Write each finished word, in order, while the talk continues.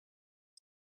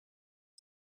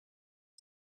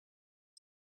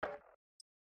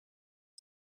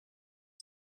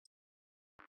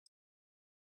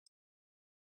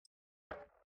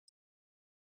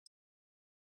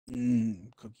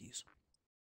Cookies.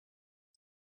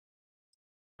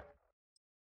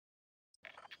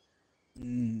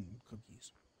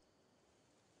 Cookies.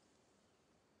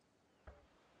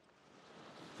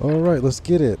 All right, let's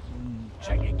get it.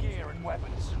 Check your gear and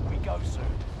weapons. We go soon.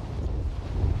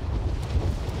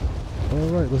 All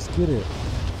right, let's get it.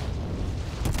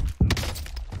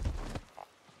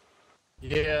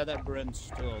 Yeah, that Bren's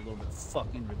still a little bit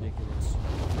fucking ridiculous.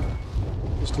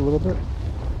 Just a little bit.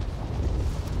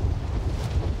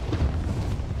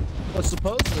 But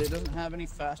supposedly it doesn't have any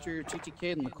faster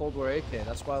TTK than the Cold War AK.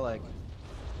 That's why, like,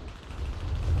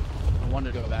 I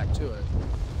wanted to go back to it.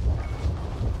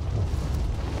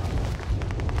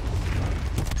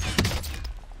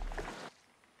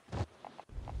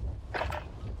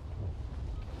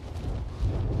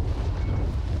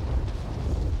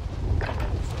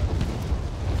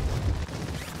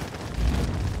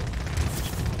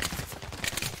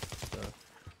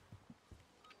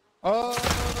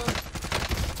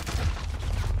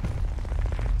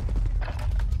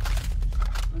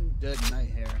 Undead Night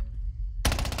Hare.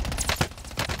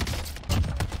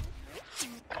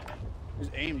 His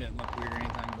aim didn't look weird or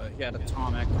anything, but he had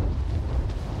atomic.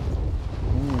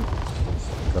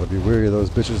 Gotta be wary of those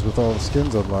bitches with all the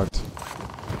skins unlocked.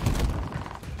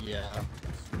 Yeah,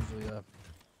 it's usually up.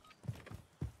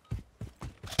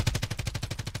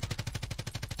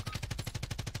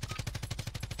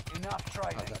 Enough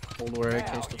training. That Cold War AK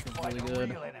Now stuff you is fight really the good.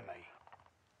 real enemy.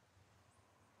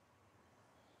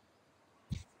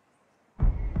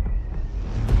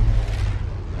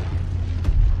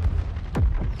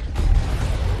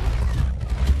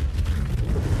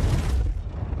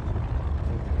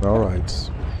 All right.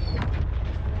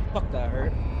 Fuck, that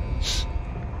hurt.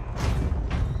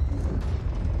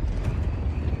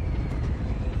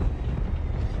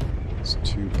 It's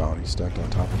two bounties stacked on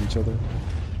top of each other.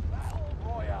 Battle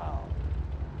Royale.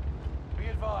 Be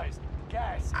advised,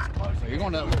 gas is closing. Are you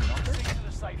going to that little bunker? Stick to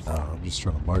the safe zone. I'm just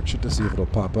trying to march it to see if it'll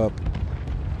pop up.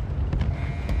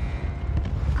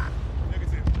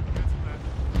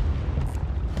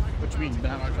 What you mean,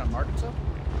 down like on market stuff?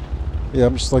 Yeah,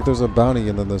 I'm just like, there's a bounty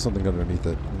and then there's something underneath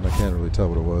it, and I can't really tell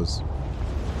what it was.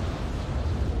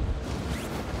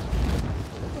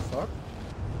 What the fuck?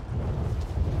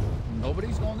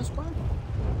 Nobody's going this way?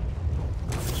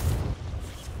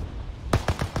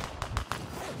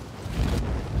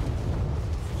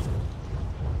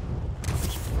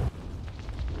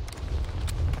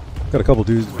 Got a couple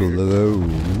dudes below.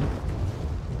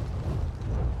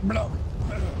 No.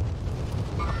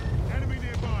 Enemy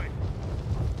nearby.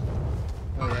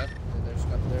 Oh yeah, they're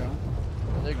stuck there, huh?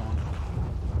 Where are they going?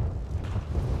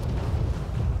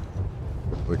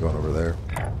 They're going over there.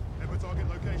 Have a target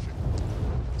location.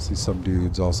 See some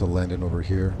dudes also landing over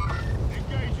here.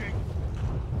 Engaging.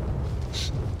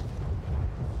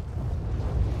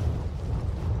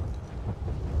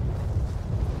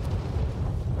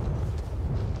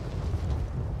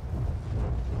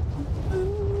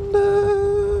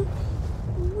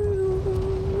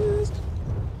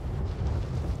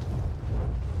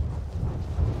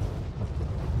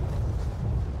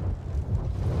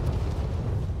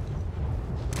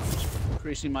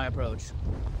 Increasing my approach.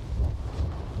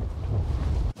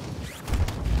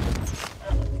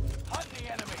 Hunt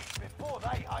the enemy before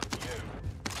they hunt you.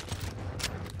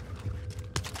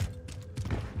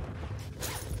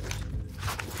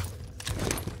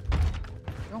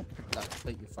 Don't pick that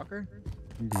plate, you fucker.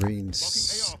 Green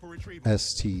Locking AR for retrieval.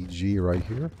 STG right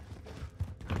here.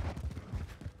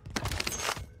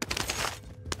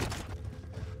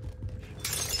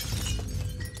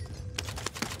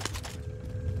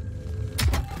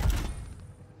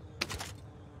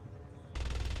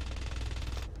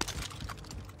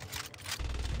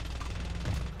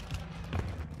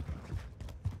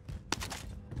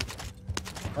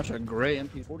 Bunch of gray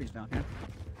MP40s down here.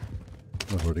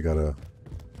 I've already got a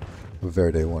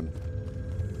Verde one.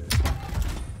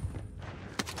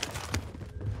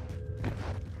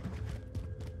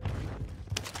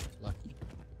 Lucky.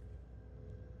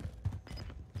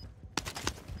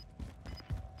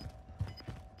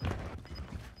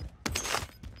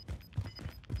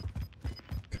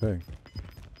 Okay.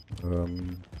 Oh,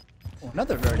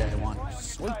 another Verde one.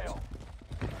 Sweet.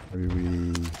 Maybe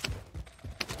we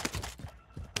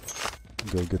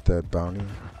go get that bounty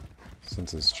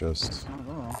since it's just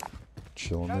Oh,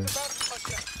 chilling there.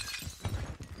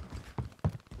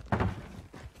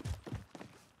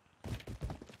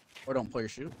 or don't pull your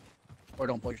shoot. Or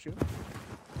don't pull your shoot.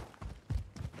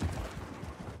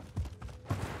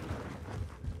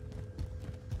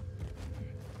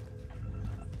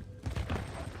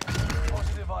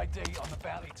 Positive ID on the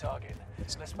bounty target.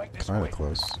 Let's make this Kind of quick.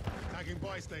 close. Tagging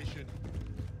buy station.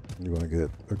 You want to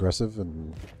get aggressive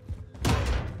and...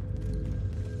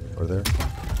 Or there?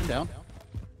 I'm down.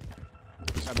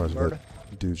 I'm surprised bird.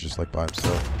 that dude's just like by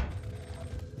himself.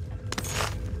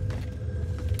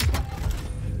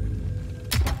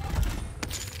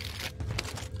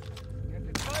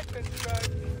 Get the sniper stroke.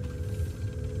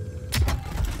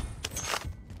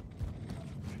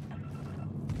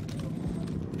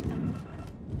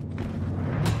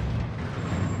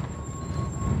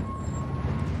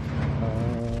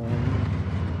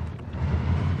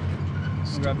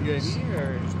 Grab the UAV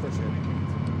or just push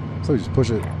it? So you just push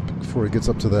it before he gets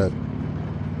up to that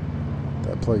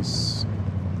place.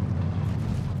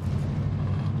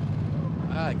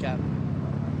 Ah, got him.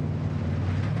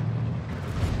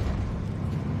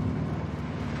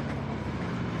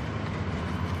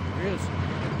 Here he is.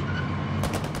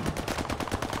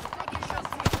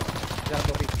 Gotta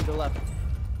go to the left.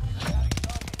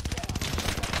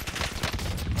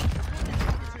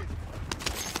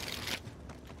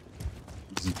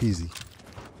 Easy peasy.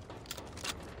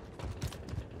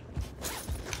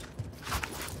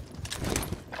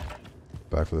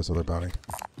 Back for this other bounty.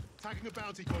 Tagging a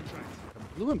bounty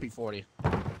contract. Blue MP40.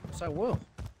 Yes, I will.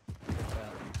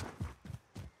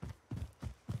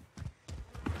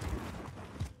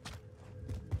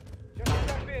 Just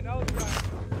step in, I'll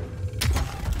drive.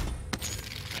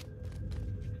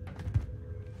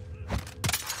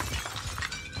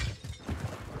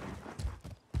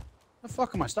 The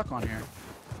fuck am I stuck on here?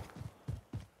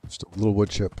 Just a little wood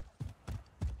chip.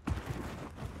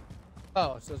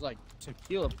 Oh, it's those like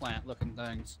tequila plant looking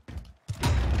things.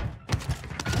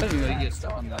 I didn't even know you get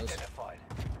stuck on those. Identified.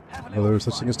 Have a Oh, there's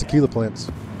such thing as tequila plants.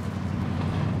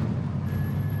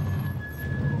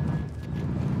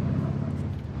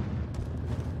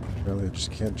 Apparently I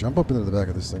just can't jump up into the back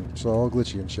of this thing. It's all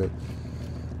glitchy and shit.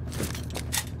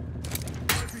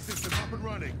 Entry system up and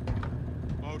running.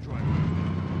 I'll drive.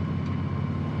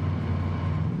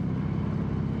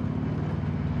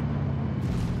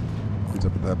 He's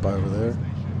up at that by over there.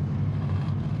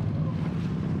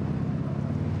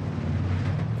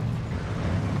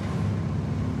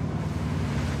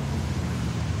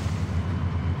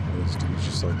 This dude's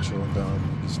just like chilling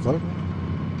down. He's floating.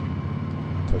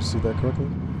 Did I see that correctly?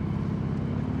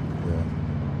 Yeah.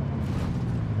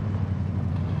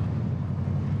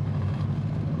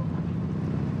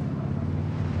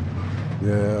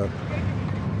 Yeah.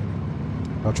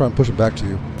 I'll try and push it back to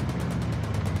you.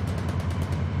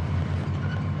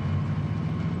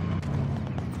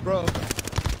 Bro.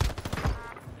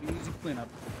 Easy cleanup.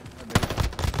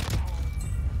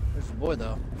 There's the boy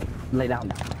though. Lay down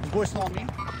now. The boy's still on me.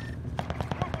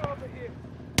 over here.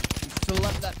 He's to the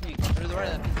left of that pink. Or to the right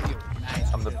of that pink view.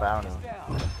 Nice. I'm the bounty.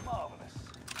 Down. Marvelous.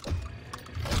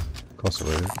 Cluster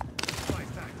right here. Buy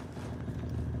tag.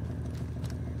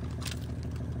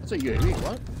 That's a UAV.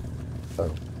 What?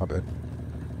 Oh, my bad.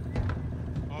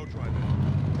 I'll drive it.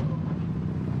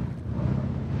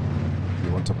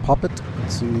 You want to pop it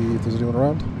and see if there's anyone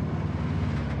around?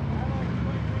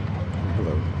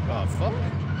 Hello. Oh fuck.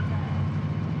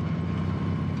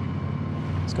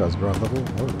 This guy's ground level.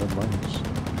 Oh, never mind. Just-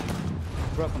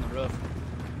 We're up on the roof.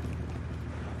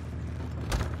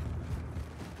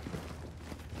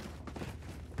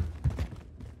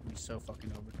 He's so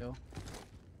fucking overkill.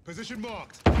 Position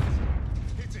marked.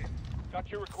 Hit it.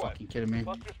 Got your request. Fucking kidding me.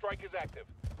 Cluster strike is active.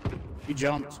 He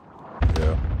jumped.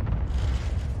 Yeah.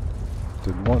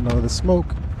 Didn't want none of the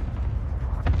smoke.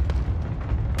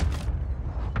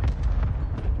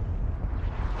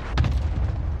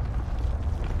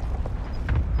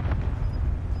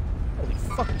 Holy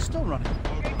fuck, he's still running.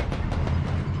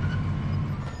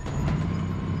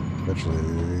 Eventually,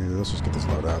 let's just get this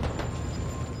load out.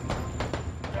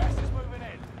 Gas is moving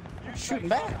in. You Shooting safe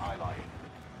back. zone highlighted.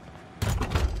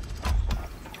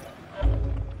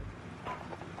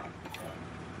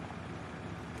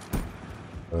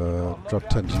 Drop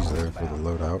 10 G's there for the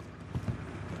loadout.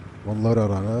 One loadout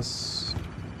on us.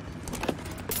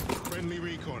 Friendly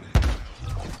recon.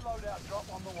 Loadout drop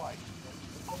on the way.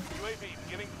 UAV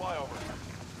beginning flyover.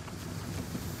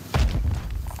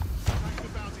 Tag the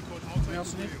bounty con. I'll take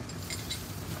else the you need?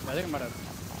 wheel. I think I'm about to.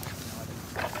 No, I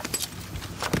didn't.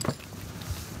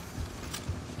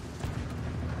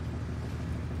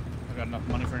 I got enough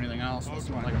money for anything else. This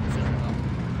one like a precision though.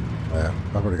 Yeah,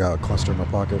 I've already got a cluster in my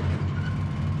pocket.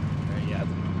 Okay, yeah.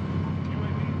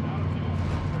 UAV is out of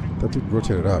fuel. That dude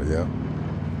rotated out, yeah.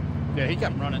 Yeah, he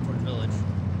kept running toward the village.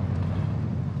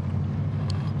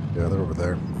 Yeah, they're over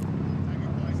there.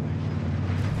 Tagging buy station.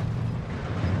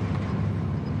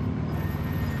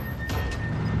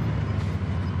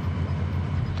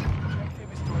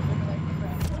 Objective is to eliminate the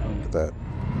bounty. Look at that.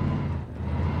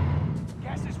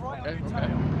 Okay.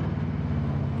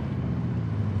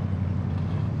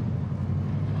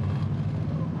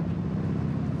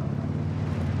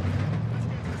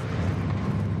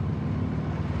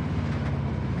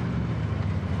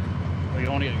 Oh, you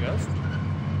want to get a ghost?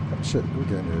 Oh, shit, we're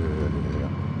getting yeah.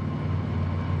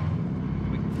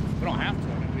 We don't have to.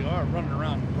 I mean, we are running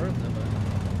around Bertha, but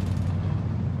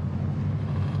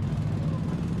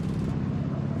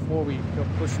before we go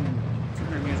pushing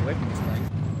 200 meters away from this thing,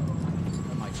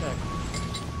 I might check.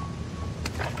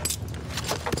 I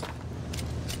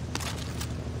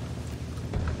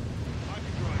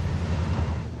can drive.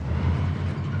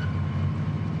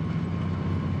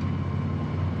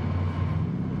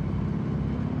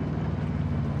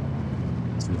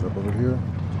 See if up over here.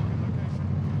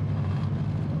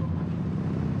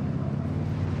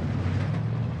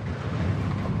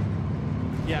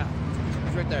 Yeah,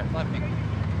 he's right there, left ping.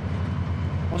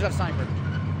 One's got a sniper.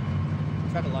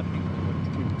 Try to left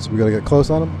ping. So we gotta get close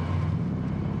on him.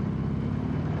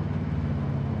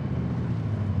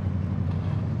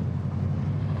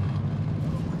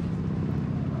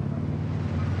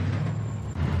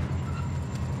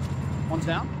 One's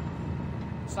down.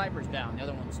 Sniper's down. The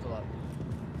other one's still up.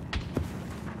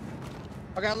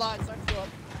 I got light. Sniper's still up.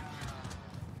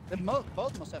 They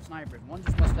both must have snipers. One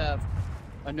just must have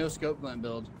a no scope glint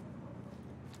build.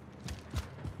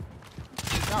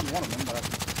 Found one of them, but I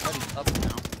bet he's up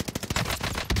now.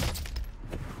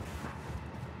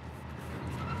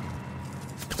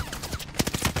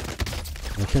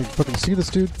 I can't fucking see this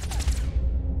dude.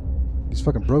 He's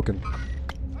fucking broken.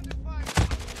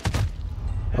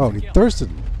 Oh, and he thirsted.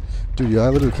 Dude, yeah, I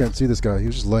literally can't see this guy. He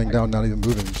was just laying down, not even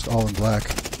moving, just all in black.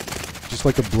 Just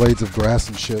like the blades of grass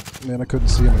and shit. Man, I couldn't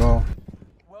see him at all.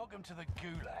 Welcome to the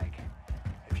Gulag.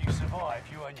 If you survive,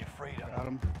 you earn your freedom. Got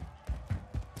him.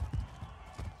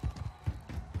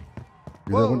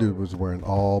 Dude, that one dude was wearing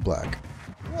all black.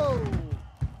 Whoa!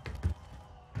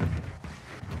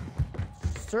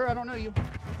 Sir, I don't know you.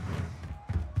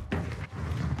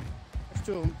 There's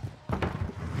two of them.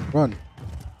 Run.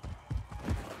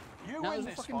 You Now win there's a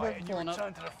this fucking fight boat and you pulling up.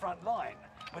 return to the front line.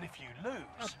 But if you lose,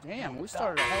 God damn, you're we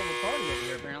started a done. hell of a party over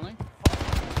here, apparently.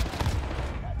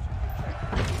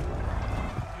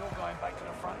 You're going back to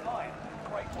the front line.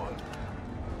 Great work.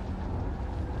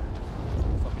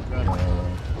 Fucking dreadful.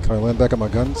 Can I land back on my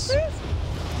guns?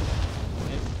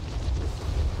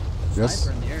 Yes.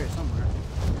 Sniper in the area somewhere.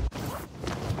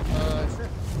 Sure.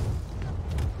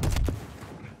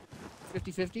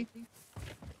 50-50?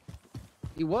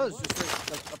 He was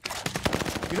just like up.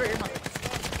 He's right here, my face.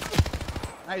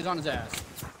 Now he's on his ass.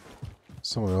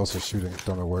 Someone else is shooting.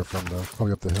 Don't know where from though.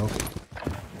 Probably up the hill.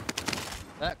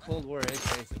 That Cold War AK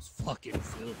is fucking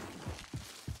filthy.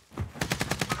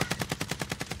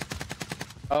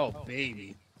 Oh,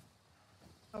 baby.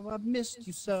 Oh, I missed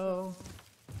you so.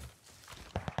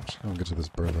 I don't get to this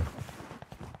brother.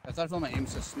 I thought I felt my aim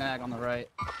to snag on the right.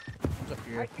 He's up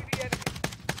here.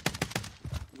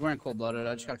 He's wearing cold-blooded.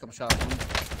 I just got a couple shots on him.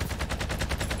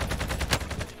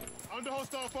 Under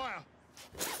hostile fire.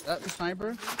 That the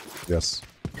sniper? Yes.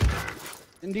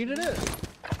 Indeed it is.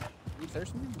 You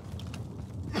thirsty?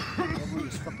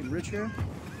 Everyone's fucking rich here.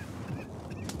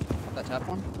 That tap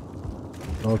one?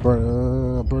 No, burn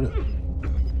it. Burn it?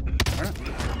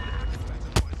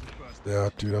 Yeah,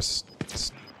 dude, that's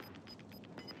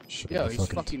shit. Yo, he's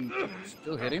fucking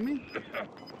still hitting me? Gas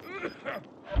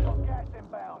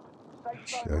inbound.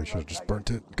 Stay Yeah, you should have just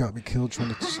burnt it. Got me killed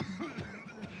trying to.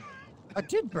 I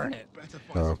did burn it. Better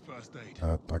fight Oh. some first aid.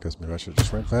 I guess maybe I should have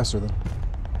just ran faster then.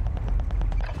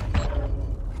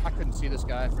 I couldn't see this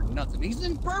guy for nothing. He's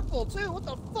in purple too. What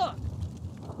the fuck?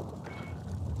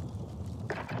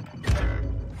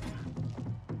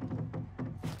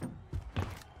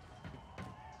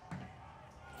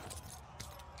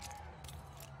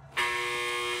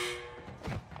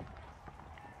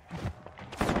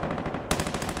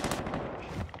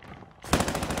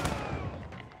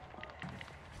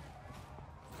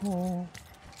 Oh.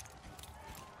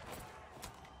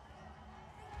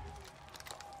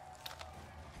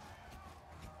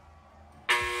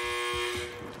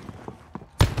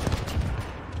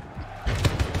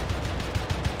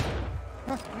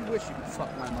 You wish you could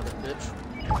fuck my mother, bitch.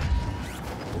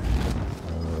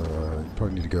 You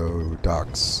probably need to go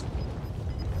docks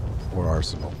or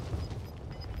arsenal.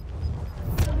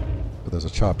 But there's a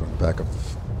chopper in the back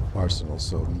of arsenal,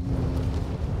 so.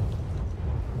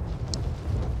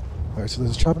 Alright, so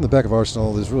there's a chopper in the back of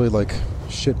arsenal. There's really like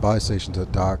shit buy stations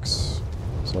at docks.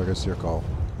 So I guess your call.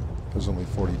 There's only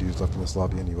 40 dudes left in this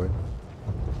lobby anyway.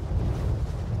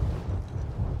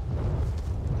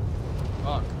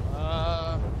 Fuck.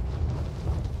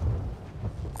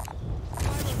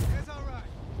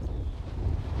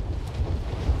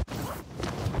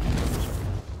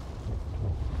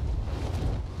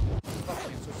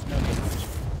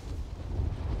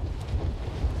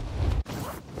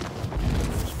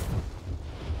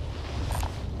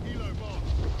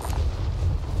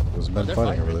 There's men They're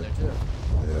fighting over right there.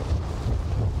 too. Yeah.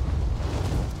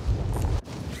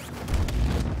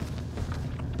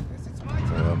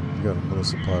 You got another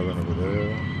supply run over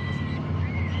there.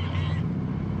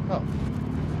 Oh.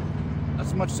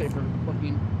 That's much safer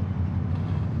looking.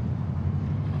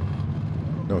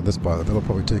 No, in this spot, that'll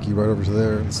probably take you right over to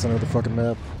there in the center of the fucking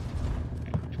map.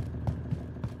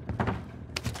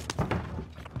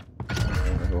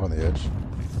 Go on the edge.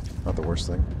 Not the worst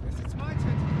thing.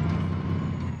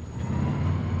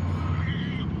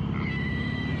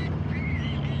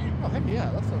 Oh, heck yeah,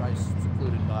 that's a nice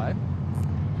secluded vibe.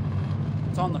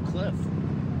 It's on the cliff.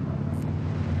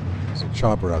 There's a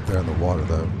chopper out there in the water,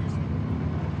 though.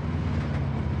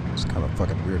 It's kind of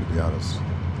fucking weird, to be honest.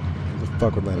 Who the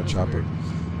fuck would land a chopper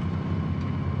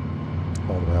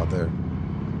all the way out there?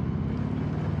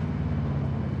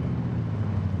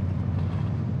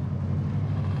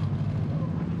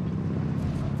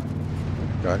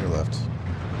 Guy on your left.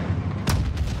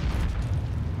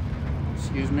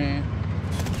 Excuse me.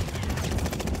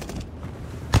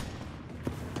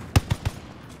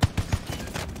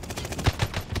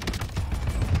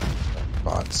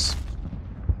 Bots.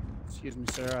 Excuse me,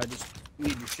 sir. I just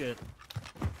need your shit.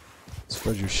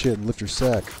 Spread your shit and lift your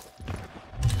sack.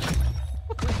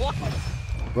 What?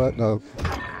 What? No.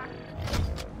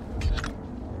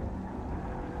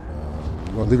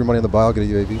 You want to leave your money in the bio? Get a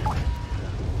UAV.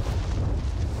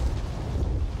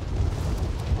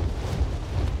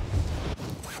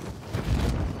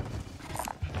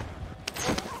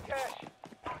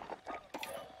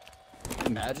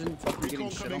 Imagine fucking getting Recon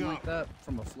shit coming on like up. that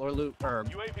from a floor loop or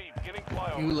UAV beginning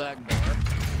flyover. gulag bar.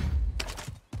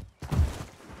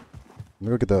 Let me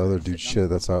go get that other dude's shit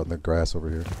that's out in the grass over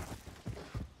here.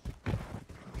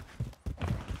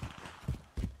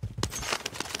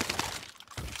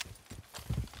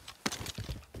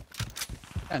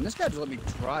 And this guy just let me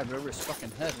drive over his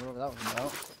fucking head, whatever that was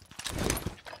about.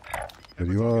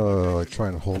 Do you want to like try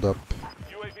and hold up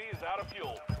UAV is out of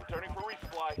fuel. Returning for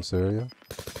resupply. this area?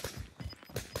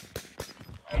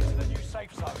 Into the new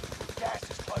safe zone. Gas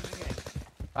is closing in.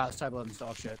 Ah, this type 11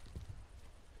 dog shit.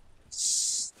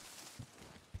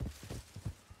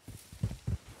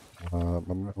 I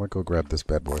might go grab this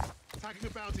bad boy. Attacking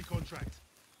a bounty contract.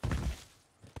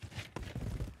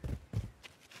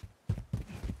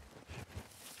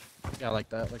 Yeah, like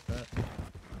that, like that.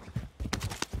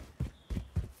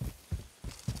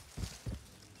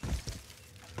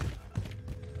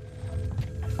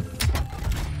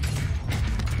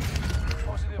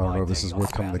 Positive I don't know if this ID is on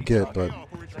worth coming to bounty get, target.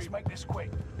 but Let's make this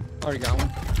quick. Already got one.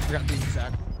 I got the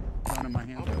exact one in my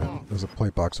hand. there's a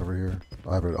plate box over here.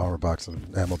 I have an armor box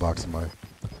and ammo box in my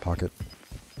pocket.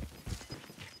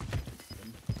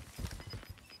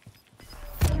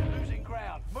 Losing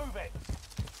ground. Move it.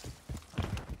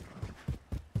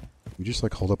 You just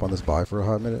like hold up on this buy for a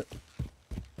hot minute.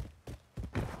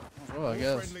 Oh, I All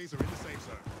guess. friendlies are in the safe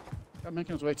zone. Got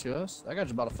making his way to us. That guy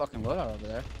just bought a fucking loadout over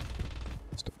there.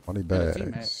 Just money Got a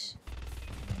bags.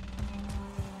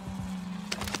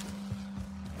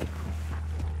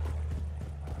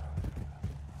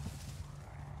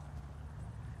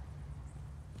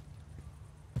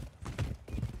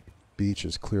 Beach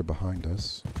is clear behind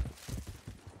us.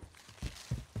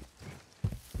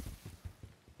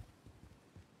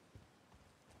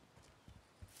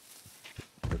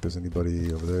 If there's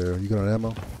anybody over there, you got an ammo?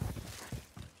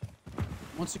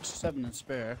 167 in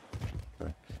spare.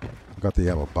 Okay. I got the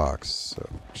ammo box, so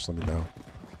just let me know.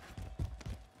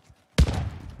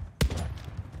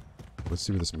 Let's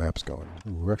see where this map's going.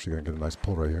 Ooh, we're actually gonna get a nice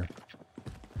pull right here.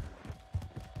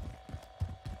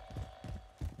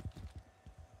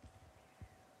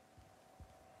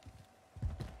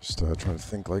 Just trying to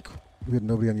think, like, we had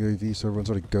nobody on UAV, so everyone's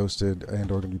already ghosted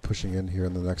and or gonna be pushing in here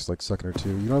in the next like second or two.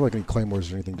 You don't have like any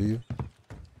claymores or anything, do you?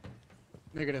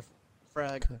 Negative.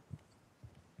 Frag.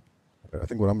 I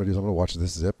think what I'm gonna do is I'm gonna watch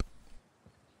this zip.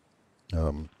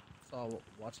 So I'll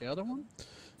watch the other one.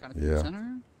 Kind of Yeah.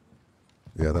 center.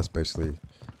 Yeah, that's basically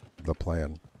the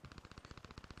plan.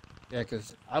 Yeah,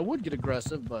 because I would get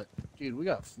aggressive, but dude, we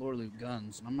got floor loop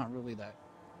guns, and I'm not really that.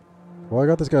 Well, I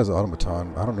got this guy's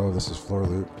automaton. I don't know if this is floor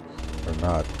loop or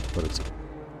not, but it's.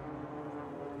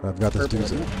 I've got this Purple,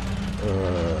 dude's. isn't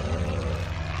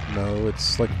No,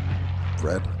 it's like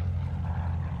red.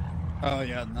 Oh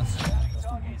yeah, and that's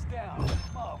Target is down. Marvelous.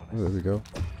 Oh, there we go.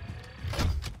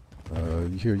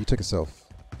 Here, you take a self.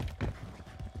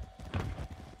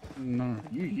 no.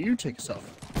 You take a self.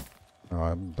 No,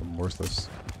 I'm worthless.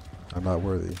 I'm not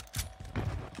worthy.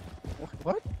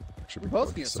 What? Should We be both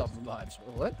worth get self. self vibes.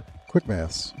 What? Quick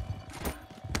maths.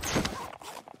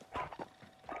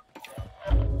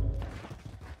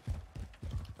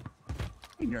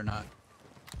 You're not.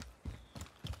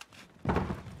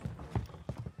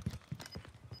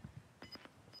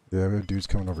 Yeah, we have dudes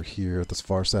coming over here at this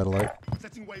far satellite.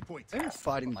 Setting waypoint. They're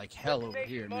fighting like hell over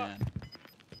here, man.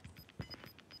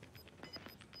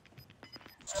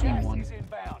 It's team one. Gas is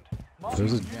inbound.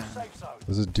 There's a- Marking new safe zone.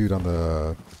 There's a dude on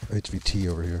the HVT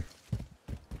over here.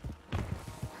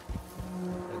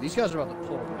 Yeah, these guys are about to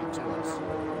pull right to us.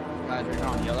 These guys are here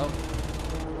on yellow.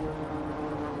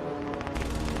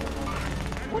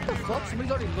 What the fuck?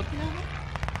 Somebody's already looking at me?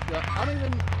 Yeah, I don't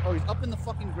even. Oh, he's up in the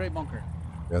fucking gray bunker.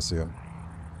 Yeah, I see him.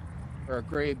 Or a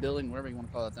gray building, whatever you want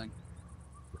to call that thing.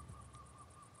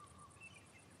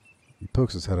 He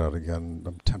pokes his head out again.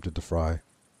 I'm tempted to fry.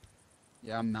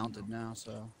 Yeah, I'm mounted now,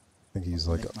 so. I think he's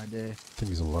like, Make my day. I think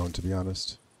he's alone, to be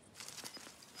honest.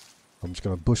 I'm just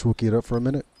gonna bushwookie it up for a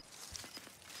minute.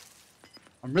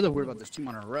 I'm really worried about this team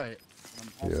on our right. I'm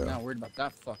also Yeah. now worried about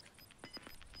that fuck.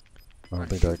 I don't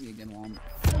think Shoot that. me again while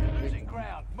I'm Losing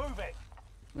ground. Move it.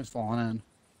 just falling in.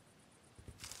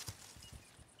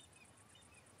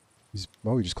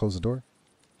 Oh, he just closed the door.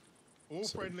 All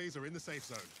So- friendlies are in the safe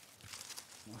zone.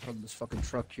 I'll hold this fucking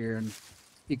truck here and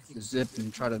peek the zip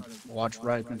and try to watch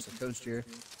right against the coast here.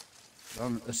 So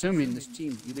I'm assuming this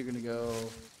team's either gonna go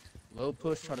low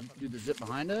push, try to do the zip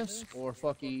behind us, or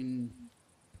fucking.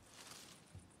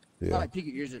 Yeah. I peek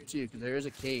at your zip too, because there is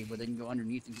a cave where they can go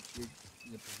underneath and get your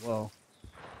zip as well.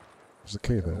 There's a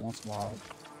cave Every at. once in a while.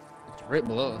 It's right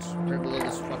below us. Right below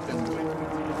this fucking.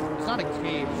 It's not a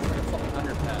cave. It's like a fucking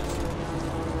underpass.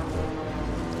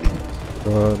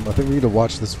 I think we need to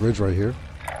watch this ridge right here.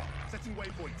 Setting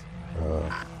waypoint.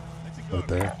 Letting Right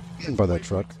there. By that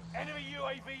truck. Enemy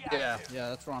UAV Yeah, active. yeah,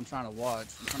 that's what I'm trying to watch.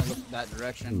 I'm trying to look that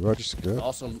direction. Roger's good.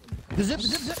 Also, the zip, the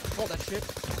zip, zip. Hold that shit.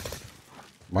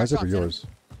 My zip or shots in. yours?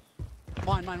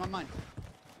 Mine.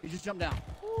 You just jumped down.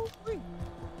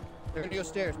 They're gonna go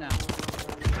stairs now.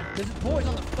 There's boys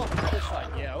on the fucking other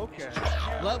side. Yeah, okay.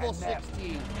 Level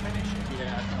 16.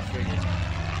 Yeah, I kinda figured.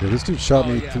 Yeah, this dude shot Oh,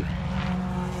 me. yeah. through-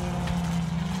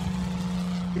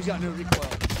 He's got no recoil.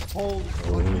 Holy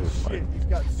fucking Oh, shit. He's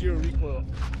got 0 recoil.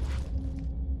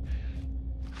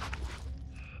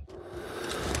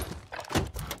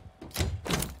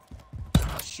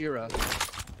 Shira.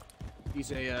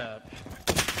 He's a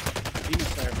Demon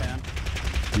Slayer fan.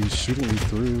 He's shooting me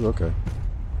through. Okay.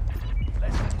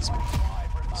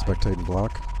 Spectating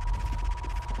block.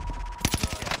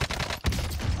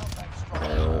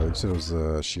 You said it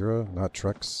was Shira, not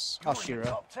Trex. Oh, Shira.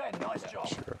 Top 10. Nice job.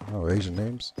 Shira. Oh, Asian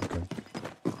names. Okay.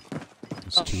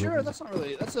 There's Oh, two of Shira, them. that's not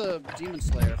really. That's a Demon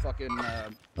Slayer fucking. Oh,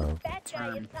 That guy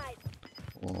Turn. inside.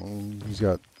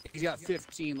 he's got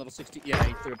 15, level 16. Yeah,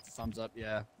 he threw up the thumbs up.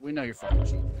 Yeah, we know you're fucking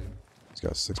cheating,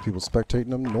 dude. 6 people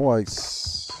spectating him.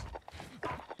 Nice.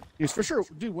 He was for sure,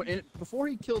 dude. Before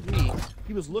he killed me,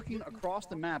 he was looking across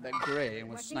the map at Gray and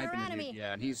was Watching our sniping the dude. enemy.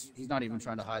 Yeah, and he's not even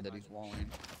trying to hide that he's walling.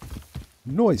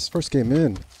 Nice. First game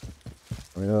in.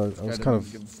 I mean, I was Guy kind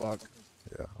doesn't give of, a fuck.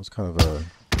 yeah, I was kind of,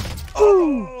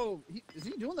 Oh, is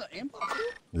he doing the aim pop too?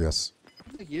 yes.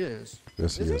 I think he is.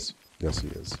 Yes, he Is he? is. Yes, he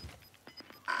is.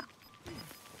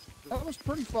 That was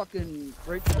pretty fucking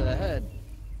right to the head.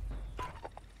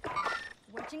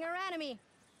 Watching our enemy.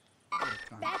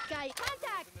 Bad guy.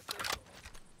 Contact.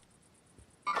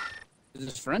 Is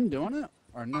his friend doing it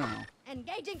or no?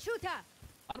 Engaging shooter.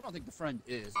 I don't think the friend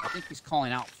is. I think he's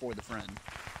calling out for the friend.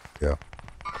 Yeah.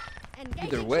 Engaging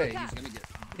Either way, shooter. he's gonna get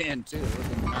banned too. It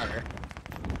doesn't matter.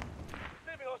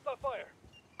 Receiving hostile fire.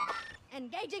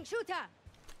 Engaging shooter.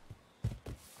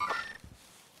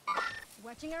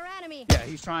 Watching our enemy. Yeah,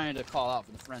 he's trying to call out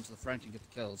for the friend so the friend can get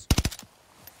the kills.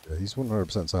 Yeah, he's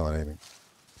 100% silent aiming.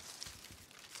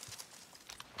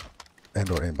 And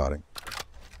or aimbotting.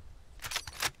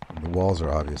 And the walls are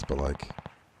obvious, but like,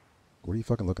 what are you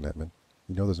fucking looking at, man?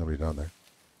 You know there's nobody down there.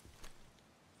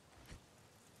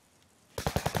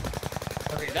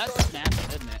 Okay, that's snapping,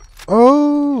 isn't it?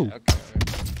 Oh! Yeah,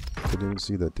 okay. Didn't even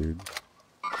see that dude.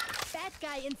 Bad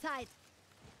guy inside.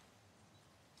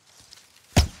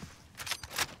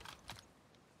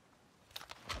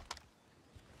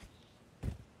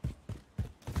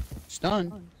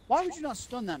 Stun? Why would you not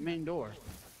stun that main door?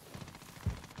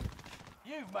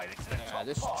 You've made it to the Yeah, top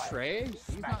this 5. Trey,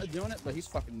 he's not doing it, but he's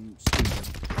fucking stupid.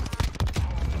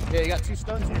 Yeah, you got 2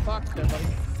 stuns in your pocket there, buddy.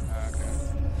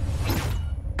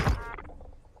 Okay.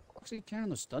 What's he carrying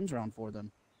the stuns around for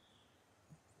then?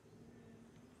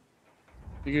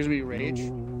 He gives me rage.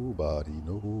 Nobody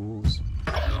knows.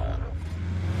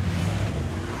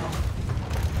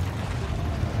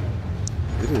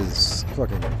 It is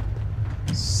fucking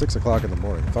 6 o'clock in the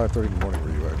morning, 5:30 in the morning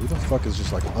where you at. Who the fuck is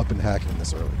just like up and hacking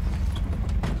this early?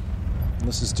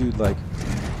 Unless this dude like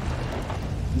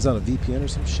He's on a VPN or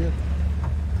some shit.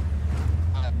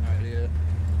 I have no idea.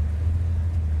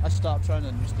 I stopped trying to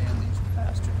understand these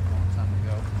bastards a long time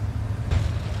ago.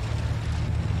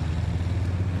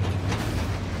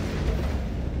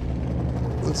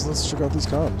 Let's check out these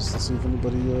comms. Let's see if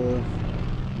anybody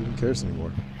even cares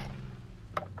anymore.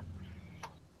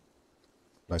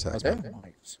 Nice hacks, Okay. man.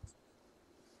 Nice.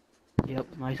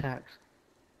 Yep, nice hacks.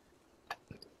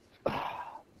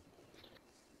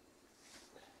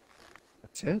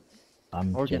 That's it.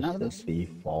 I'm Or getting out just of a this?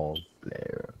 default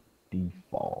player.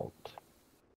 Default.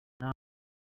 He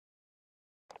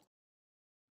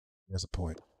has a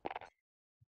point.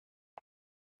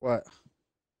 What?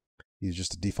 He's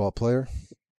just a default player.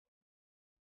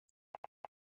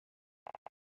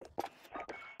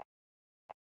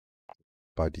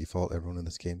 By default, everyone in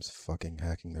this game's fucking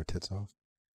hacking their tits off.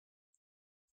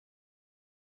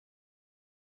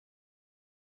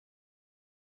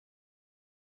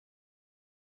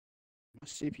 My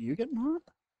CPU getting hot?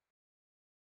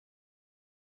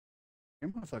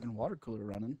 Hear my fucking water cooler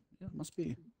running. Yeah, it must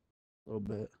be a little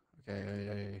bit.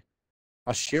 Okay.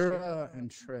 Ashira and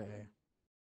Trey.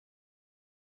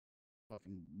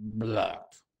 Fucking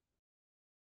blocked.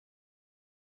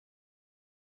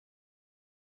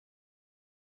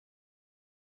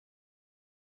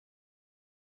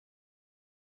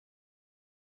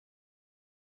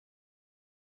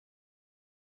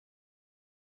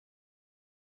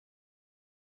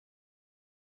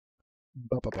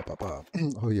 Ba, ba, ba, ba, ba.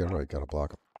 Oh yeah, right. Gotta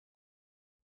block him.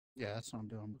 Yeah, that's what I'm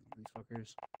doing with these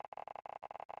fuckers.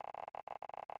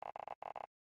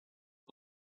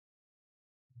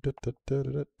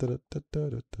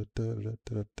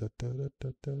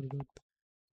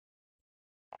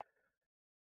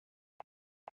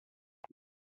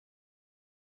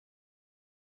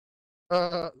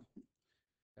 Okay,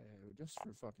 just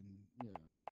for fucking, yeah.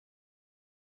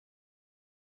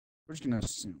 We're just gonna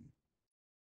assume.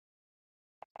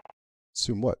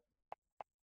 Assume what?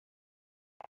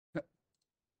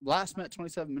 Last met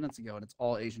 27 minutes ago, and it's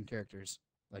all Asian characters.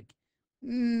 Like,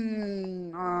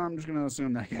 I'm just gonna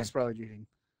assume that guy's probably cheating.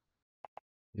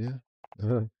 Yeah.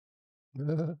 I'm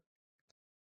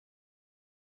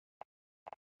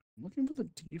looking for the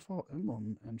default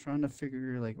emblem and trying to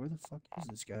figure, like, where the fuck is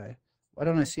this guy? Why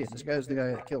don't I see it? This guy's the guy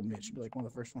that killed me. It should be like one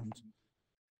of the first ones.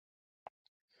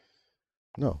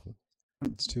 No,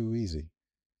 it's too easy.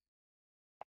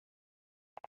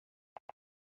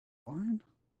 Fine.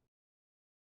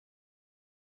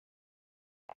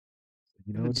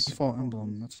 You The know, it's default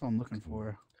emblem. That's all I'm looking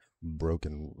for.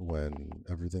 broken when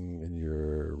everything in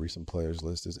your recent players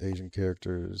list is Asian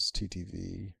characters,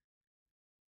 TTV.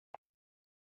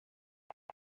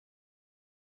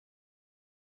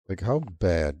 Like, how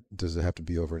bad does it have to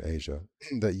be over in Asia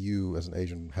that you, as an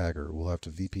Asian hacker, will have to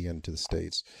VPN to the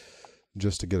States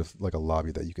just to get like a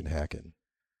lobby that you can hack in?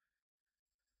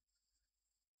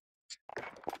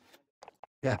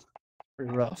 Yeah,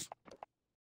 pretty rough.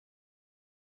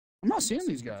 I'm not seeing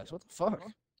these guys. What the fuck?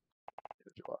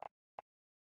 Did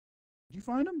you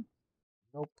find them?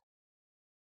 Nope.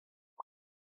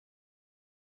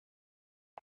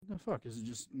 What the fuck? Is it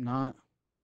just not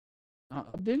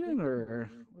updated, or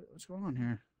what's going on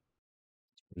here?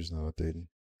 We're just not updating.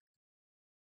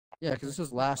 Yeah, because this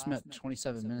was last met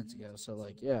 27 minutes ago. So,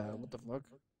 like, yeah, what the fuck?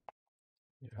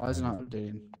 Why is it not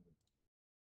updating?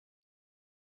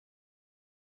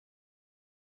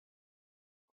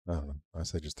 I don't know. I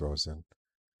say just throw us in.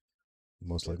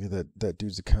 Most likely that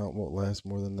dude's account won't last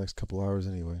more than the next couple hours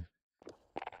anyway.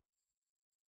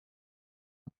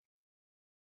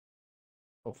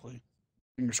 Hopefully.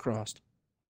 Fingers crossed.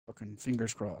 Fucking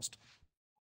fingers crossed.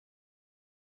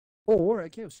 Oh, War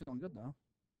AK was feeling good, though.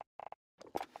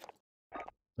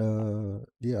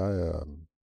 Yeah,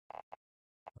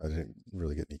 I didn't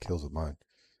really get any kills with mine.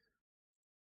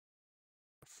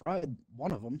 Fried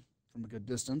one of them from a good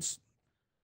distance.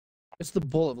 It's the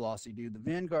bullet velocity, dude. The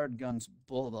Vanguard gun's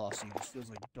bullet velocity just feels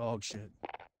like dog shit.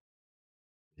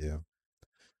 Yeah.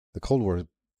 The Cold War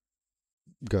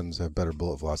guns have better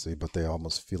bullet velocity, but they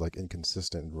almost feel like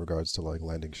inconsistent in regards to like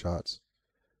landing shots.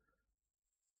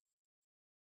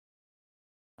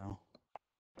 No.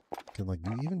 Can like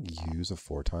do you even use a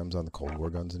 4 times on the Cold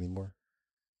War guns anymore?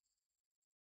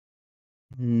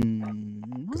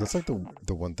 Because that's like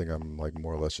the one thing I'm like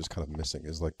more or less just kind of missing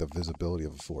is like the visibility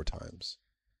of a 4 times.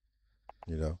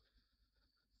 You know?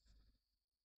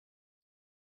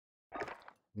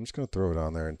 I'm just gonna throw it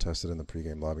on there and test it in the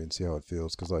pregame lobby and see how it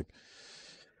feels. Because like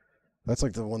that's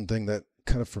like the one thing that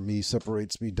kind of for me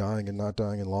separates me dying and not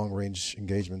dying in long range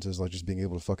engagements is like just being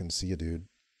able to fucking see a dude.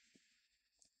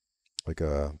 Like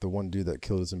the one dude that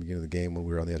killed us in the beginning of the game when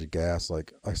we were on the edge of gas,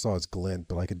 like I saw his glint,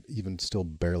 but I could even still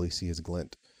barely see his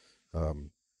glint. You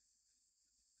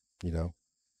know?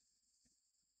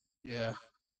 Yeah.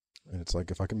 And it's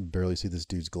like if I can barely see this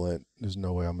dude's glint, there's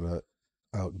no way I'm gonna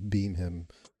outbeam him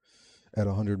at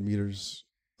 100 meters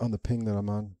on the ping that I'm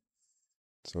on.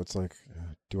 So it's like,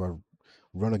 do I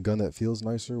run a gun that feels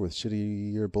nicer with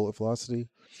shittier bullet velocity,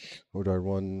 or do I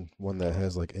run one that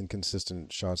has like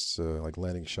inconsistent shots, like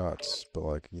landing shots, but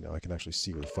like, you know, I can actually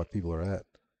see where the fuck people are at?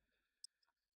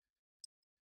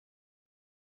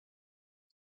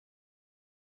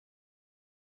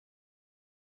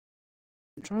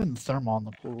 I'm trying the thermal on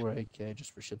the pool AK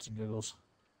just for shits and giggles.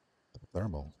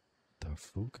 Thermal. The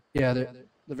fuck? Yeah, the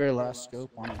very last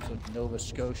scope on it's a Nova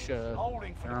Scotia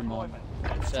Holding for thermal. deployment. It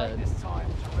Take said. this time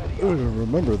to ready I don't up. even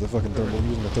remember the fucking thermal,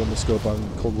 using a thermal scope on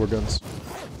Cold War guns.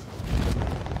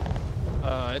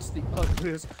 It's the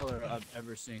ugliest color I've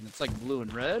ever seen. It's like blue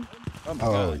and red. Oh my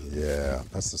Oh god. yeah,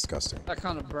 that's disgusting. That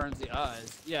kind of burns the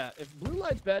eyes. Yeah, if blue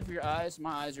light's bad for your eyes,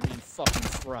 my eyes are being fucking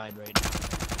fried right now.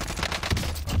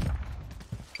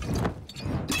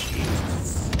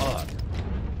 Jesus fuck.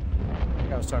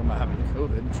 I was talking about having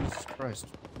COVID. Jesus Christ.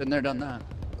 Been there, done that.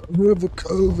 We have the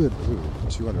COVID. Ooh,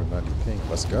 290 ping.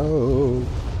 Let's go.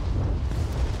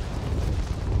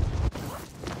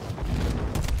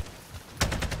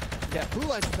 Yeah, blue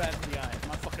light's bad for the eyes.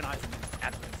 My fucking eyes are being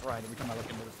absolutely fried every time I look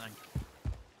into this thing.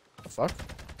 The fuck?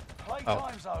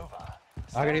 Playtime's over.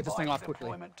 I gotta get this Stand thing by off for quickly.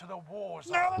 deployment to the war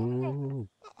zone. Ooh.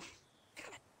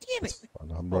 Damn it!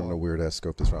 I'm running a weird ass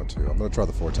scope this round too. I'm gonna try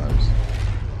the 4 times.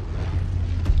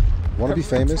 Want to be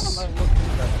famous? Every time I looked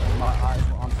into that thing, my eyes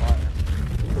were on fire.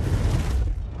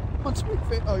 Want to be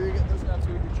oh, you're getting those now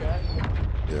too in your chat?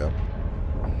 Yeah.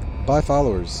 Buy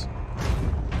followers.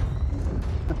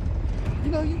 You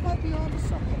know, you might be onto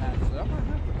something actually. I might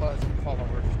have to buy some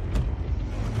followers.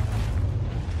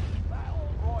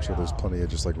 I'm sure there's plenty of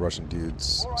just like Russian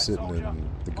dudes sitting in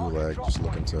the gulag just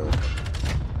looking to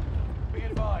Be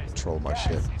advised, troll my gas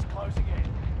shit. is closing in.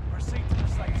 Proceed to the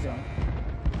safe zone.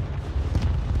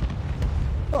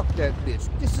 Fuck that bitch.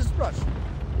 This is Russia.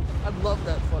 I love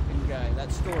that fucking guy.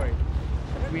 That story.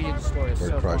 That comedian story is Bert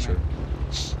so Kreischer.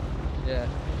 funny. Yeah,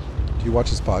 Do you watch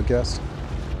his podcast?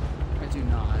 I do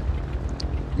not.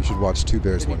 You should watch Two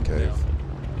Bears, One Didn't Cave.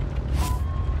 know.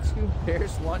 2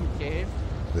 bears, 1 cave?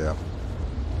 Yeah.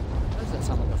 Does that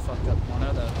sound like a fucked up one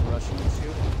of the Russian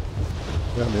issue?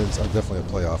 Yeah, I mean, it's definitely a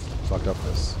playoff fucked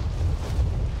upness.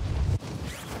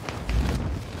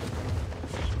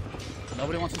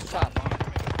 Nobody wants to chop, huh?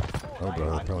 Oh, bro,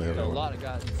 apparently There's a everyone. lot of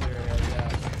guys in this area, yeah.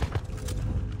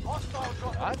 Hostile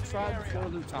drop I've into the tried the area. 4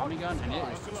 loop Tommy gun, and it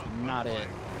is just not it.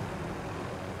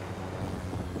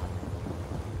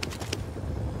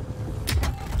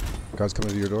 Guys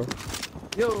coming to your door?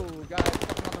 Yo, guys,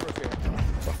 coming on the roof here.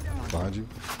 Behind you?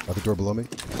 At the door below me?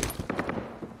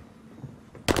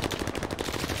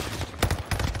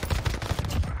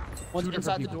 One's Two different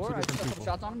inside the people, door. two I took a different couple people.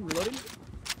 shots on him, reloading.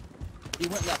 He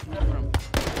went left in that room.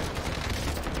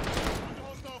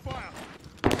 Hostile fire.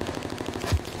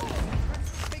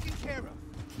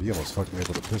 You almost fucked me up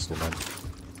with a pistol, man.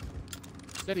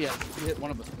 Said he hit one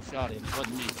of us with a shot in. It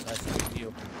wasn't me, so that's a big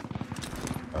deal.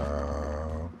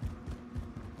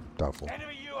 Doubtful.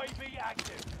 Enemy UAV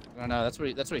active. I don't know. That's what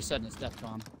he said in his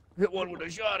DEFCON. Hit one with a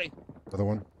shotty. Another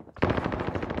one?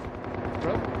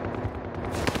 Bro.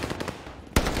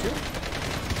 Two.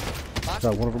 Flash.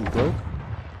 Got one of them broke?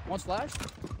 One's flashed.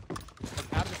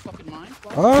 Like out of his fucking mind.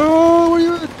 Flash. Oh, where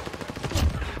you at?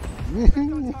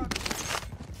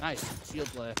 Nice. Shield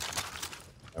play.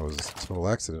 That was a total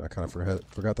accident. I kind of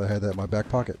forgot that I had that in my back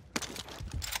pocket.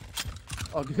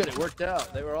 Oh, good. It worked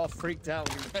out. They were all freaked out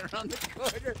when we went around the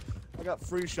corner. I got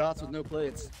free shots with no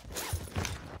plates.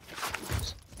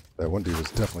 That one dude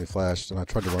was definitely flashed, and I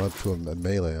tried to run up to him and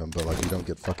melee him, but like you don't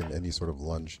get fucking any sort of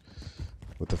lunge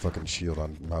with the fucking shield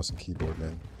on mouse and keyboard,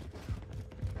 man.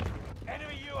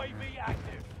 Enemy UAV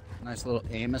active. Nice little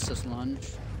aim assist lunge.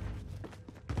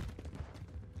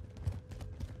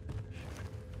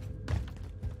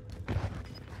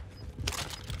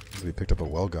 He picked up a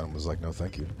well gun and was like, no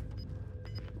thank you.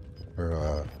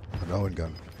 Or an Owen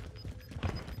gun.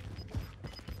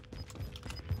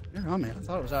 You're on, man. I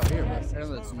thought it was out here, but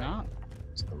apparently it's not.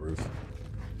 It's on the roof.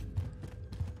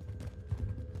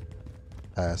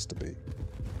 Has to be.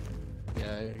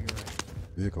 Yeah, you're right.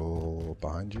 Vehicle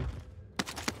behind you.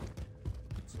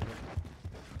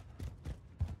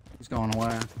 He's going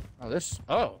away. Oh, this.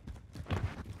 Oh.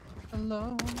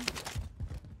 Hello.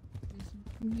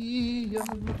 Me,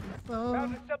 I'm looking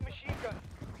for. submachine gun.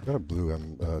 Got a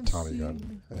blue Tommy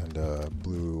gun and a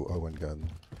blue Owen gun.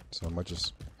 so I might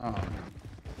just Oh,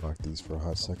 lock these for a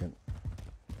hot second.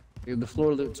 dude, the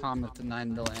floor loot Tom with the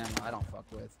 9 mil ammo, I don't fuck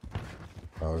with.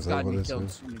 Oh, is It's that got what me it is? killed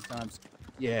so many times.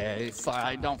 Yeah,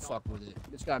 I don't fuck with it.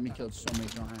 It's got me killed so many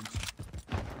times.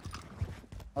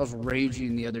 I was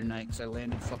raging the other night because I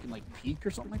landed fucking like Peak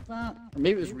or something like that. Or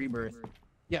maybe it was Rebirth.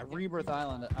 Yeah, Rebirth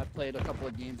Island. I played a couple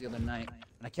of games the other night,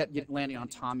 and I kept landing on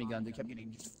Tommy guns. I kept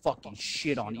getting just fucking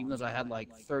shit on, even though I had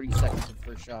like 30 seconds of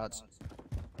first shots.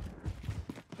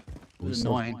 It was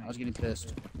annoying. I was getting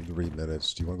pissed. 3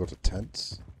 minutes. Do you want to go to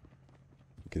tents?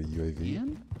 Get a UAV?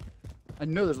 Man, I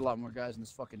know there's a lot more guys in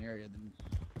this fucking area than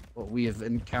what we have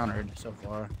encountered so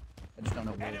far. I just don't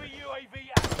know where. Enemy UAV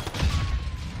active.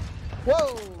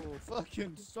 Whoa!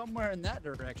 Fucking somewhere in that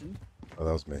direction. Oh,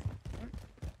 that was me.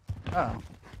 Oh.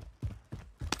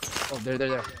 Oh,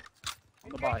 there.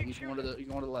 On the bottom. He's going to the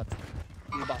left.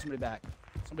 He's about somebody back.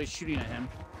 Somebody's shooting at him.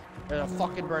 There's a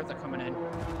fucking Bertha coming in.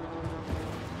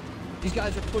 These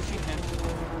guys are pushing him.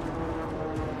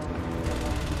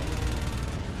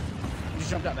 He just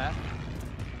jumped out back.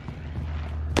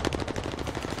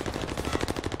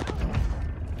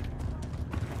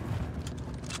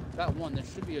 Got one. There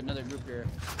should be another group here.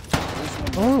 At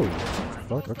least one more.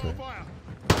 Oh! Fuck, okay. Fire.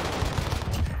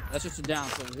 That's just a down,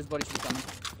 so his buddy should be coming.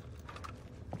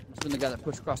 It's been the guy that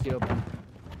pushed across the open.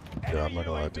 Yeah, I'm not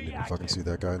gonna lie, I didn't even fucking see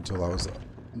that guy until I was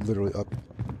literally up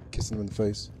kissing him in the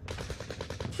face.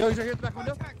 Yo, he's right here at the back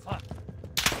window. Fuck.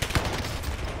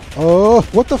 Oh,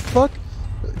 what the fuck?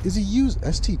 Is he use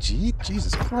STG?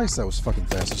 Jesus Christ, that was fucking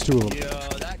fast. There's 2 of them.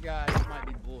 Yo, that guy might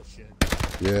be bullshit.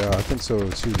 Yeah, I think so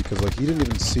too, because like he didn't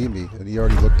even see me, and he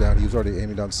already looked down. He was already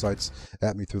aiming down sights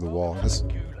at me through the wall. And this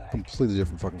completely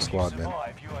different fucking squad, man.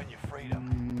 Survive, you earn your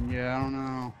freedom. Yeah, I don't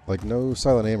know. Like no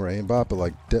silent aim or aimbot, but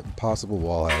like possible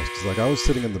wall house. Cause like I was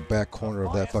sitting in the back corner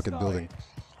of that fucking building,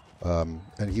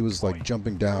 and he was like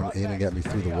jumping down, aiming at me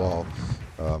through the wall,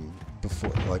 before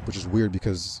like, which is weird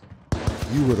because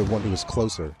you were the one who was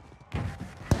closer.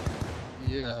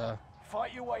 Yeah.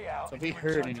 Fight your way out. So if he and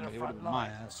heard return to anybody, the it would have front been my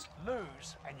line. ass.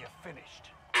 Lose and you're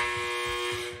finished.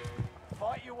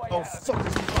 Fight your way Oh, out. fuck,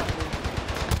 is he fighting?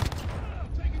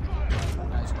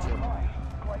 Nice job.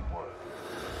 Great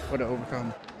work. Way to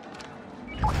overcome.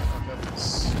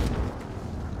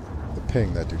 The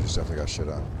ping, that dude just definitely got shit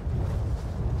on.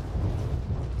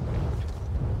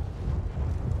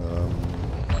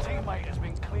 Teammate has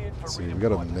been cleared for See, we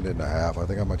got a redeployment. minute and a half. I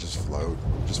think I might just float,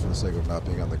 just for the sake of not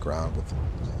being on the ground with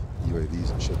UAVs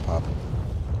and shit popping.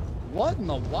 What in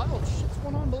the wild shit's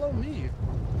going on below me?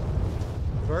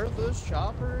 Berthas,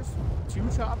 choppers, 2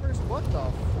 choppers? What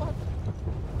the fuck?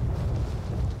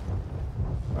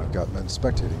 I've got men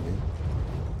spectating me.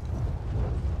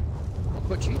 I'll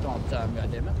quit cheating all the time,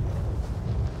 goddammit.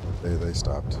 They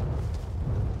stopped.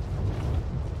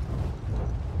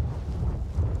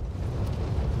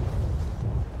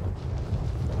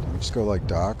 Can we just go like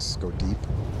docks, go deep?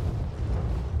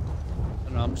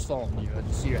 I don't know, I'm just following you. I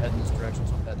just see you're heading this direction,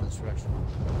 so I'm heading this direction.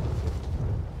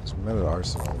 There's men at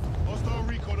Arsenal. Hostile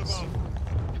recon above.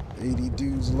 80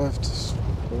 dudes left.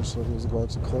 First circle is about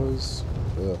to close.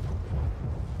 Yeah.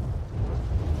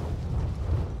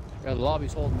 Yeah, the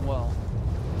lobby's holding well.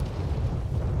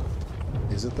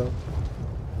 Is it though?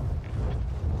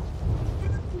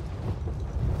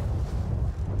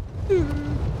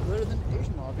 Better than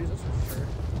Asian lobbies, that's for sure.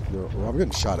 Yo, well, I'm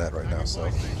getting shot at right now, so.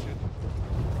 Station.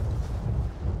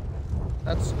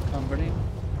 That's comforting.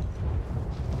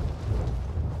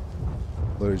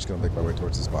 Literally just gonna make my way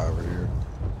towards this spy over here.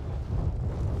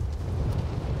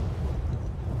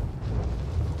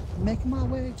 Making my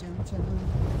way downtown,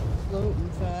 floating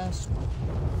fast.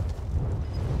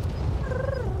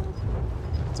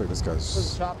 It's like this There's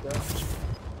guy's. a top there.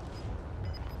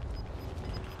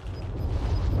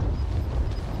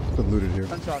 Been looted here.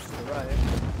 Gunshots to the right. Towards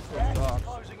the Gas is docks.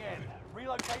 closing in.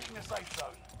 Relocating the safe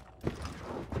zone.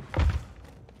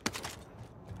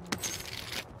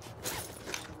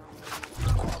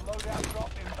 Loadout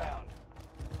drop inbound.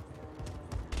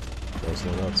 That's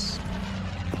no nuts.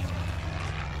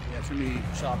 Yeah, it's gonna be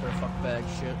chopper, fuck bag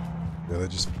shit. Yeah, they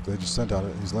just sent on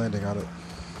it. He's landing on it.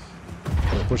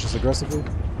 Gonna push us aggressively.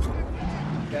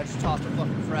 Yeah, just tossed a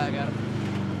fucking frag at him.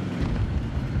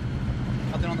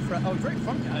 Nothing on the frag. Oh, he's right in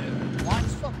front of me. Blind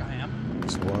as fuck I am.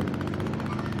 Just one.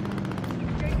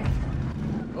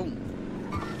 Boom.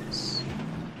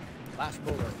 Last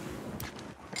bullet.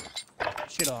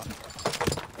 Shit on.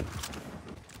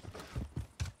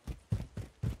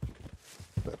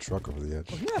 That truck over the edge.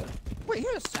 Oh, yeah. Wait, he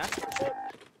had a satchel or shit?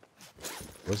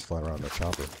 Was flying around that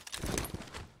chopper.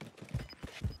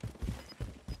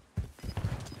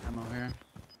 Ammo here.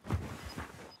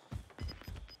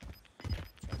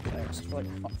 Thanks. Like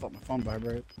I thought my phone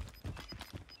vibrated.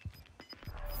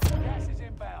 Gas is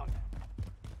inbound.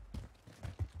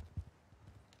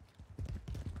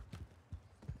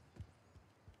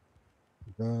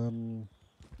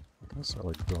 I guess I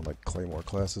like doing like Claymore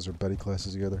classes or Betty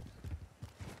classes together.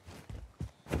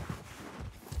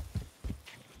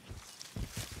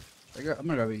 I'm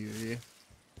gonna grab a UAV.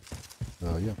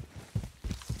 Yeah.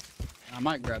 I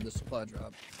might grab the supply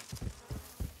drop.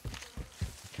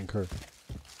 Concur.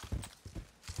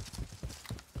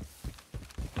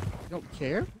 You don't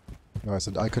care? No, I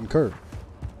said I concur.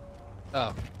 Oh.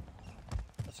 I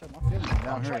said my feelings are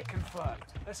down here. Contract confirmed.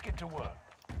 Let's get to work.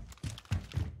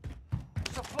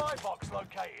 Supply box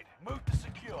located. Move to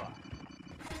secure.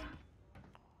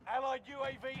 Allied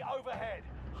UAV overhead.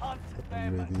 Hunt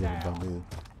them UAV down. on me.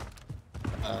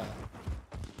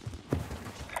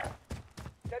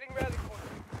 Getting rally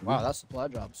point. Wow, that supply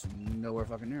drop's nowhere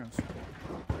fucking near us.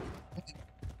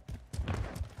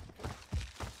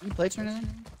 Any plates or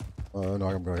anything? No, I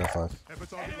got 5. Have a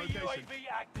target Enemy location. UAV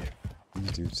active.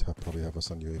 These dudes probably have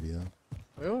us on UAV now.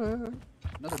 Wait.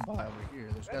 Another buy over here.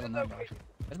 There's guys on that buy.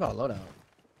 It's about a loadout.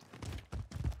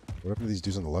 What happened to these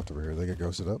dudes on the left over here? They get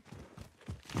ghosted up?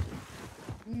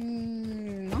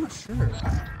 Not sure.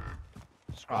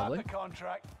 Scrap Probably. the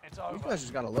contract. It's These over. guys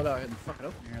just got a loadout in the fucking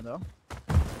open here, though.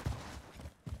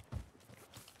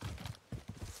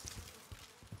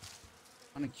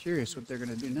 I'm curious what they're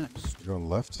gonna do next. You're going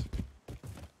left?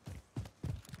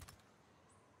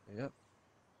 Yep.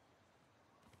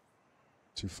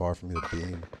 Too far for me to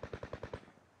beam.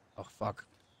 Oh fuck.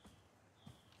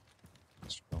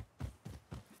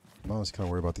 I'm honestly kind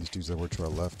of worried about these dudes that were to our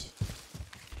left.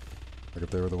 Like if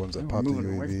they were the ones that We're popped the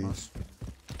moving away from UAV. us.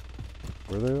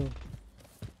 Were they though?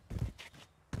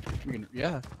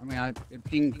 Yeah. I mean, it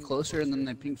pinged closer, and then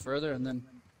they pinged further, and then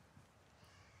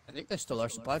I think they stole our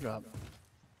supply drop.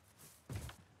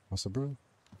 What's up, bro?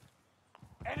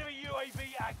 Enemy UAV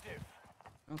active.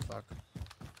 Oh fuck.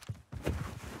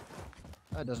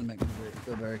 That doesn't make me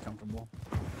feel very comfortable.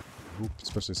 Oop,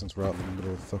 especially since we're out in the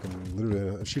middle of fucking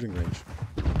literally a shooting range.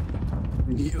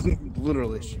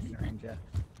 Literally shooting range, yeah.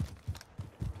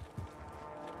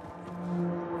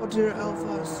 What's your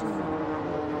Alpha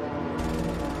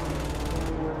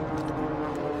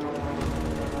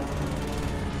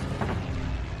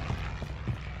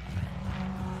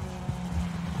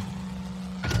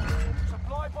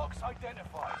Supply box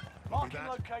identified. Marking that.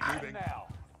 location Moving. now.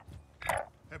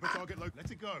 Have a target location.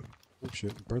 Let it go. Oh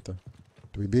shit, Bertha.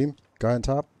 Do we beam? Guy on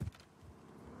top?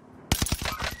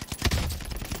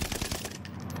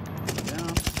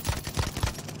 down.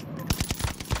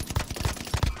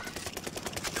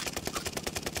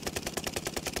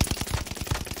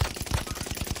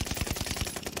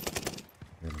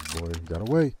 And boy, he got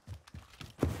away.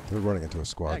 They're running into a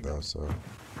squad There you though, go. so.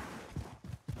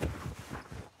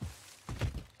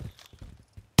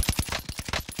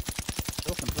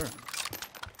 Still confirmed.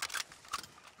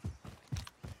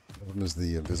 One of them is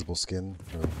the invisible skin,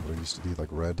 what it used to be like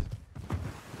red.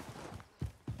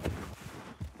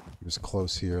 He was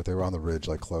close here. They were on the ridge,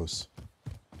 like close.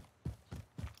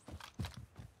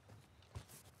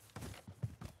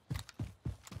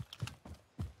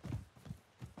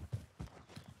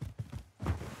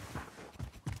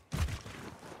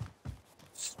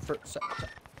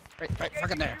 Right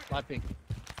fucking there. Live ping.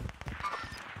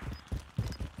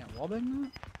 Can't wallbang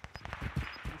that?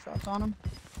 No shots on him.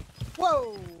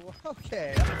 Whoa!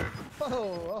 Okay. Whoa!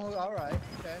 Oh, alright.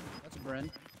 Okay. That's a Bren.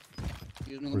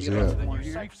 He was gonna Where's get he off at? the The one new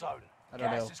here. safe zone. I don't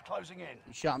Gas know. is closing in.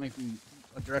 He shot me from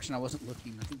a direction I wasn't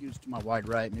looking. I think he was to my wide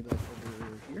right. Maybe like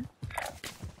over here.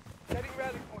 Getting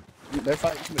rally point. They're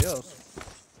fighting somebody else.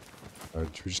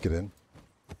 Alright, should we just get in?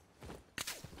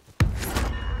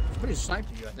 Somebody sniped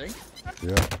you, I think.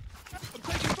 Yeah. I'm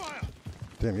taking fire.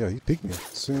 Damn, yeah, he peeked me. As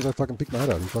soon as I fucking peeked my head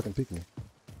out, he fucking peeked me.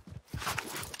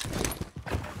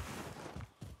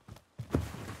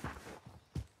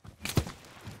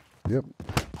 Yep.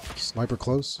 Sniper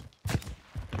close.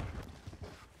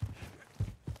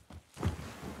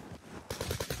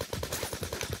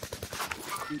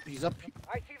 He's up.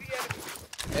 I see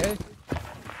the enemy.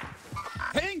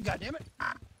 Hey. Ping! Goddammit!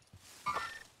 I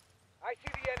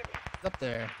see the enemy. He's up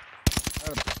there.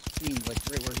 Seems like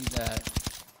right where he's at.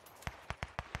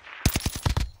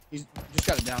 He's just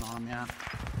got it down on him, yeah.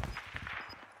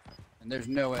 And there's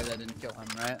no way that didn't kill him,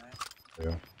 right?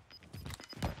 Yeah.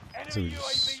 So Enemy we're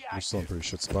UAV still in a active. pretty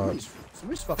shit spot.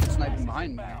 Somebody's fucking sniping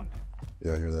behind me. Inbound.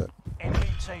 Yeah, I hear that. Enemy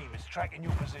team is tracking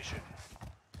your position.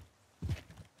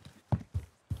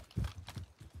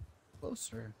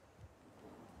 Closer.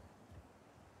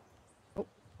 Oh,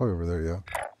 over there, yeah.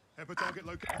 Have a target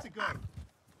location. Let it go.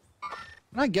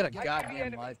 Can I get a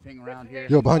goddamn live ping around here?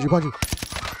 Yo, behind you, behind you.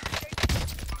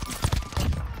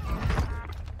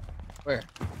 Where?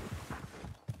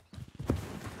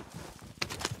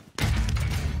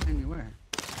 Anywhere.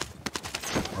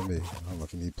 On me. I don't know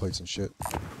if you need plates and shit.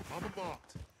 Armor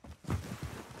marked.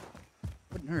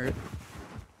 Wouldn't hurt.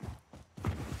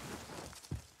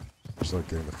 Just like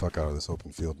getting the fuck out of this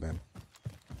open field, man.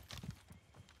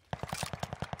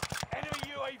 Enemy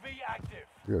UAV active.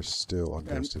 We are still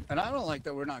unghosted. And I don't like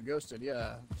that we're not ghosted.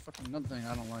 Yeah, it's fucking another thing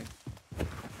I don't like.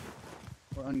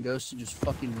 We're unghosted, just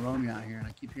fucking roaming out here, and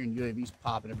I keep hearing UAVs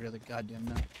popping every other goddamn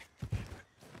night.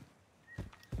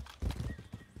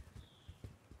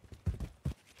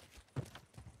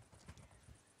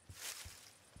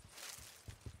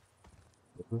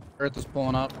 Earth is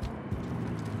pulling up.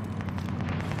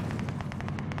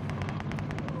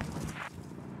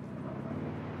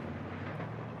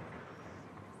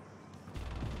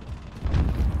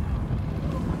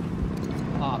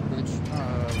 Ah, bitch.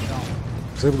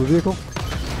 No. Disable the vehicle?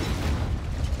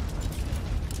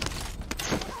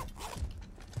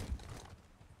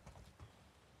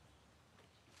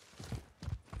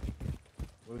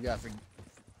 What we got for...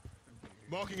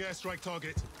 Marking airstrike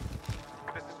target.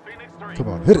 This is Phoenix 3. Come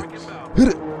on, hit it! Break inbound. Hit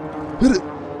it! Hit it!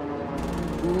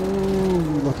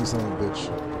 Ooh, you lucky son of a bitch.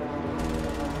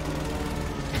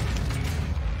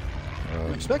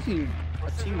 I'm expecting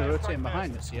a team to rotate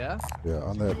behind us, yeah? Yeah,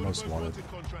 on that most wanted.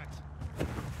 Contract.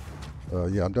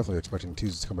 Yeah, I'm definitely expecting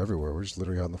twos to come everywhere. We're just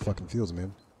literally out in the fucking fields,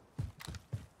 man.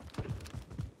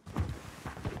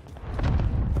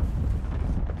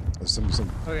 There's some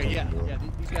Okay, yeah, coming, yeah,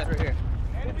 these guys right here.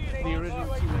 Enemy The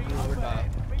original team UAV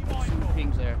we were on shooting site.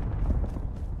 pings there.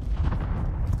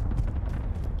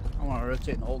 I want to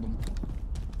rotate and hold them.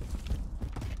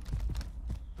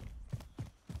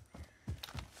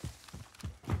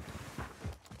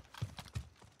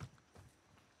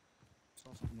 Saw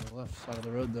something to the left side of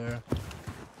the road there.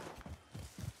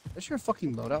 Is your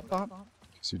fucking loadout pop?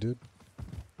 Yes, you did.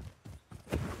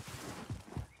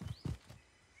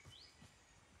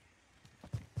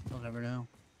 You'll never know.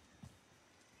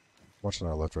 Watching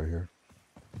our left right here.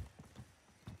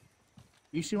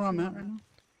 You see where I'm at right now?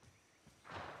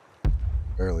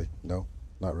 Barely. No,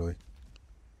 not really.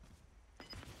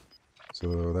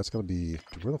 So that's gonna be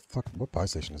where the fuck? What buy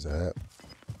station is that at?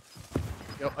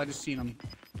 Yep, I just seen him.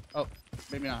 Oh,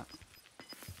 maybe not.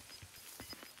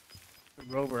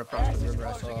 The rover across Gas the is river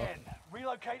I closing saw. in.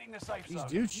 Relocating the safe These zone.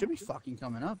 dudes should be fucking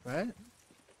coming up, right?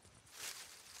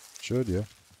 Should, yeah.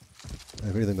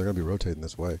 If anything, they're gonna be rotating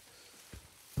this way.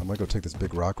 I might go take this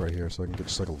big rock right here so I can get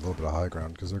just like a little bit of high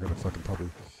ground because they're gonna fucking probably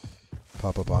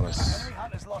pop up on us. Enemy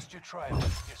hunters lost your trail. You're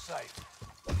safe.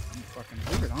 I'm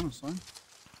fucking weird, honestly.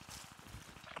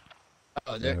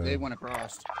 Oh, they went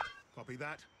across. Copy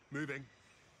that. Moving.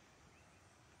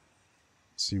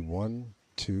 See 1,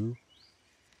 2.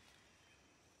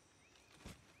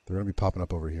 They're gonna be popping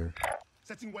up over here.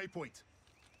 Setting waypoint.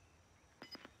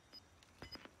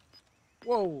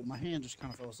 Whoa, my hand just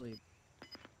kind of fell asleep.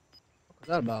 What was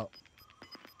that about?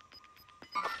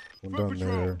 One down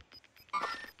there.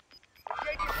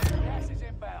 Gas is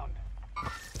inbound.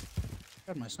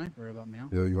 Got my sniper about me, huh?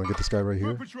 Yo, you wanna get this guy right Foot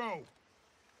here? patrol.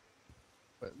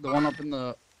 But the one up in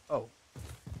the... Oh.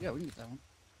 Yeah, we can get that one.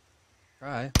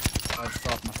 Try. I just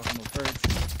fell off my fucking little perch.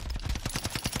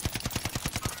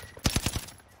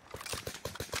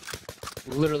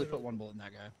 Literally put one bullet in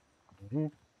that guy.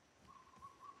 Mhm.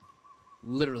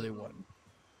 Literally one.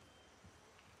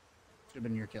 Should have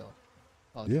been your kill.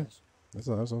 Apologize. That's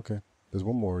okay. There's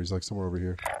one more. He's like somewhere over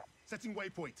here. Setting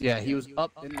waypoint. Yeah, he was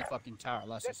up in the fucking tower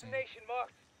last I seen.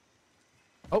 marked.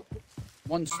 Oh,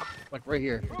 one's like right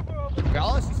here.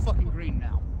 Gallus, he's fucking green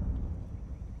now.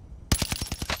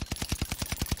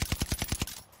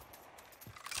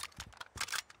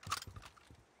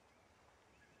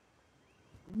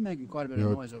 I'm making quite a bit of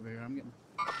Yeah. noise over here. I'm getting.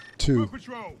 2. Foot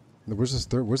patrol. Where's this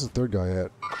third? Where's the third guy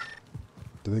at?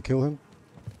 Did they kill him?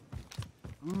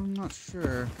 I'm not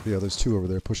sure. Yeah, there's 2 over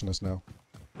there pushing us now.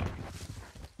 I'm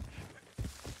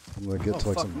gonna get Oh to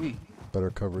like fuck some me. better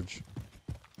coverage.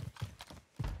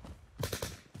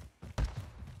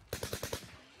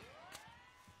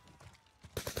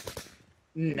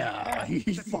 Nah, he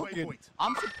Setting fucking. waypoint.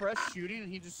 I'm suppressed shooting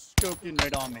and he just scoped in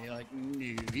right on me. Like,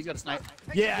 no, he's got a sniper.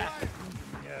 Yeah.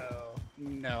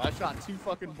 No, I shot 2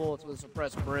 fucking bullets with a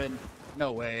suppressed Brin.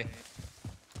 No way.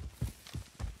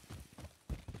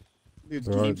 Dude's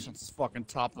There are- game since fucking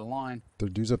top of the line. There are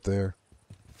dudes up there,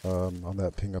 on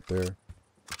that ping up there.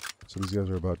 So these guys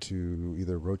are about to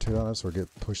either rotate on us or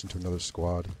get pushed into another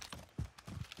squad.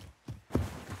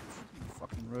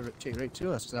 Fucking rotate right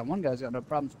to us. 'Cause that one guy's got no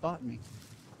problem spotting me.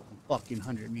 fucking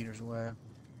 100 meters away.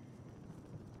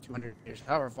 200 meters,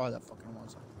 however far that fucking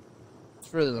was. It's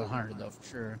further than 100 though, for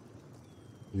sure.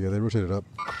 Yeah, they rotated up.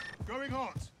 Going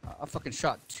hot. I fucking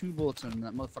shot 2 bullets and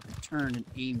that motherfucker turned and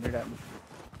aimed right at me.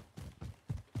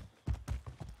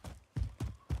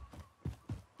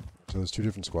 So there's 2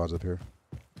 different squads up here.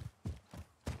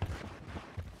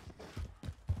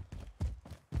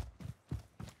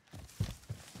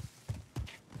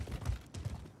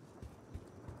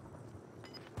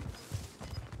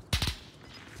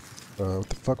 What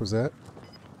the fuck was that?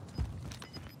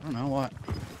 I don't know what.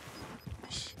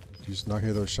 Did you just not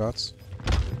hear those shots?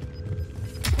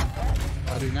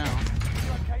 I do now.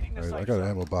 Locating the Alright, I safe got an zone.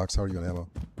 ammo box. How are you on ammo?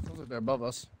 Feels like they're above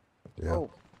us. Yeah.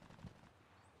 Oh,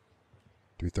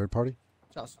 Do we third party?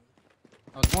 Joss.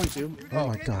 I was going to. Oh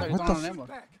my I god, thought what you the were throwing f- an ammo.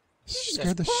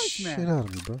 scared the Christ, shit man. out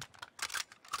of me, bro.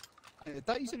 I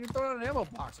thought you said you were throwing out an ammo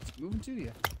box. It's moving to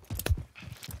you.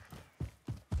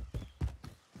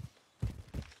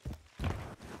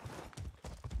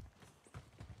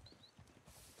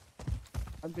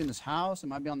 I'd be in this house. It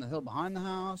might be on the hill behind the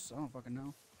house. I don't fucking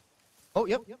know. Oh,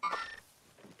 yep. Made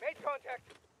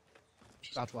contact.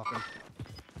 Scott's walking.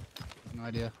 No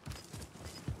idea.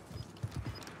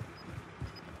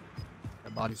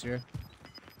 Got bodies here.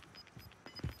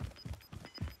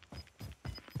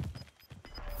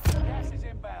 Gas is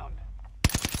inbound.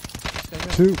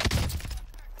 2.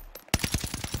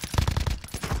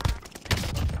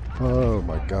 Oh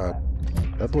my god.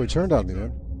 That boy turned on me,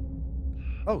 man.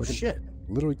 Oh, Look at- shit.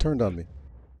 Literally turned on me.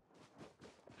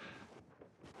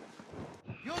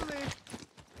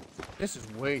 This is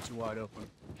way too wide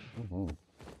open.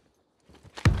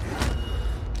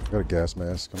 Got a gas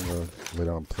mask. I'm gonna lay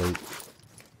down a plate.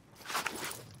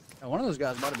 Now, one of those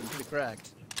guys might have been pretty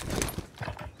cracked.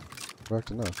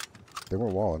 Correct enough. They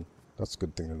weren't walling. That's a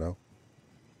good thing to know.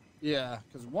 Yeah,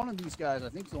 because one of these guys, I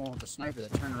think, is the one with the sniper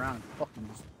that turned around and fucking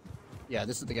just... Yeah,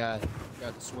 this is the guy. The guy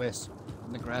with the Swiss.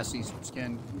 And the grassy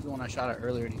skin. He's the one I shot at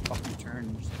earlier, and he fucking turned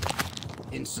and just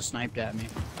insta-sniped at me.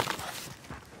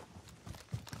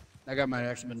 That guy might have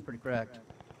actually been pretty cracked.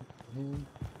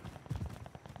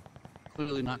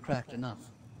 Clearly not cracked enough.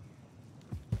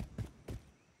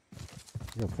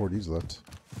 We got 4 Ds left.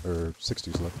 Or 6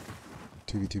 Ds left.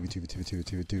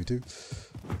 2v2v2v2v2v2v2v2.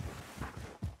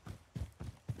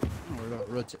 Don't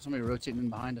worry about somebody rotating in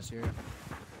behind us here.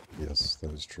 Yes,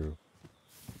 that is true.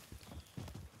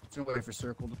 There's no way for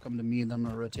Circle to come to me, and then I'm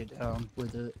gonna rotate down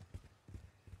with it.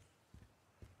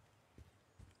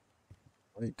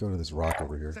 Let me go to this rock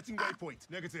over here. Setting waypoint.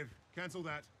 Negative. Cancel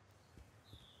that.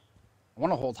 I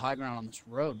want to hold high ground on this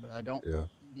road, but I don't Yeah.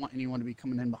 want anyone to be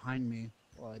coming in behind me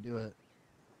while I do it.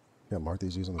 Yeah, mark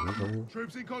these U's on the roof over here.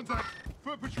 Troops in contact.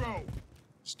 Foot patrol.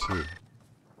 There's 2.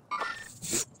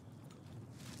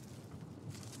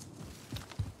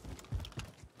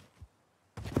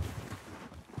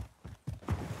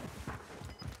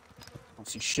 I don't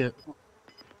see shit.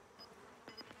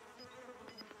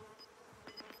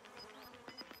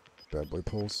 Bad boy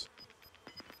pulls.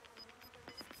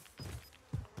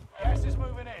 Gas is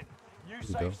moving in. New we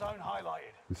safe go. zone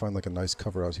highlighted. We find like a nice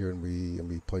cover out here and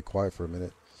we play quiet for a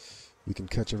minute. We can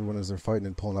catch everyone as they're fighting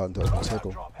and pulling out into a Loadout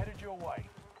circle. drop headed your way.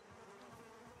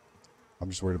 I'm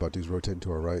just worried about dudes rotating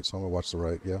to our right, so I'm gonna watch the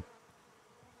right, yeah?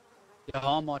 Yeah,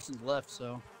 I'm watching the left,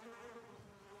 so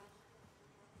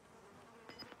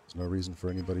There's no reason for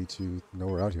anybody to know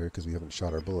we're out here because we haven't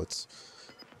shot our bullets.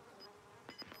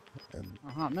 And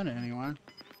a hot minute anyway.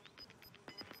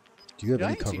 do you have Dude,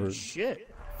 I any ain't seen cover?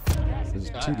 shit. There's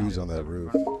 2 dudes on that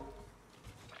roof.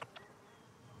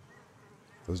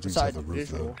 Those dudes Besides have the the roof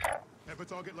visual, though. Have a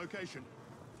target location.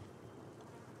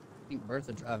 I think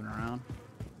Bertha driving around.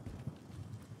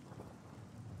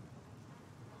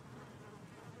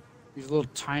 These little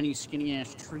tiny skinny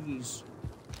ass trees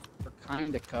are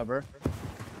kind of cover.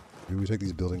 Maybe we take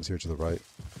these buildings here to the right.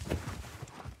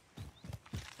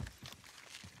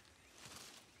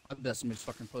 I bet somebody's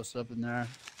fucking posted up in there.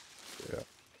 Yeah.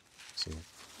 So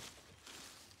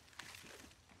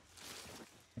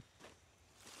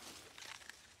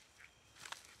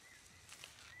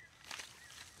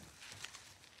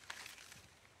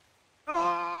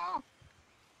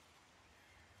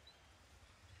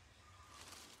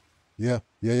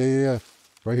yeah.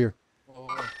 Right here. Oh,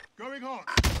 Going hot.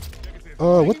 Negative.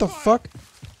 Oh, what the Taking fire. fuck?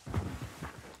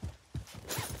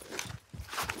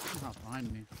 he's not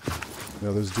behind me.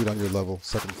 No, there's a dude on your level,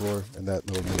 2nd floor, in that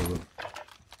little middle room.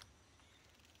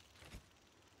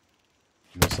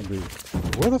 You know, somebody.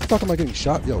 Where the fuck am I getting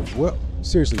shot? Yo, what?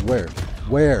 Seriously, where?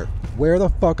 Where? Where the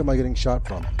fuck am I getting shot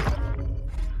from?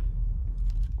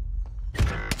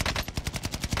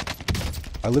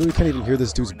 I literally can't even hear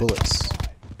this dude's bullets.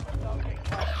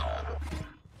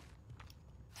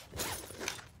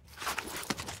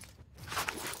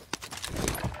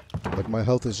 my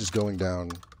health is just going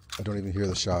down. I don't even hear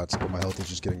the shots, but my health is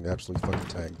just getting absolutely fucking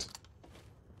tanked.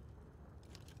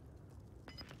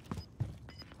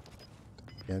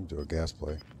 Can do a gas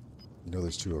play. You know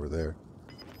there's two over there.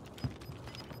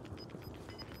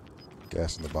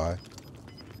 Gas in the buy.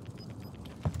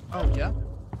 Oh, yeah?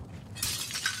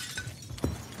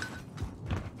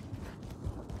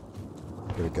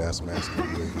 Get a gas mask, a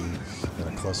UAV,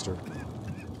 and a cluster.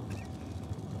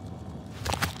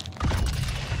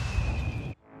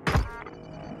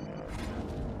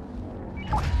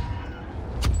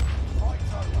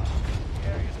 Fight's over. The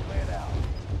area's cleared out.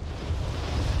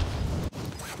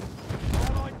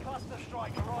 Allied cluster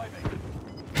strike arriving.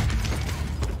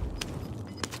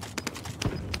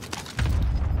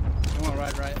 I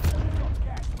want right.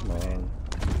 Come on.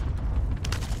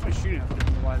 I'm shooting at the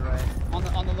wide right. On the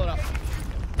loadout.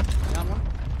 Down one.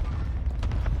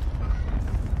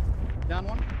 Down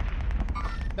one.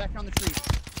 Back around the tree.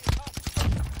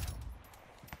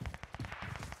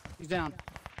 He's down.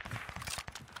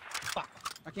 Fuck.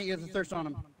 I can't get the thirst on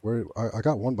him. Where? I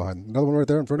got one behind. Another one right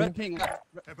there in front of Red me. ping. Have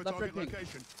a Left red target ping.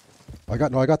 location. I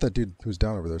got that dude who's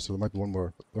down over there. So there might be one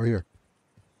more. Or here.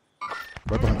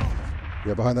 Right behind.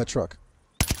 Yeah, behind that truck.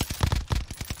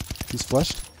 He's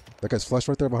fleshed. That guy's fleshed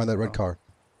right there behind that red car.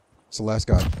 It's the last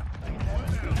guy.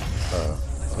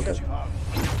 Okay.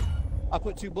 I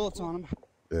put 2 bullets on him.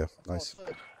 Yeah, nice.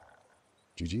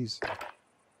 GG's.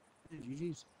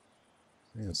 GG's.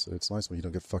 Yeah, it's nice when you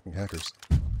don't get fucking hackers.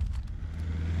 It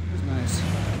was nice.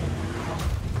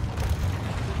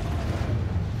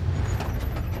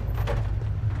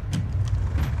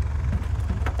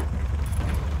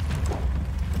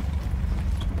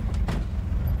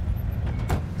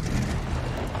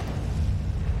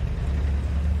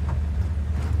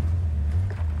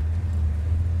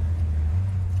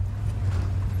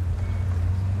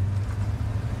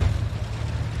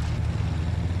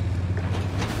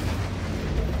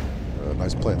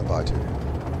 Nice play in the buy too.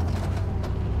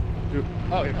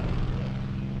 Oh, yeah.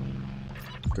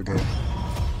 Good game.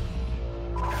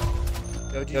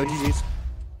 Go GG's.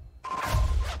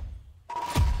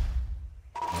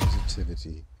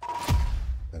 Positivity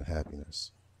and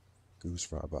happiness. Goose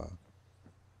Fraba.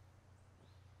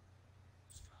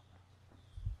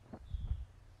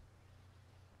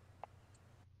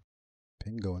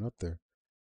 Ping going up there.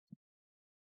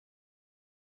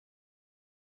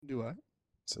 Do I?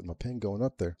 Said my ping going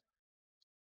up there.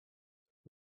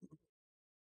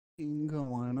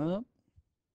 Going up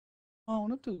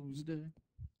on a Tuesday.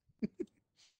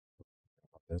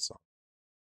 That song.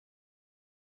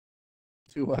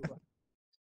 Do what?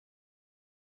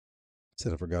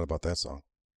 Said I forgot about that song.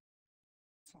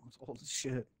 Song's old as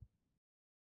shit.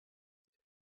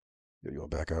 You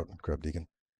want back out and grab Deacon?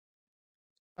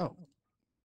 Oh.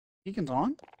 Deacon's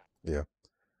on? Yeah.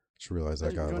 Just realized I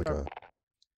Hey, got join like our- a...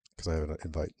 Because I have an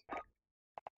invite.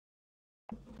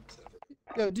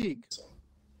 Yo, Deek.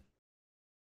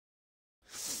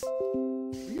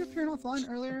 Were you appearing offline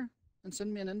earlier and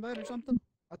send me an invite or something?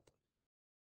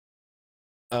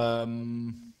 No.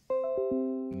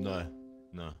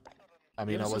 I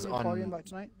mean, You I ever was send me a party on. invite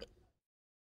tonight?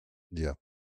 Yeah.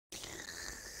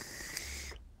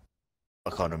 I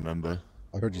can't remember.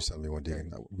 I heard you send me one,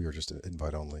 Deacon. We were just an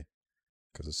invite only.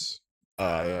 Because it's...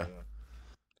 Yeah.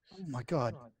 Oh my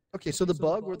god. Okay, so the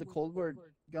bug where the Cold War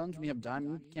guns, when you have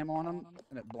diamond camo on them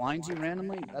and it blinds you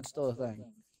randomly, that's still a thing.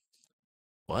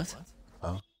 What?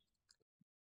 There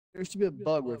used to be a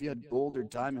bug where if you had gold or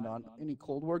diamond on any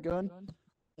Cold War gun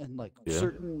and like Yeah.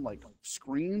 certain like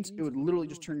screens, it would literally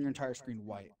just turn your entire screen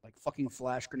white, like fucking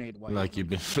flash grenade white. Like you've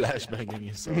been flashbanging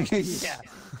yourself.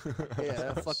 Yeah,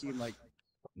 that fucking like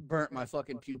burnt my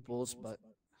fucking pupils, but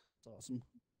it's awesome.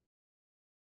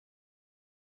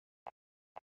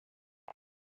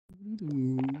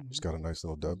 Just got a nice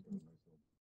little dub.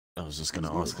 I was just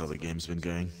gonna ask how the game's been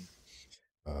going.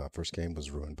 First game was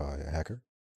ruined by a hacker.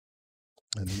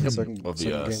 And then the Yep. second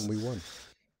Obvious. game we won.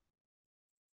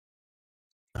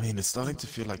 I mean, it's starting to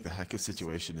feel like the hacker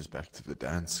situation is back to the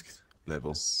Dansk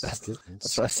level. That's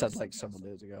what I said like several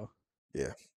days ago.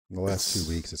 Yeah. In the last It's-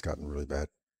 2 weeks, it's gotten really bad.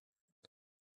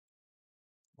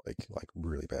 Like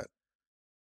really bad.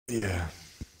 Yeah.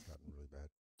 It's gotten really bad.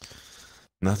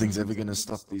 Nothing's ever gonna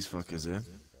stop these fuckers, eh?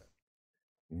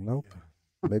 Nope.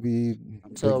 Maybe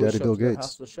Until Big we Daddy show Bill up to their Gates.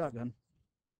 house with a shotgun.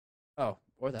 Oh,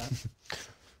 or that.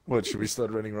 What, should we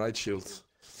start running right shields?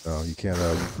 Oh, you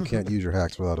can't use your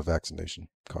hacks without a vaccination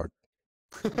card.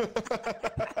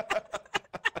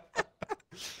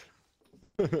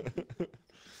 The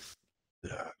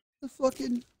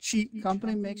fucking cheat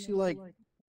company makes you like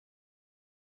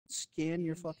scan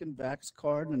your fucking Vax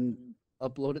card and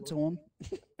upload it to them.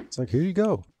 It's like, here you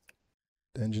go.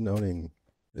 Engine owning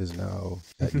is now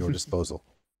at your disposal.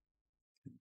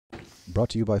 Brought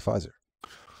to you by Pfizer.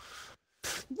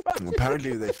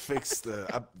 Apparently, they fixed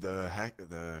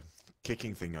the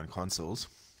kicking thing on consoles.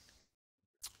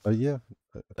 Yeah.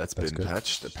 That's That's been good.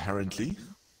 patched, apparently.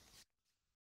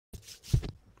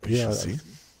 We Yeah, shall see.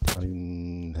 I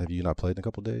mean, have you not played in a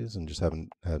couple days and just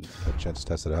haven't had a chance to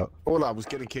test it out? Well, I was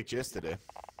getting kicked yesterday.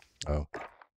 Oh.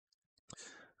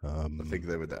 I think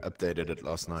they updated it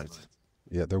last night.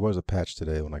 Yeah, there was a patch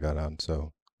today when I got on,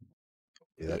 so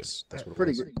Yeah, that's what it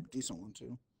Pretty was. good, decent one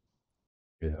too.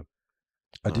 Yeah.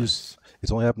 I do. Nice.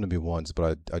 It's only happened to me once,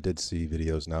 but I did see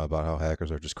videos now about how hackers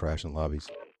are just crashing lobbies.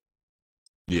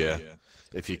 Yeah.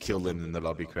 If you kill them, then the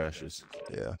lobby crashes.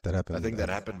 Yeah, that happened. I think that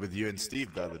happened with you and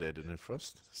Steve the other day, didn't it,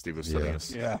 Frost? Steve was telling Yeah.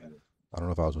 us. Yeah. I don't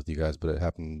know if I was with you guys, but it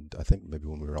happened. I think maybe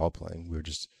when we were all playing, we were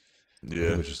just.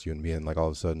 Yeah. It was just you and me, and like all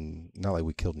of a sudden, not like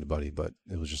we killed anybody, but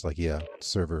it was just like, yeah,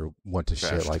 server went to shit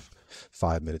Crashed. like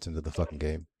 5 minutes into the fucking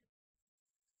game.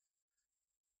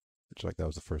 Which, like, that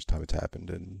was the first time it's happened,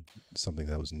 and something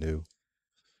that was new.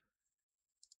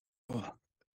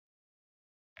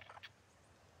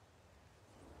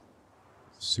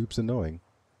 Soup's annoying.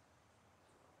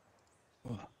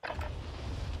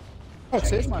 Oh,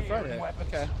 today's my Friday.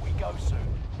 Weapons. Okay. We go soon.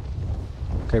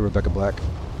 Okay, Rebecca Black.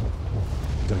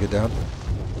 Gonna get down?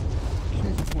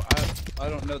 I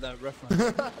don't know that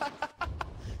reference.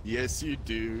 Yes, you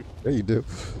do. Yeah, you do.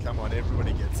 Come on,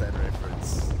 everybody gets that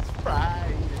reference.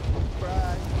 Friday,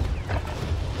 Friday.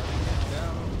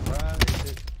 Down,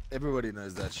 Friday. Everybody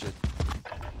knows that shit.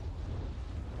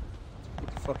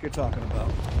 What the fuck you're talking about?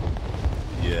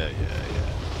 Yeah.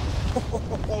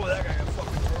 Oh, that guy got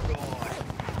fucking turned on.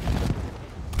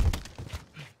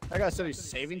 That guy said he's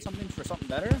saving something for something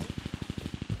better?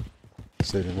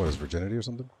 Saving what, his virginity or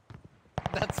something?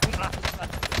 That's what I was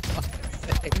about to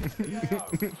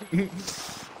say.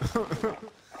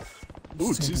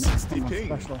 Ooh, 260 ping.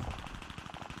 Special.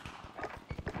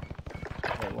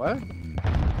 Wait, what?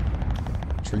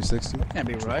 360? Can't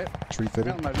be right. 350?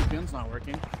 Apparently my VPN's not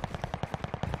working.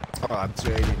 Oh, I'm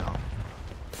 280 now.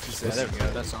 Yeah, there we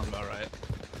go. That sounds about right.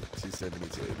 270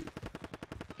 to 80.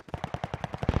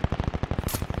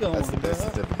 Going That's the best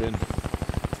it's ever been.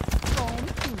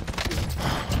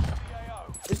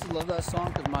 I used to love that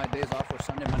song because my days off were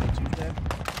Sunday, Monday, Tuesday.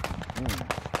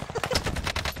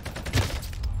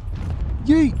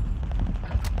 Yeet!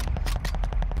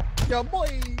 Yo, boy!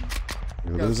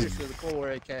 Yeah, Yo, this is- seriously, the Cold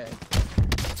War AK.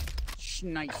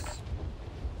 Nice.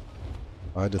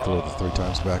 I had to throw it 3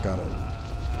 times back on it.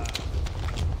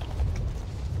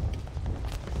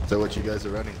 So what you guys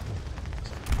are running?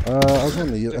 I was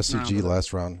on the SCG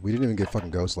last round. We didn't even get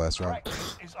fucking Ghost last round.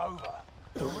 Practice is over.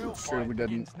 The real Sure fight we didn't.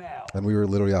 begins now. And we were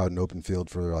literally out in open field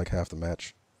for like half the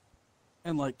match.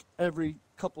 And like every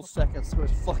couple seconds, there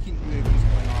was fucking UAVs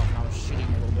going off, and I was shitting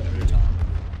a little bit every time.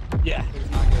 Yeah, it was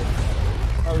not good.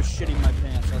 I was shitting my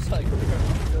pants. I was like, we're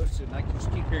gonna go to, and I just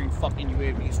keep hearing fucking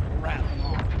UAVs rattling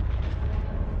off.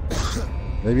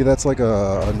 Maybe that's like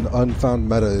an unfound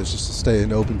meta, is just to stay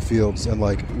in open fields and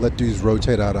like let dudes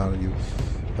rotate out on you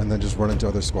and then just run into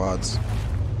other squads.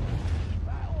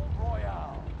 Battle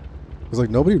Royale. Because like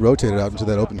nobody rotated out into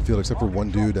that open field except for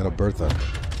one dude and a Bertha. Be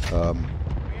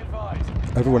advised.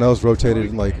 Everyone else rotated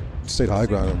and like stayed high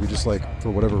ground, and we just like, for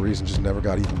whatever reason, just never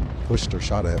got even pushed or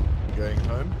shot at. Going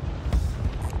home?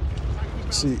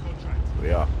 See, We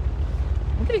are.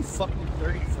 I'm getting fucking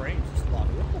 30 frames this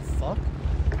lobby. What the fuck?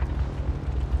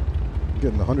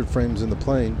 getting 100 frames in the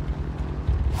plane.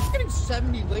 I'm getting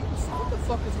 70 latency. What the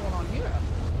fuck is going on here?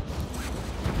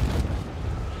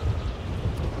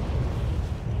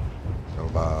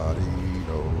 Nobody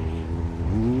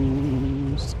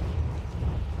knows.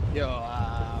 Yo,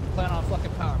 I'm playing on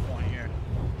fucking PowerPoint here.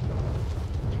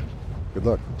 Good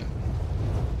luck.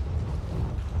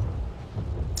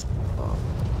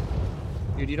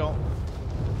 Dude, you don't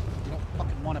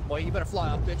fucking want it, boy. You better fly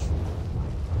up, bitch.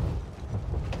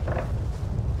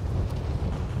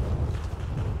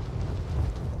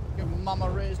 Your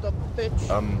mama raised a bitch.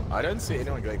 I don't see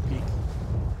anyone going peak.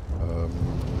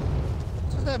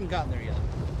 Just haven't gotten there yet.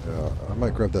 Yeah, I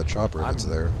might grab that chopper that's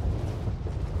there.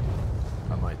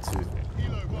 I might too.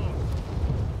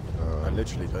 I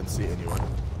literally don't see anyone.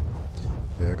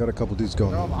 Yeah, I got a couple dudes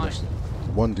going. They're all behind. There's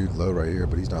one dude low right here,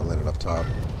 but he's not landing up top.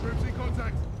 Troops in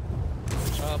contact.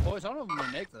 Boys, I don't know if I'm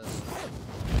gonna make this.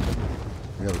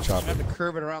 We got a I chopper. have to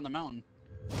curve it around the mountain.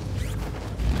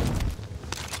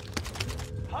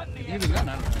 Hunt the Even then,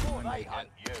 I don't know if I'm or gonna they make hunt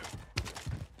it. you.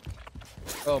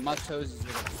 Oh, my toes is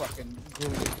gonna fucking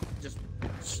glue, just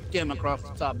skim across the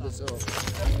top of this hill.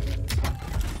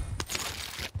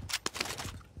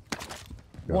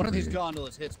 Got One of these three.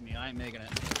 gondolas hits me. I ain't making it.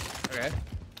 Okay.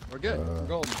 We're good. We're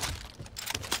golden.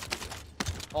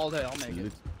 All day, I'll make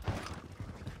it.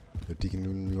 The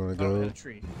Deacon, you want to I'll hit go? a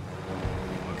tree.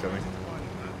 I'm coming.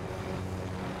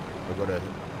 I gotta. Do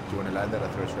you want to land there? I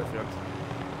throw a trophy out.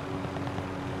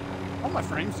 I want my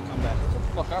frames to come back. What the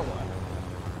fuck are what?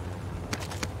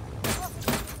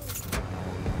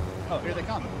 Oh, here they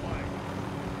come.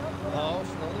 Oh,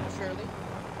 slowly but surely.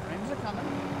 Frames are coming.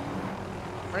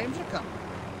 Frames are coming.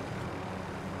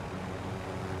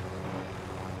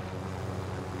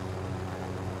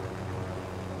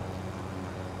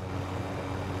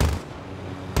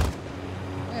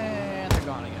 And they're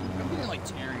gone again. I'm getting like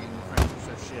tearing the frames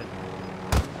are so shit.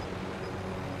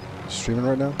 Streaming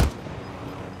right now?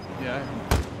 Yeah.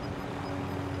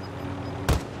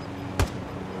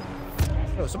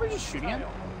 Oh, somebody just shooting him?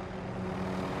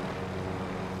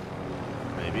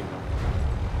 Maybe.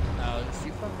 No, it's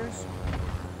you fuckers.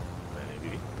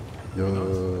 Maybe. Yo.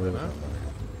 know.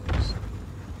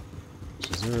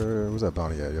 Is there, where's that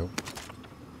bounty at, yo?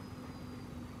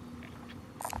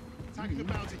 Attacking the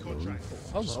bounty contract.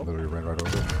 Just Hello. literally ran right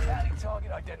over. Bounty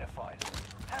target identified.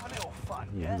 Have a little fun,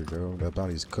 Here yeah? we go. That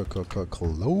bounty's close.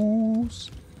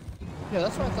 Yeah,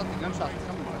 that's why I thought the gunshots were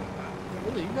coming from.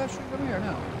 Really, you guys shoot from here or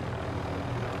no?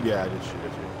 Yeah, I did shoot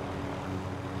at you.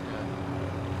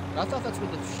 Yeah. I thought that's where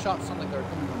the shots sounded like they were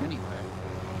coming from anyway.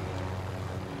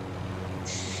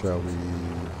 Shall we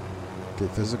get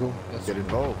physical? Yes. Get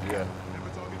involved, yeah. Never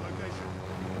target location.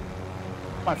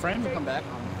 My frames will come back.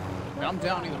 I mean, I'm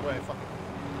down either way. Fuck it.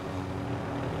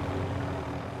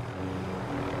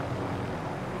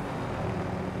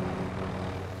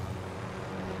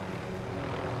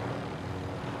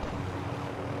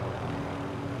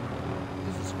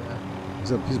 Who's this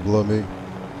guy? He's below me.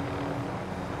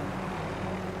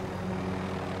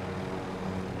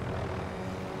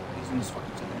 He's in this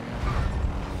fucking tent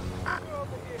area.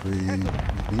 We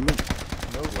beam it?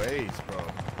 No ways, bro.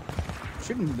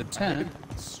 Shooting the tent.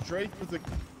 Straight with the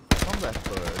combat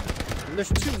bird. There's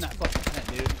two in that fucking tent,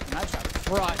 dude. And I just got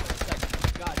fried for a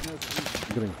second. God knows the reason.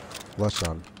 I'm getting flush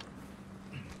on.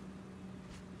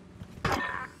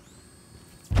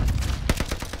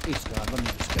 Please, God, let me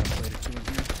just get later two in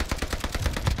here.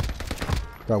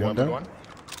 Got You one want me down? one?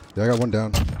 Yeah, I got one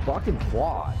down. Fucking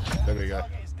quad. There we go.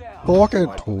 Target is down. Fucking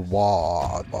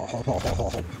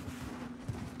twat.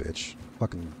 Bitch.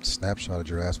 Fucking snapshotted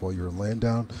your ass while you were laying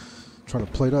down, trying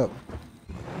to plate up.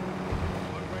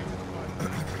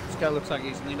 This guy looks like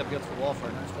he's leaned up against the wall for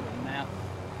a nice little nap.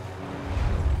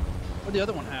 What'd the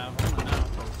other one have? I don't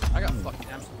know. I got fucking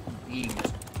absolutely beamed.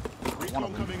 One Recon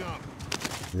of them. coming up.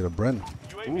 You got a Bren.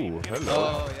 UAV Ooh, beginning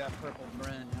hello. Oh, yeah, purple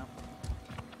Bren,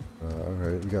 yeah.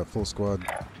 Alright, we got full squad.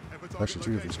 Never target Actually,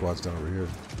 two different location. squads down over here.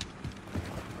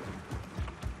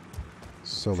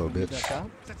 Solo, Get bitch. that out.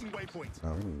 Setting waypoint.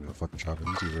 No, we don't need no fucking chopping.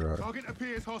 These two are Target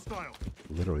appears hostile.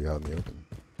 literally out in the open.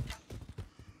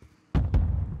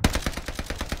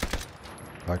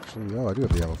 Actually, oh, I do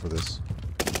have the ammo for this.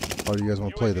 How do you guys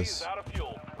want to play UAV this? is out of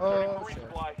fuel. Oh, Ready for shit.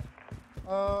 resupply.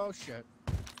 Oh, shit.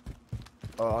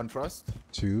 On thrust?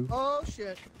 Two. Oh,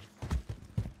 shit.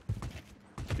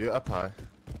 You're up high.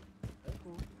 They're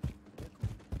cool.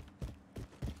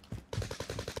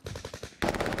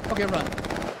 They're cool. Okay, run.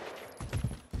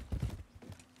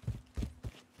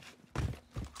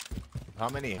 How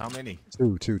many? How many?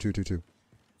 Two.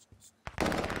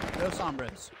 No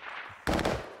sombres.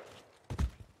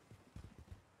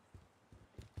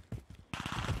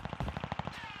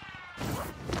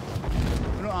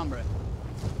 No hombre.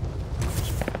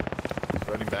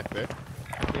 Running back there.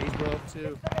 Yeah, he's broke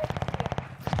too.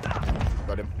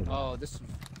 Got him. Oh, this is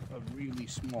a really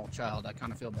small child. I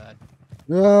kind of feel bad.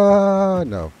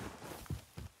 No.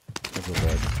 I feel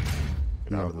bad.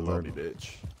 Get You out know of the the lobby, Lord.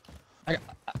 bitch.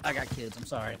 I got kids. I'm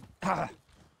sorry.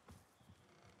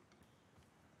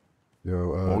 Yo,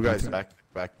 More guys Deacon-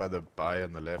 back by the buy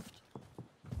on the left.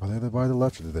 Are they by the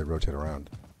left or did they rotate around?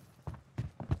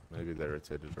 Maybe they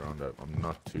rotated around. I'm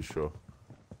not too sure.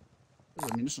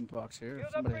 There's a munition box here.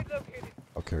 Somebody...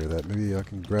 I'll carry that. Maybe I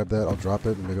can grab that. I'll drop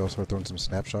it and maybe I'll start throwing some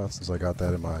snapshots since I got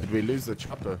that in my. Did we lose the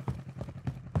chopper?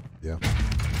 Yeah.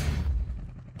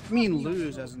 I mean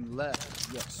lose as in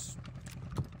left. Yes.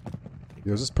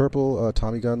 Yo, is this purple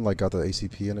Tommy gun like got the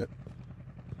ACP in it?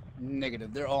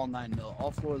 Negative. They're all 9mm.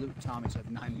 All 4 Luke Tommies have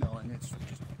 9mm, and it's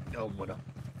just what up.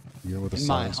 You know, with the In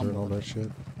my silencer and all humble that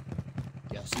shit?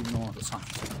 Yes, even all the signs.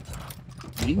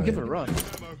 You can give it a run,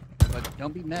 Ammo. but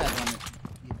don't be mad when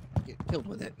you get killed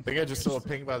with it. I think I just saw a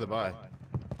ping by the buy.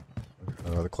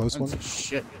 The close one? That's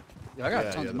shit. Yeah, I got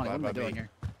Yeah, tons yeah, of money. the What am I buy doing me. here?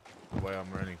 The way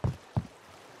I'm running.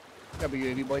 Got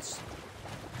UAV boys.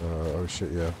 Oh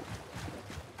shit, yeah.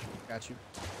 Got you.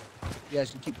 You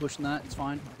guys can keep pushing that. It's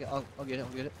fine. I'll get it.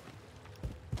 I'll get it.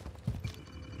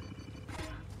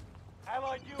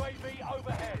 Allied UAV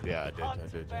overhead. Yeah, I did. Hunt I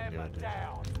did. I them knew I did.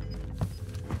 down.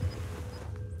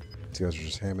 These guys are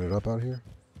just hamming it up out here.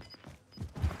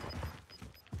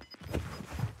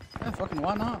 Yeah, fucking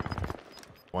why not?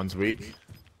 One's weak.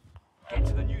 Get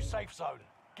to the new safe zone.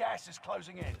 Gas is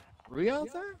closing in. Were you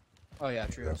out there? Oh yeah,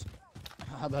 trios.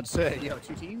 How about to say, you have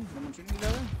 2 teams? No one shooting each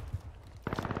other?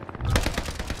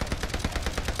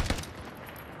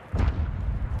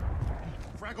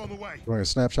 Frag on the way. You want a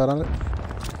snapshot on it?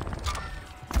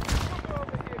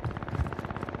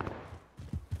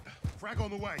 Frag on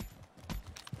the way.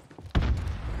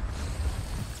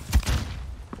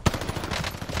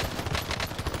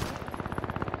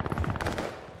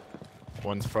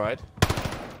 One's fried.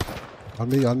 On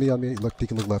me, on me, on me. Look,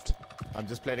 Deacon, look left. I'm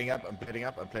just plating up. I'm plating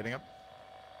up. I'm plating up.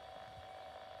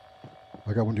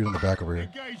 I got one dude in the back over here.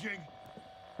 Engaging.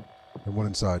 And one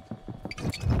inside.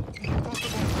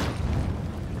 Possible.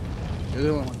 You're the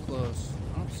only one close.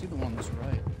 I don't see the one that's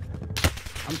right.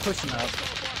 I'm pushing up.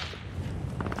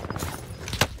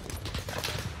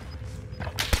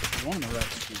 There's one on the right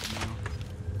street now.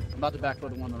 I'm about to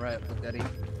backload the one on the right. Look, Eddie.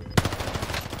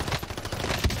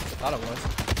 Thought it was.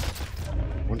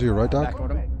 One to your right, Doc?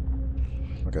 Backload him.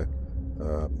 Okay.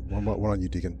 One on you,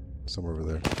 Deacon. Somewhere over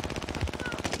there.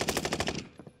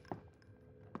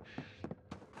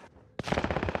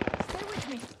 Stay with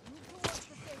me. Move towards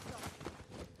the safe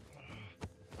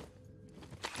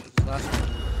zone. Last one.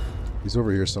 He's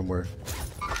over here somewhere.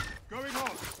 Going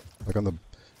off. Like on the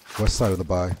west side of the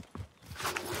buy.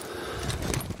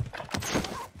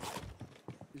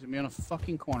 He's gonna be on a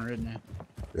fucking corner, isn't he?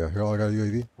 Yeah, here, I got a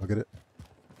UAV. I'll get it.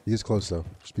 He is close, though.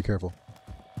 Just be careful.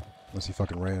 Unless he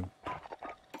fucking ran.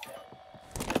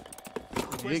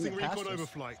 He didn't Requesting get past recon us.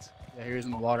 overflight. Yeah, he was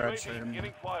in the water. I just heard UAV him.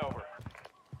 beginning flyover.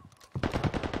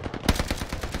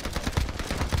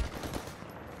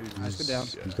 Nice, go down.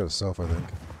 He's got a self, I think.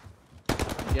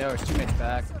 Yeah, our teammates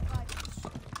back.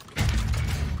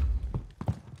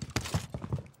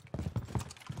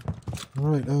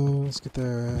 Alright, let's get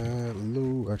that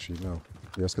low. Actually, no.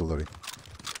 Yeah, let's get a loading.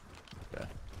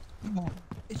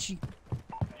 Itchy.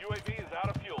 UAV is out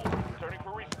of fuel. Returning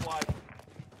for resupply.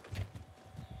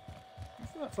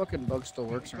 If that fucking bug still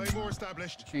works or Claymore not.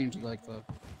 established. Change like the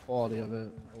quality of it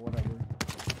or whatever.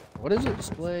 What is it?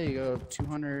 Display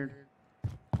 200.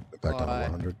 Back down to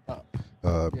 100.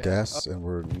 Yeah, Gas, and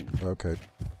we're okay.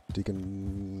 Deacon.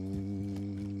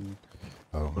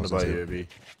 Oh, I What was about gonna say- UAV?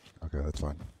 Okay, that's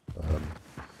fine.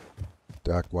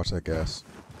 Doc, watch that gas.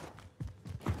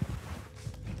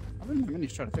 I've been really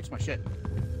trying to fix my shit.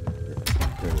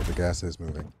 Okay, well, the gas is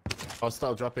moving.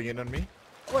 Hostile dropping in on me.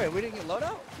 Wait, we didn't get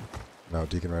loadout? Now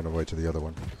Deacon ran away to the other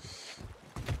one.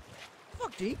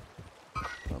 Fuck, Deke.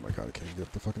 Oh my god, I can't get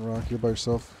up the fucking rock. You're by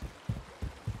yourself.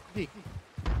 Deke.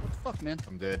 What the fuck, man?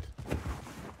 I'm dead.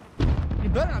 You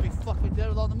better not be fucking dead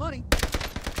with all the money.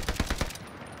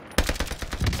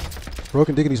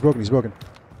 Broken, Deacon, he's broken, he's broken.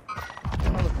 Where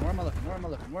am I looking? Where am I looking? Where am I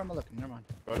looking? Where am I looking? Never mind.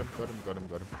 Got him. Got him. Got him.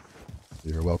 Got him.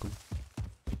 You're welcome.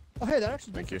 Oh, hey, that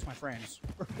actually did Thank fix you. my frames.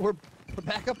 We're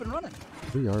back up and running.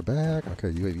 We are back. Okay,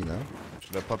 UAV now.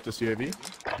 Should I pop this UAV?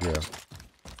 Yeah.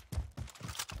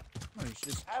 Oh, you should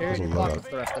just carry it in your There's a pocket for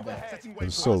the rest of the day. Setting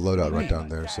There's waypoint. still a loadout right down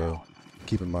there, so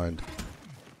keep in mind.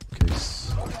 In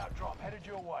case. Loadout drop headed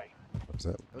your way. What's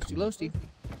that? Loasty, loasty.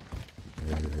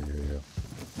 Yeah.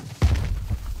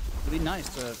 It'd be nice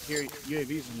to hear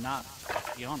UAVs and not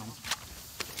be on them.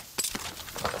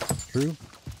 True.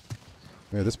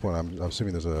 Yeah, at this point, I'm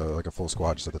assuming there's a full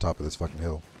squad just at the top of this fucking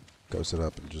hill. Go sit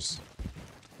up and just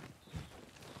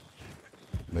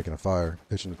making a fire,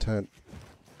 pitching a tent.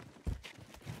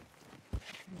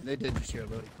 They did just hear a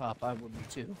loading pop. I would be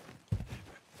too.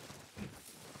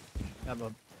 Have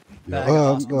a Yeah. bag of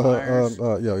Oscar Myers.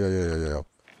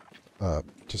 Yeah.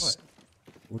 Just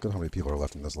look at how many people are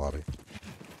left in this lobby.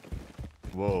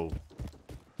 Whoa.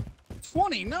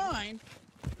 29?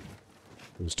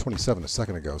 It was 27 a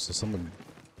second ago, so someone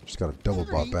just got a double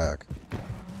bought back.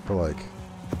 For like.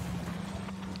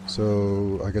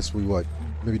 So I guess we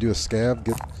maybe do a scab,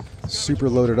 get super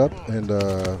loaded up, and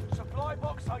Supply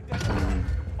box identified.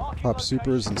 Marking pop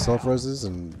supers and location self-reses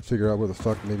and figure out where the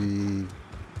fuck maybe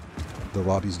the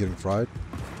lobby's getting fried.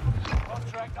 now.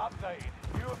 Contract updated.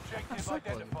 New objective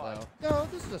identified. No,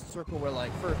 this is a circle where,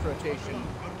 like, first rotation,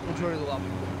 majority of the lobby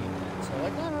would be. So,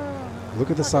 like, no.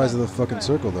 Look at the size of the fucking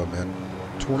circle, though, man.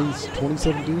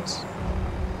 27 dudes?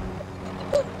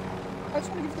 I just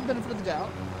want to give the benefit of the doubt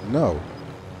No.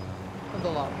 of the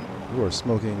lobby. You are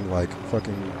smoking like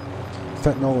fucking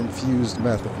fentanyl infused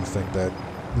meth if you think that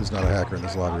There's not a hacker in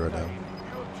this lobby right now.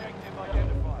 New objective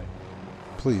identified.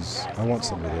 Please, I want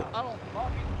somebody to. I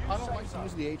don't like to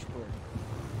use the H word.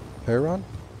 Heron?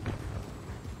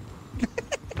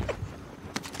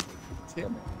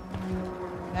 Damn it.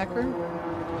 Hacker?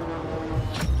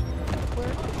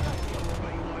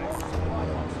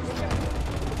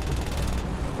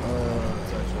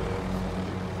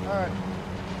 Alright.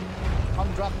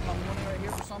 I'm dropping my money right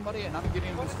here for somebody, and I'm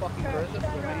getting this fucking Bertha for the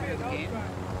remainder of the game.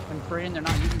 I'm praying they're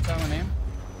not using Tyler name.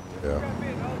 Yeah.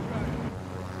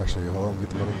 Actually, hold on, get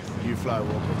the money. You fly,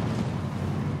 Walker.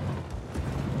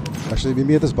 Actually, meet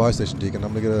me at this buy station, Deacon.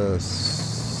 I'm gonna get a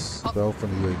spell from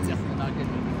the UAV. Definitely not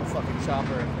getting a fucking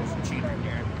chopper if there's a cheater in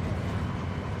here.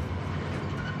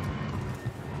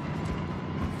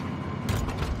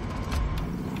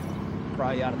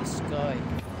 Pry out of the sky.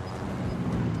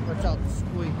 Watch out,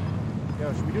 squeak.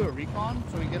 Yo, should we do a recon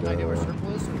so we get an idea where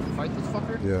Circle is so we can fight this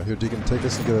fucker? Yeah, here, Deacon, take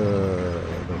this and get a.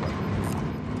 Never mind.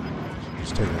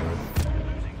 Just take it, right?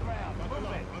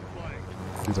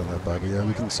 He's on that bag. But yeah,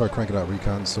 we can start cranking out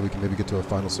recons so we can maybe get to a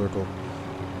final circle.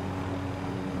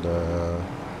 And,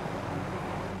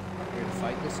 Here to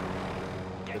fight this.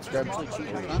 Let's grab two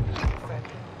cheaters, huh?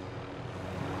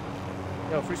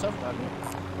 Yo, free stuff, God damn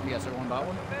it. You guys everyone bought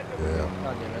one? yeah.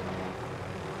 God damn it.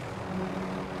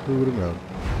 Who would have known?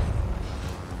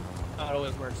 Oh, it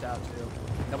always works out too.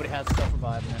 Nobody has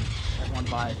self-revive, and then everyone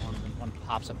buys one, and one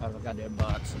pops up out of a goddamn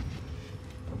box.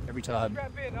 Every time.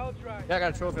 Yeah, I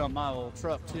got a trophy on my old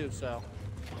truck too, so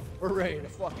we're ready to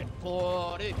fucking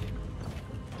party.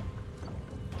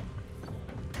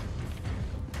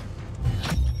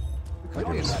 I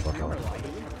can just fucking.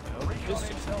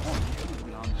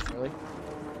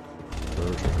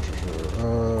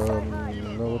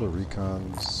 No other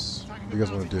recons. What do you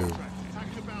guys want to do?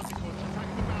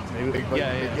 Maybe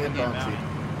get bounty.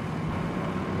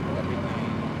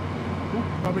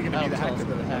 Probably gonna be the hacker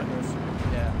the hackers.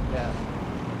 Yeah, yeah.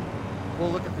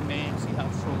 We'll look at the name, see how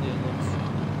surely it looks.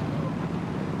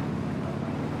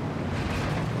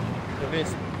 If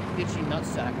it's itchy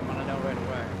nutsack, I want to know right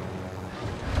away.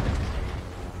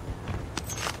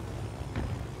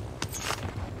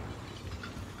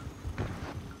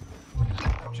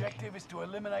 Objective is to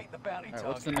eliminate the bounty Alright, target.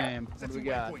 what's the name? What do we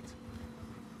got?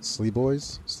 Sleep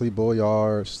Boys? Sleep Boy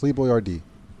RD.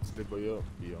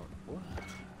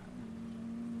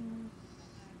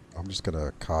 I'm just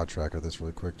gonna COD tracker this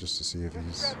really quick just to see if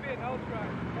he's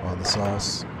on the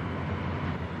sauce.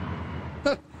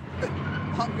 I'm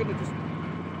gonna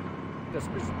just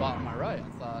spot on my right, I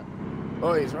thought.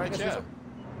 Oh, he's right, Guess yeah. he's-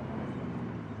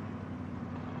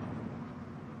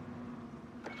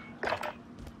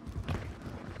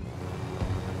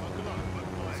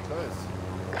 It's close.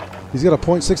 He's got a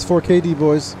 .64 KD,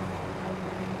 boys.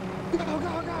 Go, go, go,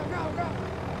 go, go!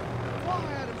 Fly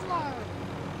at him, fly!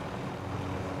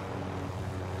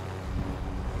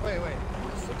 Wait.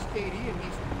 6 KD and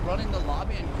he's running the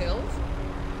lobby and kills?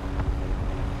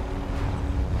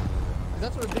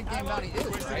 That's what a big game bounty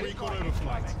is, right? Recon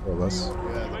overflight. Or less.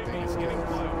 Yeah, the thing is getting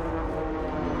close.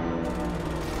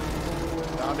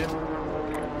 Found him.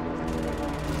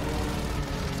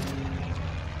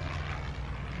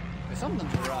 There's something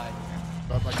to ride.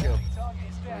 Got my kill.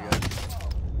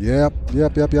 Yep.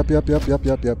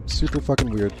 Super fucking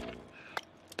weird.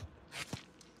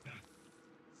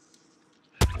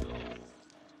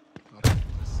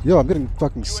 Yo, I'm getting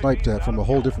fucking sniped at from a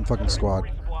whole different fucking squad.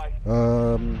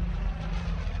 Oh,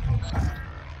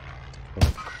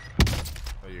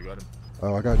 you got him.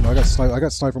 Oh, I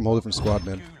got sniped from a whole different squad,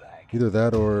 man. Either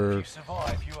that or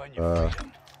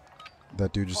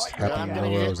that dude just happened to know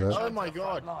where I was at. Oh my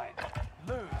god.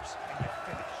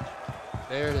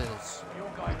 There it is.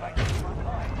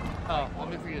 Oh, I'll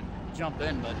wait for you to jump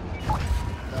in, but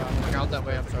I'm going out that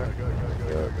way, I'm sorry.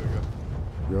 Go.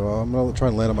 Yo, I'm gonna try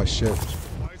and land on my shit. Eyes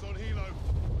on helo.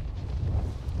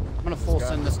 I'm gonna full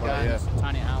send this guy in this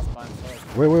tiny house by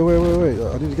himself. Wait.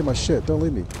 I need to get my shit. Don't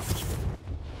leave me.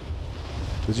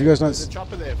 Did you guys not? There's a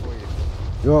chopper there for you.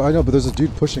 Yo, I know, but there's a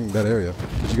dude pushing that area.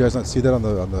 Did you guys not see that on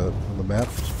the map?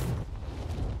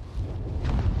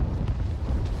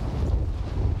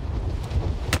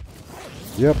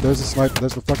 Yep, there's the sniper.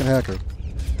 There's the fucking hacker.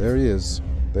 There he is.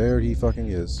 There he fucking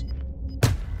is.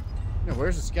 Yeah,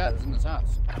 where's the scat? It's in this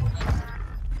house.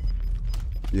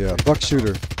 Yeah, buck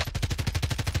shooter.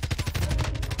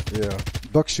 Yeah,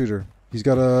 buck shooter. He's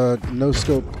got a no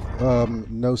scope,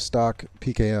 no stock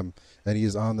PKM, and he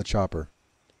is on the chopper.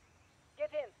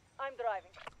 Get in. I'm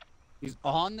driving. He's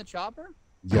on the chopper?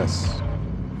 Yes.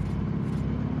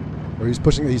 Or he's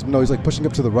pushing. He's like pushing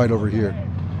up to the right over here,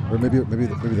 or maybe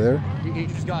there. He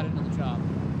just got into the chopper.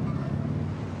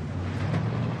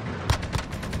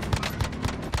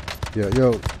 Yeah,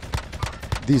 yo,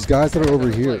 these guys that are over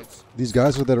here, Lights. these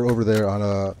guys that are over there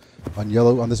on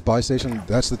yellow on this buy station,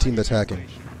 that's the team that's hacking.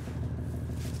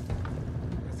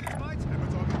 Hammer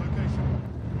target location.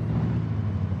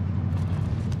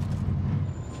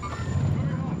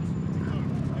 Very hot.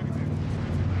 Negative.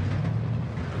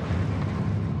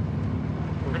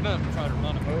 We're gonna try to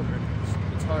run him over.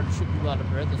 It's hard to shoot people out of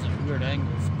breath. There's like weird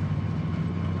angles.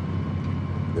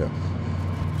 Yeah.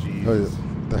 Jeez. Oh, yeah.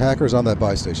 The hacker's on that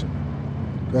buy station,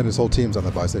 and his whole team's on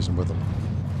that buy station with him.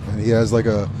 And he has like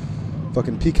a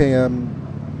fucking PKM,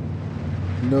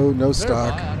 no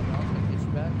stock. I don't know. I'll get you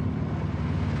back.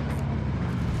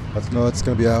 That's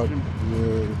gonna be out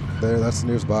there. That's the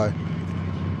nearest buy.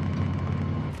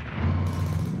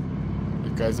 The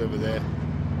guy's over there.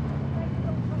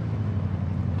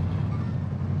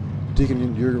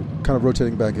 Deacon, you're kind of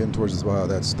rotating back in towards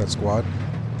this that squad.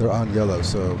 They're on yellow,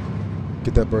 so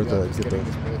get that Bertha. Just Get getting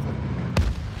the. this Bertha.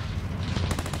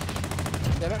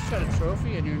 Yeah, that's shot a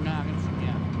trophy and you're not gonna shoot me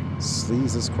out.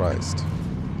 Jesus Christ.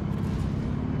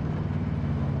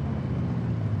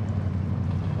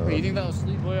 Wait, you think that was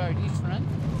Sleepboy RD's friend?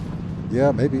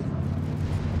 Yeah, maybe.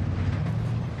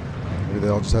 Maybe they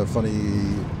all just have funny,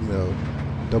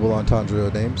 double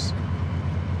entendre names.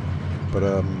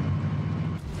 But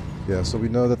yeah. So we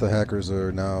know that the hackers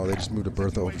are now. They just moved a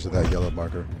Bertha over to that yellow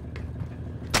marker.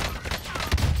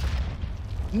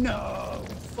 No!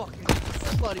 Fucking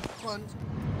bloody cunt.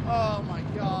 Oh my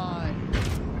god.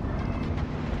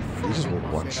 He just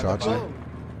one shot you. Oh.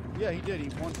 Yeah, he did. He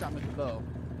one shot me with the bow.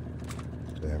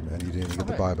 Damn, and you didn't even get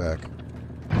the buyback.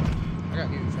 I got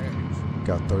huge.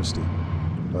 Got thirsty.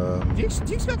 Do you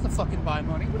expect the fucking buy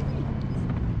money? What do you mean?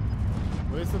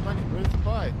 Where's the money? Where's the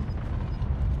buy?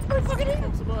 What the fucking is?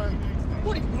 What's the buy?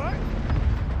 What are you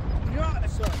what? You're on it,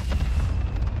 son.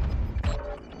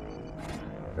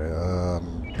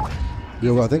 Okay,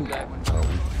 yo, I think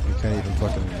we can't even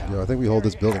fucking. Yo, I think we hold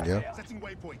this building. Yeah. Setting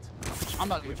waypoint. I'm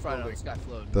about to get fried out of the sky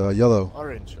float. The yellow.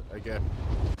 Orange again.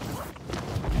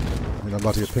 I mean, I'm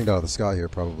about to get pinged out of the sky here,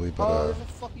 probably, but Oh, there's a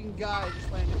fucking guy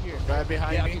just landed here. Guy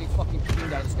behind Yeah, I'm me. getting fucking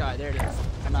pinged out of the sky. There it is.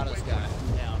 I'm out of the sky.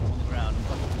 I'm down. I'm on the ground. I'm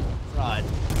fucking fried.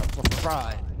 I'm fucking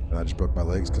fried. and I just broke my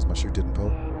legs because my shoe didn't pull.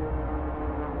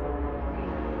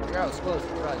 The guy was close.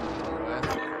 He's fried.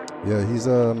 Yeah, he's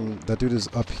that dude is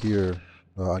up here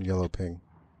on yellow ping.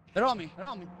 They're on me. They're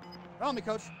on me. They're on me,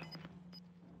 coach.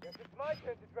 Guess it's my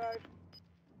turn to drive.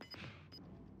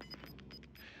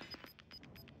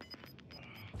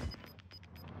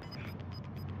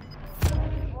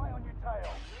 Right on your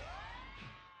tail.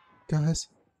 Guys.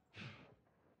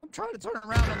 I'm trying to turn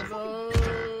around on the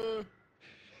road.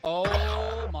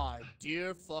 Oh my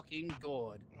dear fucking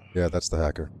god. Yeah, that's the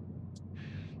hacker.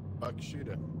 Buck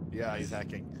shooter. Yeah, he's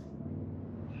hacking.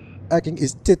 Hacking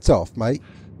his tits off, mate.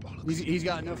 He's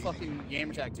got no fucking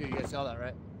gamer tag too. You guys saw that,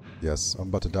 right? Yes, I'm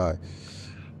about to die.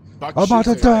 Buck I'm about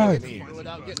to shooter die. hacking me.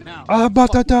 Without getting out. I'm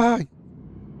about to die.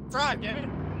 Drive, damn it.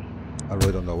 I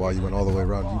really don't know why you went all the way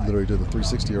around. You literally did the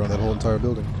 360 around that whole entire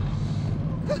building.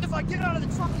 Because if I get out of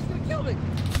the truck, he's gonna kill me.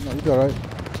 No, you'll be alright.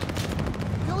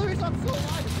 The only reason I'm still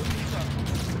alive is in the truck.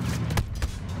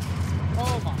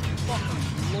 Oh my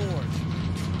fucking lord.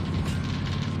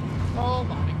 Oh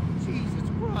my Jesus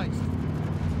Christ.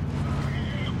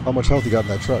 How much health you got in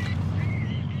that truck?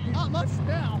 Not much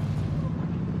now.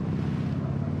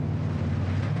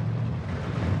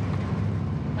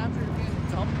 After being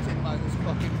dumped in by this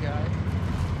fucking guy.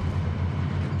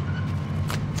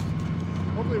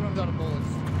 Hopefully he runs out of bullets.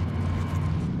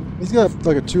 He's got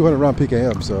like a 200 round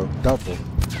PKM, so doubtful.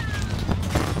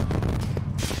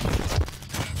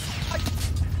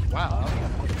 Wow.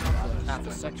 Half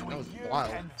a section. That was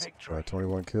wild. Right,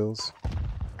 21 kills.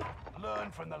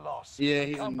 Learn from the loss. Yeah,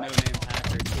 he's a no-name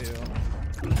hacker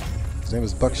too. His name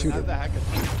is Buck How's Shooter. the hacker?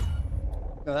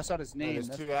 No, that's not his name. there's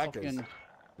That's two hackers. fucking-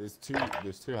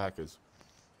 There's two hackers.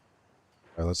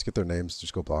 Alright, let's get their names.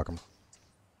 Just go block them.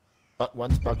 But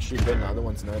one's Buck shooter, and the other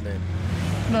one's no name.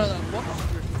 No, what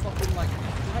was your fucking like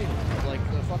title?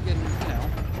 Like the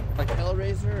fucking, like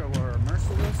Hellraiser or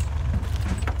Merciless?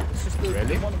 It's just the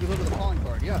Really? one that we look at the calling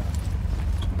card, yeah.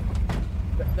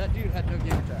 That dude had no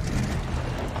gamer tag.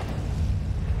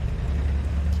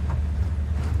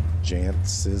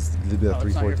 Jance is the No,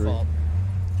 it's not your 343. fault.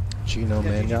 Chino Yeah,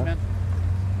 GG, Mania. man.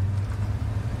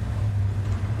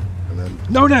 And then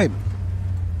no name.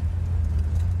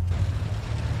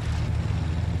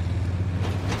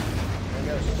 I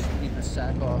gotta just keep the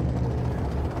sack off.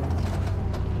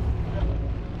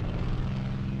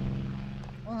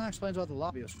 Well, that explains why the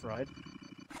lobby was fried.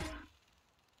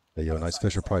 Hey, yo, nice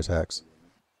Fisher Price hacks.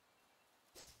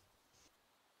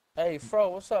 Hey, Fro,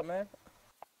 what's up, man?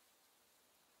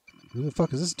 Who the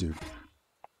fuck is this dude?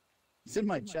 He's in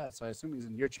my chat, so I assume he's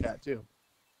in your chat too.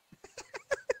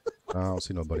 I don't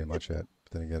see nobody in my chat.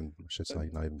 But then again, my shit's not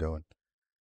even going.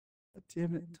 God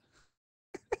damn it.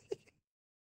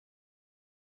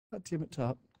 God damn it,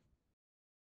 Top.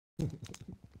 Who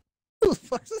the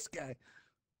fuck's this guy?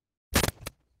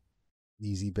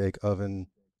 Easy bake oven,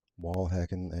 wall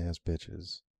hacking ass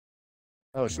bitches.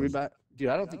 Oh, should we back? Dude,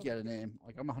 I don't think he had a name.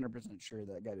 Like, I'm 100% sure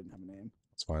that guy didn't have a name.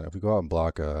 It's fine. If we go out and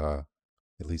block at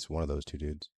least one of those two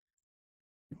dudes.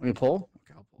 Want me to pull?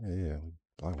 Okay, I'll pull. Yeah, we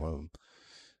block one of them.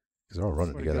 Because they're all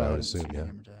running Swear to together, God, I I would didn't see assume, yeah.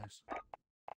 gamer tags.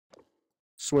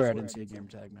 Swear I didn't see a gamer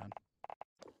tag, man.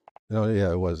 No,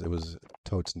 yeah, it was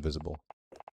totes invisible.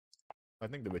 I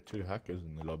think there were 2 hackers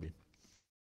in the lobby.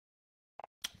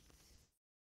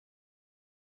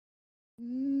 I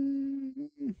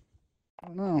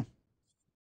don't know.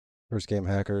 First game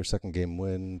hacker, second game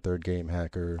win, third game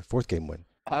hacker, fourth game win.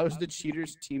 I was the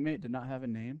cheater's teammate, did not have a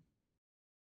name.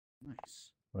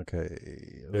 Nice. Okay.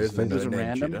 There's the was a no-name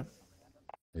random?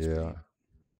 cheater. Yeah.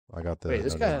 I got the Wait,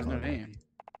 this guy has no card. name.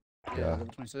 Yeah. Level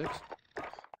 26?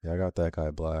 Yeah, I got that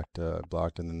guy blocked,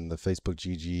 and then the Facebook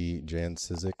GG Jan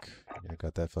Sizik. Yeah, I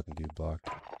got that fucking dude blocked.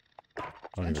 I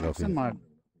don't even know if It's he. in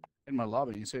my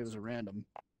lobby. You say it was a random.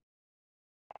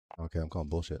 Okay, I'm calling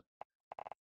bullshit.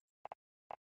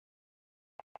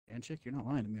 Anchik, you're not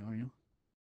lying to me, are you?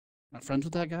 Not friends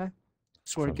with that guy?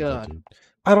 Swear to Friends with that God. dude.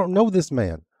 I don't know this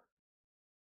man.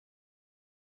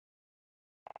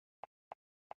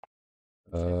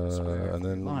 Swear, And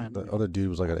you're then lying to the me. other dude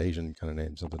was like an Asian kind of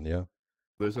name, something, yeah.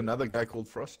 There's another guy called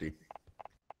Frosty.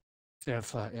 Yeah,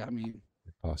 yeah, I mean,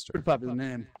 Imposter. pretty popular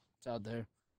name. It's out there.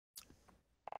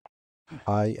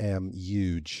 I am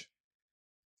huge.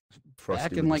 Frosty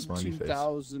Back with in a like smiley face.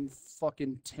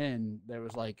 2010, there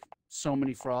was like so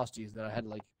many Frosties that I had to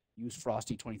like use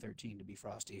Frosty 2013 to be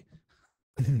Frosty.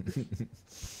 I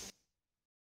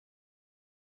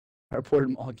reported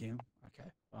him all game. Okay,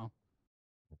 well,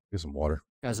 Get some water.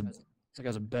 that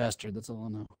guy's a bastard. That's all I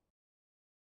know.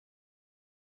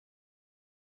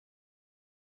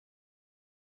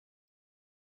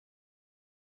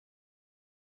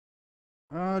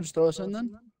 Just throw us in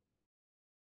then.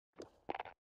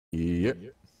 Yep.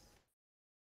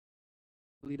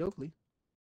 Lead Oakley.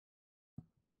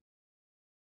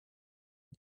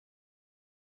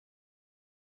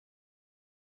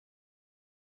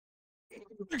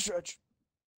 Big stretch.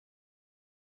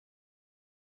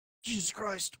 Jesus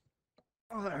Christ.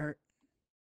 Oh, that hurt.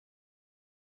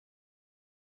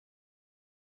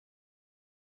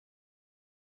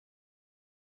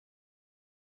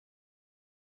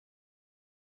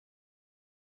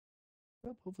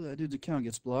 Well, hopefully that dude's account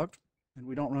gets blocked and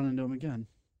we don't run into him again.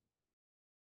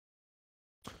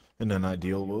 In an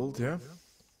ideal world, yeah.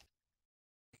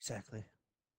 Exactly.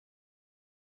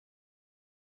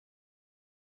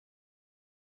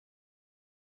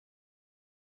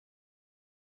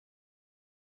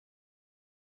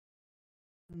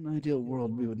 In an ideal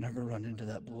world, we would never run into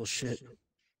that bullshit.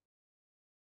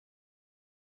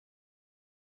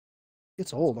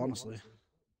 It's old, honestly.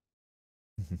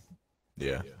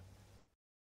 Yeah.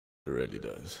 It really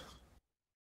does.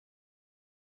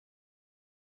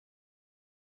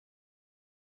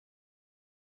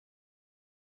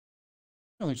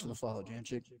 No, thanks for the follow,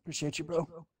 Janchik. Appreciate you, bro.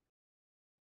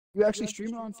 You actually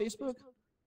stream it on Facebook?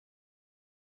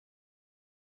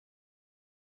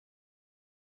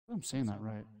 I'm saying that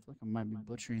right. I feel like I might be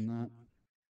butchering that.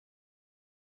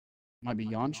 Might be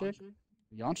Yanchik?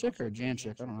 Yanchik or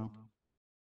Janchik? I don't know.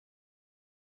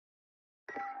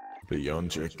 The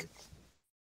Yonchik.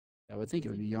 I would think it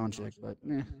would be Yanchik, but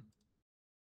eh.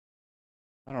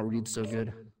 I don't read so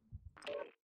good.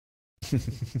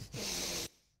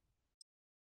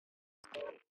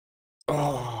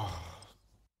 Oh.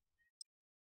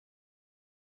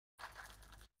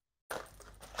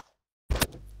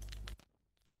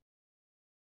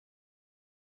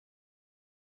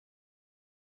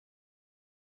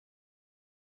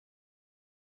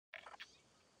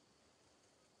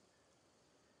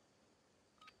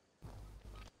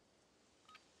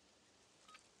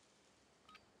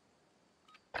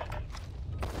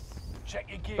 Check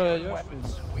your gear and yeah.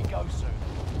 weapons. We go soon.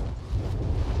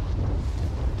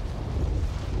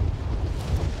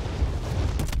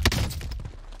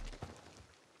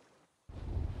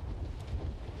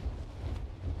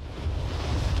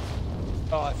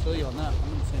 Oh, I feel you on that.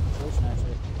 I'm in the same position,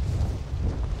 actually.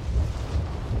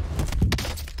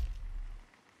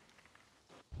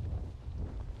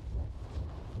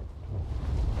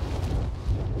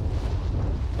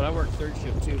 But I work third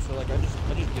shift too, so like I just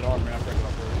get on right after I get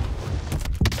off work.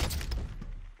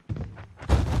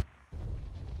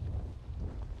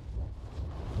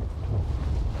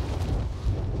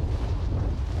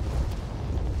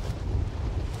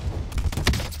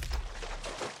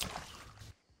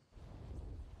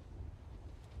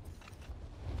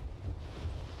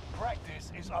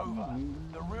 is over.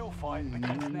 The real fight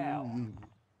begins now.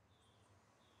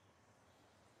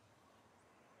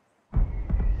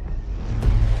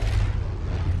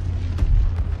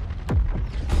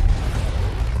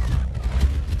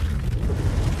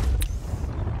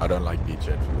 I don't like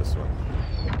beachhead for this one.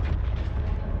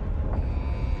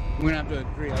 We're gonna have to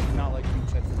agree. I do not like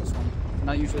beachhead for this one.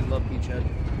 And I usually love beachhead.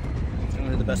 It's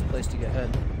generally the best place to get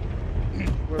head.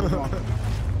 Where are we going?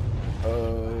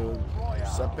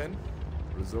 Suppen,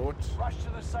 resort. Rush to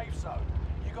the safe zone.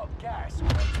 You got gas. You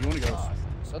want to go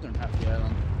southern half of the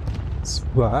island?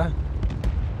 What?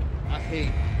 I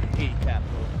hate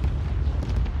capital.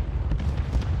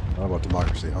 How about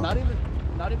democracy, huh? Not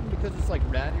even because it's like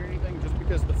rad or anything. Just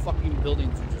because the fucking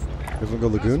buildings are just like. You guys wanna go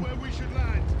That's Lagoon? where we should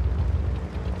land.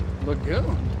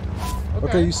 Lagoon.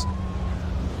 Okay, you.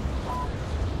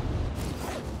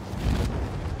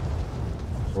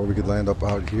 Or we could land up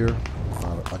out here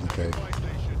on the cave. Fire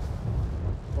station.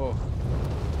 Oh,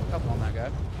 up on that guy.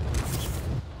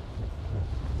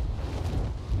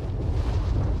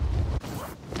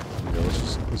 Yeah,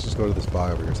 let's just go to this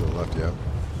buy over here to the left. Yeah.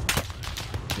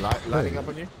 Lining up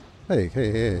on you? Hey,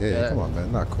 Yeah. come on,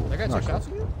 man. Not cool. That guy Not took cool. shots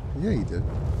at you? Yeah, he did.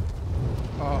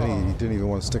 Oh, And he didn't even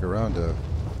want to stick around to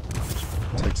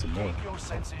take some more. Keep your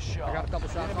senses sharp. I got a couple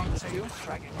shots on this too.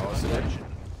 Tracking Oh, your so direction.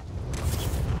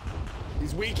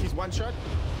 He's weak, he's one shot.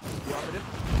 You offered it?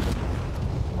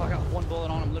 Oh, I got one bullet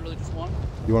on him, literally just one.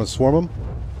 You want to swarm him?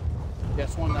 Yeah,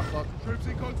 swarm that fuck. Troops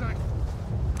in contact.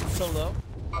 So low.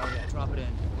 Oh yeah, drop it in.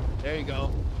 There you go.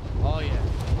 Oh yeah.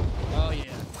 Oh yeah.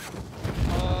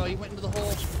 Oh, he went into the hole.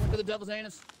 Went to the devil's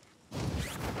anus.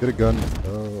 Get a gun.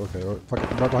 Oh, okay. Oh, fuck it.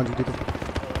 Right behind you, Deacon. I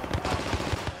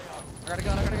got a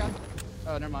gun. I got a gun.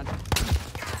 Oh, never mind.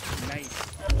 Nice.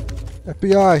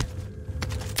 FBI.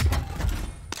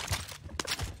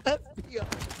 Yeah.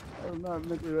 I'm not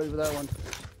mentally ready for that one.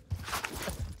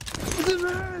 This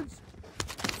hurts.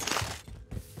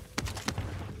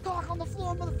 Cock on the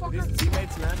floor, These motherfucker.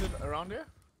 teammates landed around here?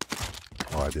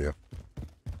 No idea.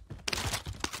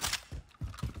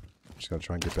 Just gotta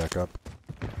try and get back up.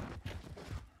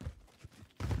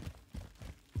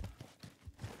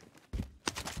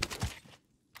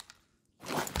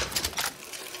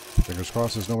 Fingers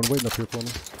crossed there's no one waiting up here for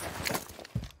me.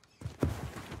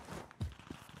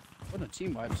 Wasn't a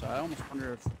team wipe, so I almost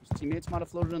wonder if his teammates might have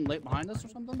floated in late behind us or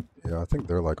something. Yeah, I think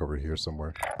they're like over here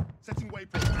somewhere. Setting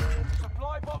waypoint.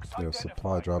 Supply box Yeah, identified.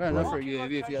 supply drop Fair enough low. for a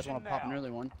UAV if you guys want to pop an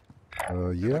early one.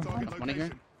 Yeah. Target Money here.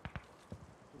 location.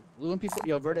 Blue MP40,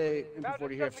 yo, Verde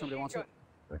MP40 here if somebody wants it.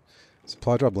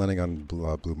 Supply drop landing on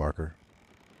blue marker.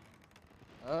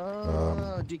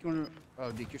 Deacon,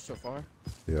 oh, Deke, you're so far.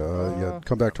 Yeah, yeah.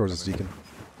 Come back towards us, Deacon.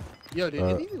 Yo, did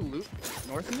any of you loot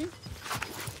north of me?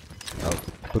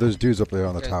 But there's dudes up there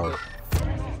on the Yeah, tower.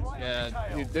 Yeah,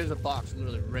 dude, there's a box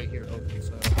literally right here open,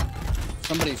 so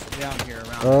somebody's down here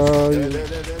around. There.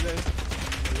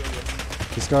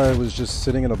 This guy was just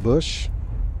sitting in a bush.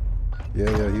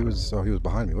 Yeah, he was. Oh, he was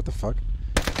behind me. What the fuck?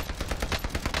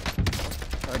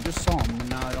 I just saw him, and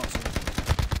now I don't see him.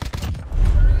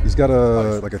 He's got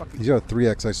Oh, a he's got a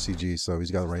 3x SCG, so he's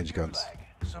got range guns.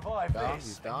 Survive Down, this.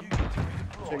 he's down. and you need to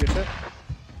redeploy. Take your tip.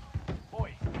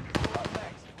 Boy, you're up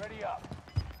next. Ready up.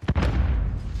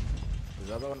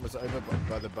 The other one was over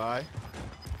by the buy.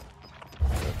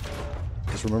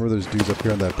 Just remember, there's dudes up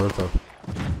here on that Bertha.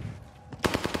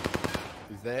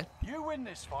 He's there. You win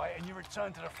this fight and you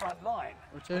return to the front line.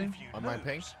 But Rotating. if you On my lose,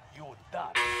 ping. you're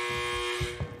done.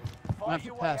 I have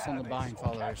to pass on the buying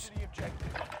followers. The objective.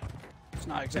 It's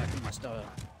not exactly my style.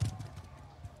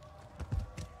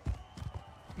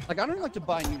 Like, I don't like to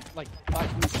buy new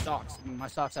socks. I mean, my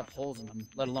socks have holes in them,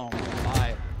 let alone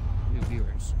buy new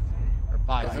viewers. Or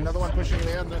buy There's another one pushing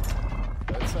there on the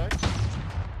that side.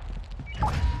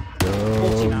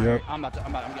 Oh, yep. I'm getting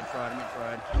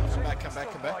fried. Come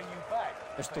back. Buy you back.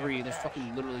 There's three. There's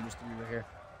fucking literally just three right here.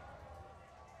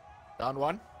 Down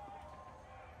one.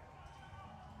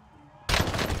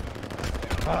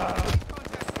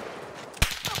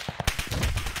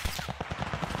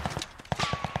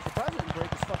 Surprised I didn't break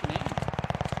his fucking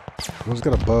aim. One's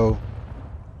got a bow.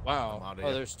 Wow. I'm outta Oh,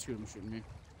 here. there's two of them shooting me.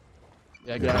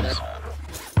 Yeah, get out of there.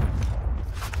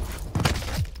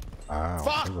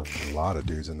 Wow, there's a lot of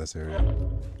dudes in this area.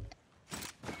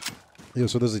 Yeah,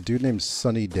 so there's a dude named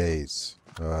Sunny Days,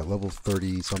 level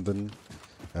 30 something.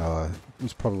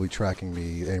 Who's probably tracking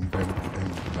me,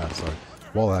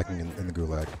 wall hacking in the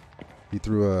gulag. He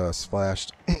threw a splash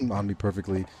on me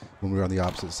perfectly when we were on the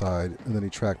opposite side, and then he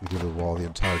tracked me through the wall the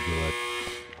entire gulag.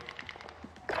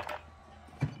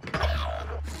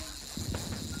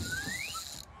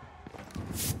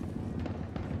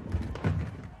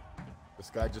 This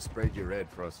guy just just sprayed you red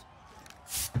for us.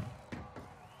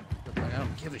 Look like I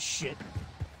don't give a shit.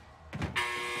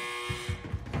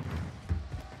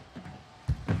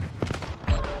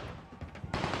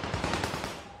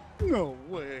 No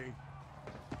way.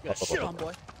 You got shit on,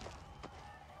 boy.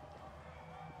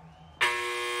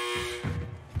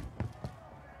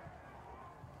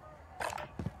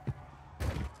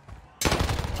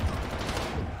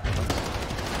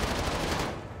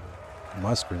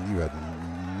 My screen, you had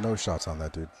no shots on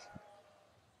that dude.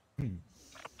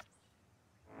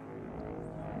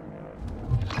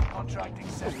 Contracting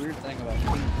That's set. the weird thing about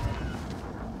Steam.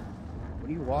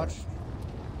 When you watch,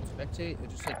 spectate, it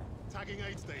just like Tagging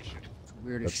aid station. it's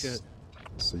weird as shit.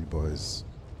 So you boys,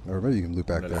 or maybe you can loop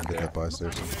back No, there and get yeah. that buy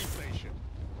Tagging station. aid station.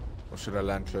 Or should I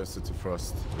land closer to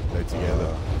Frost? We play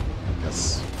together.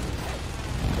 Yes.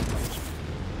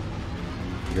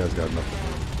 You guys got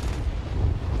enough.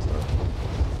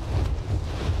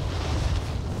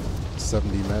 So,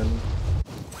 70 men.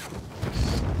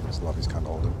 This lobby's kind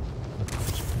of older.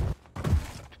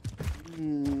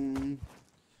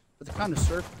 But they're kind of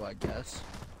circled, I guess.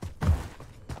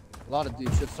 A lot of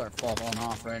dudes should start falling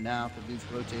off right now because dudes'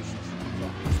 rotation is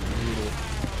brutal.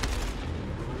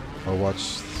 I'll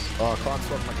watch. Oh, I can't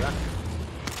swap my gun.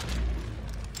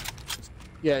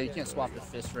 Yeah, you can't swap the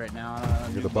fist right now.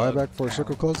 Get the buyback before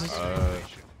circle closes. Oh,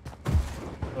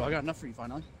 I got enough for you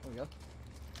finally. There we go.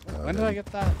 When did I get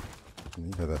that? You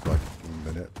had that for like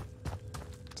a minute.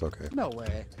 It's okay. No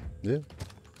way. Yeah.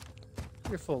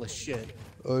 You're full of shit.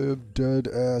 I am dead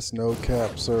ass, no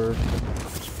cap, sir.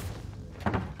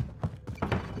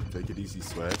 Take it easy,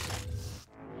 Swag.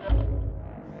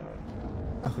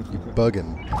 You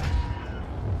bugging.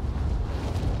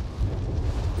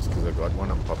 Just because I got one,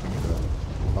 I'm popping it up.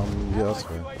 Yeah, that's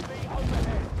fair. UAV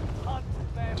overhead. Hunt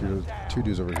them down. Two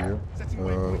dudes over here.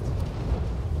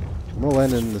 I'm gonna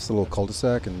land in this little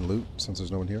cul-de-sac and loot since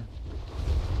there's no one here.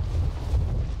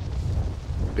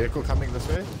 Vehicle coming this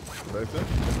way? Both there?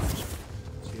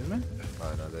 Excuse me?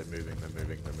 Oh no, they're moving.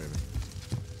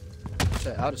 Is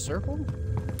that out of circle?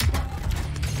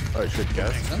 Oh shit,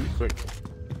 gas. Pretty quick.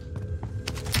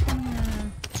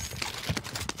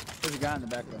 There's a guy in the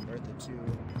back of the Bertha too.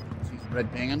 He's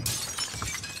red pinging.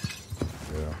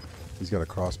 Yeah. He's got a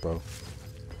crossbow.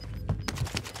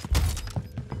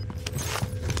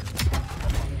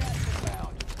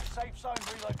 Safe zone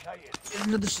relocated. Get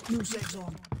into the new safe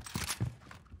zone.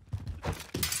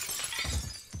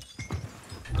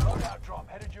 Loadout drop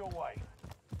headed your way.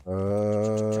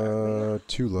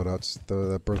 Two loadouts.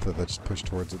 That Bertha that just pushed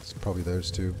towards it's probably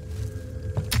theirs too.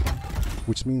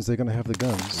 Which means they're gonna have the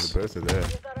guns. Both are there.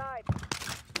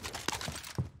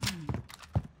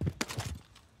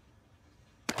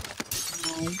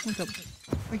 Oh, wake up.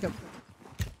 Wake up.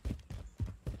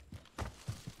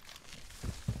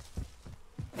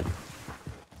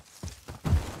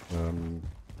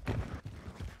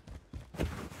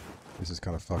 This is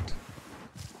kind of fucked.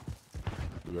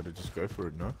 We gotta just go for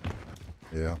it, no?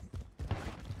 Yeah.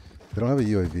 They don't have a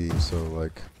UAV, so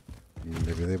like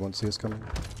maybe they won't see us coming.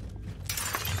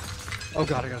 Oh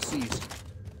god, I gotta seize.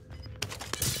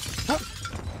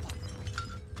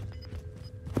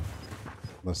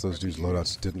 Unless those dudes'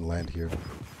 loadouts didn't land here.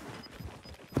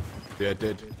 Yeah, it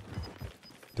did.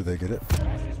 Did they get it?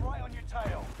 Gas is right on your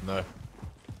tail. No.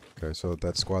 Okay, so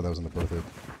that squad that was in the Bertha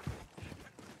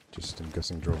just, I'm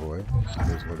guessing, drove away.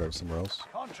 Those loadouts somewhere else.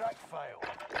 Contract failed.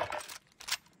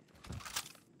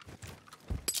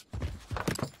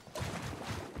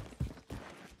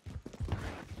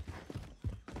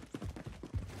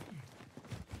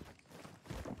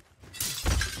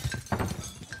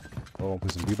 Oh, want to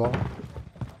play some B-ball?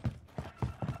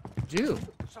 Dude.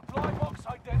 Supply box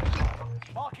identified.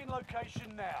 Marking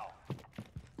location now.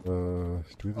 Do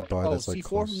we have a buy Oh, that's like C4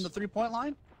 close? from the 3-point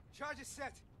line? Charge is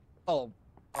set. Oh.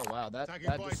 Oh wow, that Tagging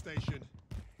buy just, station.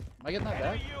 am I getting that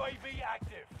back? Enemy UAV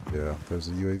active. Yeah, there's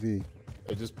a UAV.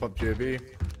 I just popped UAV.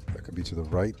 That could be to the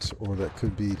right, or that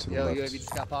could be to the Yo, left. UAV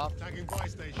just got popped. Tagging buy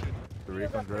station. The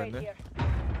recon drone there.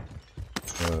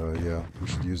 Yeah, we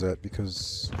should use that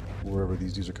because wherever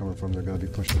these dudes are coming from, they're gonna be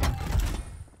pushing.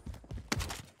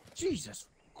 Jesus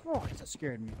Christ, that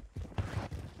scared me.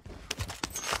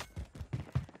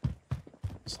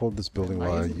 Let's hold this building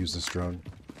while I use this drone.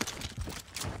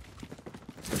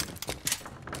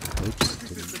 Oops.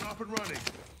 System up and running.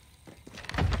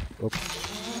 Oops.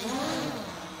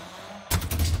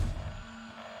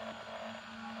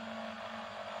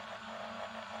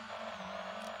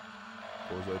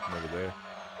 Doors open over there.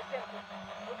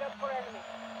 Look out for enemy.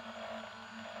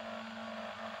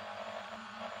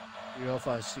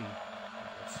 305C.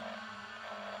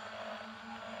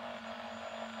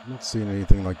 not seeing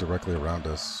anything like directly around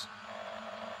us.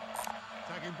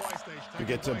 Tagging buy station. We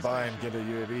get to buy and get a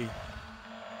UAV.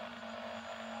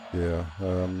 Yeah.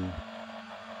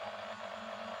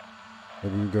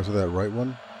 Maybe we can go to that right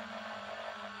one.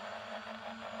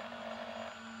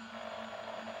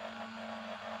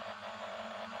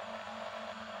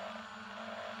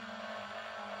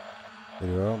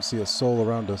 Anyway, I don't see a soul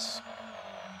around us,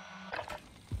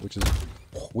 which is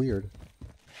weird.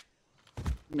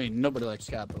 I mean, nobody likes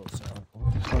Capital, so.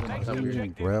 I didn't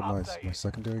even grab my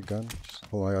secondary gun.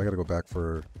 Hold on, I gotta go back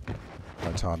for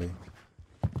my Tommy.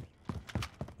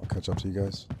 I'll catch up to you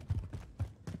guys.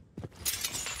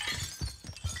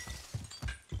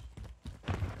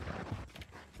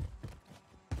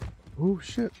 Oh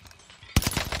shit!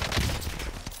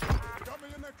 Got me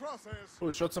in their crosshairs.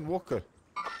 Oh, shots on Walker.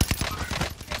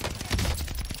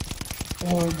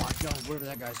 Oh my god, whatever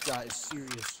that guy's got is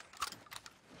serious.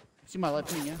 See my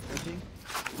left wing, yeah? Left wing?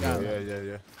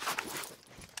 Yeah.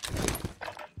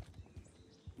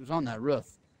 He was on that roof.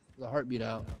 With a heartbeat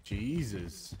out.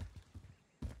 Jesus.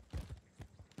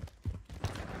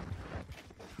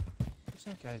 What's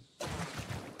that guy?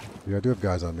 Yeah, I do have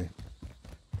guys on me.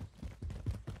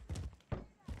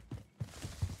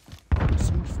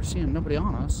 So much for seeing nobody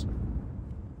on us.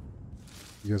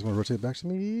 You guys want to rotate back to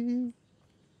me?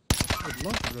 I'd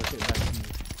love to rotate back to you.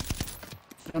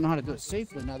 Just don't know how to do it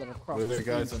safely now that I've crossed Where the are the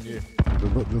guys screen.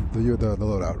 on you? The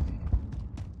loadout.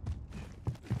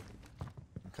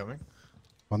 I'm coming.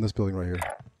 On this building right here.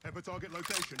 Have a target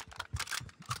location.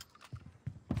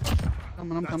 I'm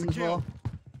That's coming a as kill. well.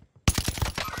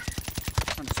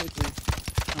 Trying to safely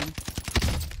come.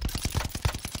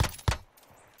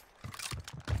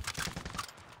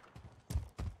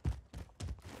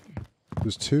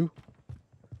 There's two.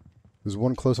 There's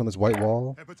one close on this white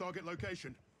wall, Have a target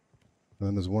location. and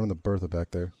then there's one in the Bertha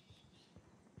back there.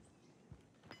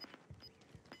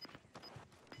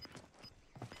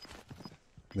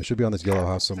 They should be on this yellow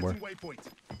house somewhere. Setting waypoint.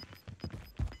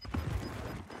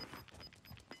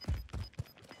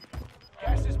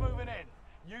 Gas is moving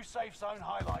in. New safe zone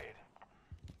highlighted.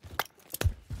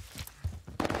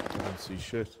 I don't see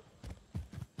shit.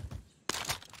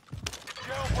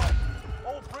 Jailbreak.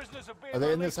 All prisoners are being Are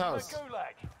they in this released from house? the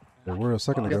Gulag. They were a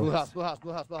second Yeah, ago. blue house, blue house,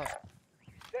 blue house, blue house.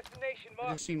 Destination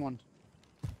I just seen one.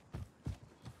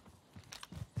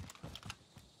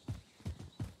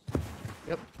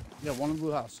 Yep. Yeah, one in the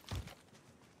blue house.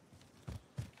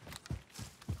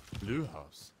 Blue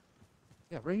house.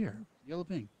 Yeah, right here. Yellow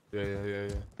ping. Yeah.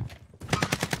 It's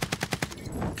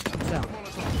down.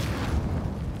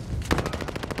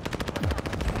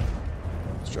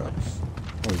 Nice job.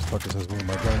 Oh, these fuckers has one of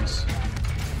my guns.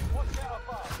 Watch out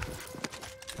above.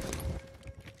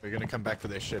 They're gonna come back for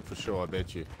their shit for sure, I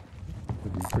bet you.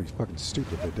 It'd be pretty fucking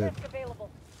stupid if they did.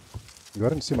 Available. Yo, I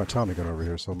didn't see my Tommy gun over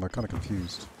here, so I'm kind of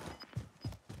confused.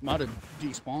 Might have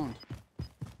despawned.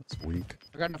 That's weak.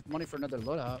 I got enough money for another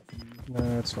loadout.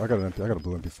 Nah, it's, I got a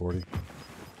blue MP40.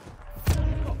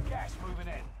 Got gas moving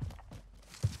in.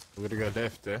 We're gonna go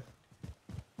left, eh?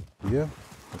 Yeah,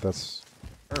 but that's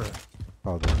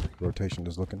how the rotation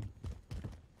is looking.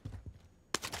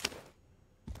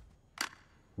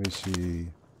 Let me see.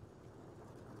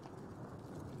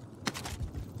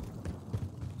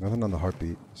 Nothing on the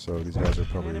heartbeat, so these guys are The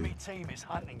probably. enemy team is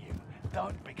hunting you.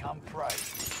 Don't become prey.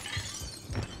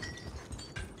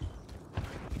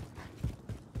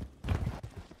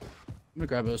 I'm gonna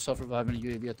grab a self-reviving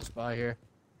UAV at the spy here.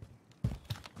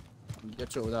 Get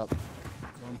to it without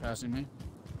someone passing me.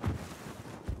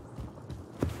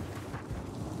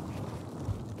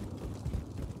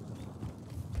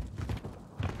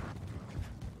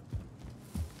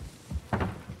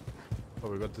 Oh,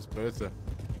 we got this Bertha.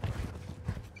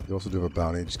 You also do have a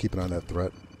bounty. Just keep an eye on that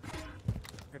threat.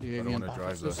 Got a I UAV don't in want to back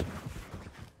drive of this. though.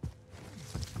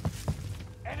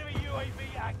 Enemy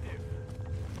UAV active.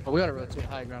 Oh, we gotta rotate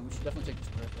high ground. We should definitely take this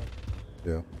break.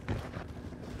 Yeah.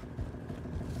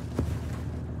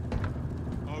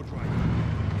 I'll try.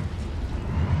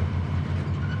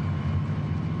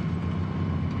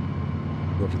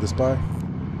 Go up to the spy.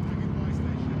 Tagging buy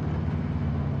station.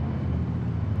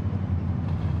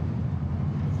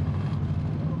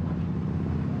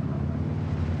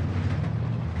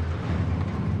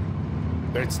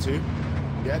 There's two.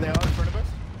 Yeah, they are in front of us.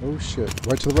 Oh shit!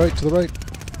 Right to the right. To the right.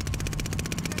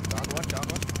 Down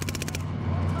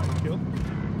one. Kill.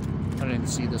 I didn't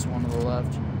see this one to the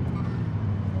left.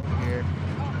 Here.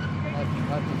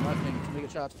 Left wing. Can we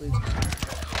get shots, please?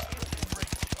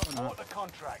 Report the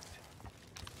contract.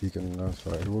 You can.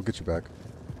 Sorry, we'll get you back.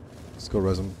 Let's go,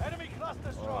 res 'em. Enemy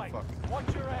cluster strike. fuck.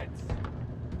 Watch your heads.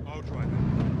 I'll try.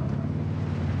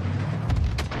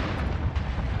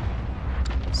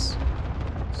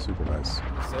 Super nice.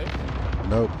 Safe?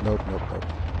 Nope.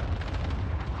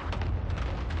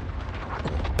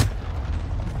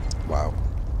 Wow.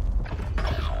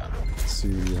 Let's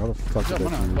see, how the fuck did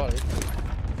Jump on our that buddy.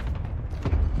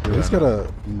 do?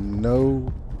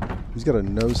 He's got a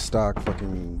no stock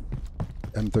fucking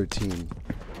M13.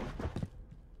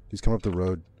 He's coming up the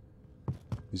road.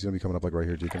 He's gonna be coming up like right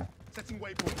here, Deacon. Setting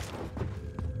waypoint.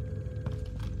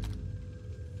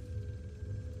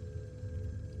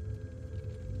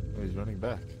 Oh, he's running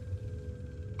back.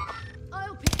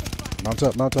 I'll pick the fight. Mount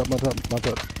up.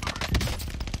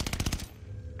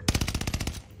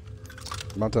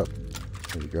 Mount up.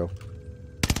 There you go.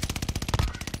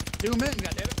 Zoom in,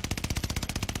 goddammit.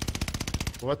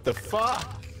 What the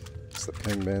fuck? It's the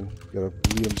ping, man. You gotta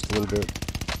lead him just a little bit.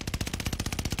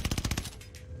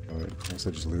 Alright, I guess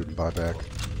I just loot and buy back.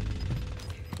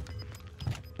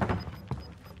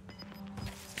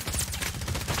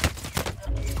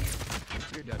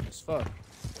 You're dead as fuck.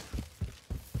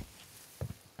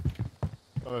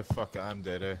 Oh fuck, I'm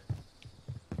dead.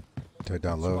 Rotate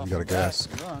down low, you got a Back, gas.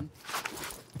 run.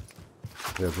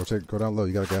 Yeah, rotate, go down low,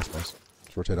 you got a gas mask.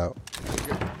 Just rotate out.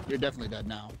 You're definitely dead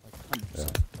now. Like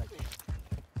 100%.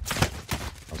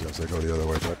 I was gonna say go the other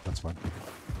way, but that's fine.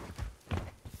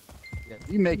 Yeah, if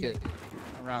you make it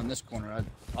around this corner,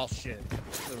 I'll shit.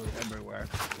 Literally everywhere.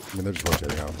 I mean, they're just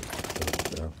rotating out.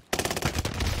 Yeah.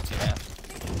 Yeah.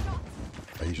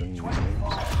 Asian names.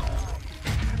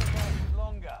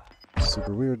 Longer.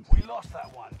 Super weird. We lost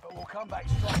that one, but we'll come back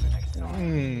stronger next time.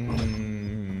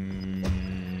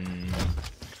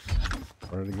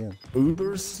 Run it again.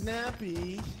 Uber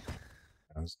snappy.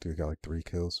 This dude got like 3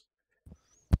 kills.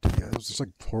 Dude, yeah, it was just like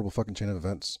horrible fucking chain of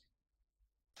events.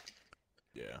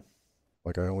 Yeah.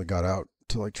 Like I only got out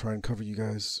to like try and cover you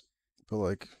guys, but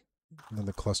like then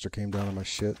the cluster came down on my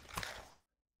shit.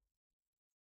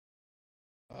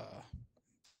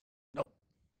 Nope.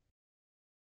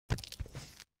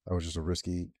 That was just a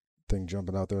risky thing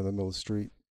jumping out there in the middle of the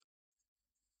street.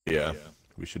 Yeah.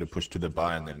 We should have pushed to the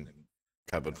buy and then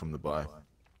covered from the buy.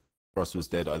 Frost was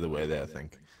dead either way there, I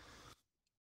think.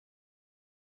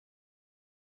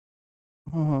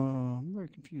 I'm very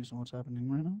confused on what's happening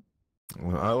right now.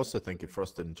 Well, I also think if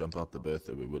Frost didn't jump out the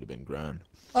Bertha, we would have been grand.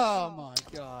 Oh my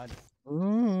god.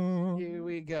 Here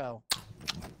we go.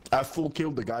 I full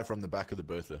killed the guy from the back of the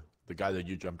Bertha. The guy that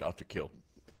you jumped out to kill.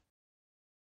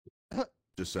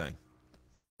 Just saying.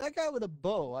 That guy with a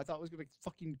bow, I thought was gonna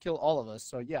fucking kill all of us.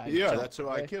 So yeah. I Yeah, jumped, that's who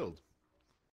I okay? killed.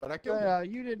 But I killed him. Yeah,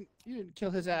 you didn't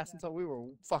kill his ass until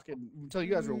until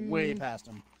you guys were way past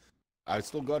him. I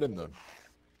still got him though.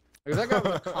 If that guy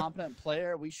was a competent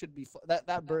player, we should be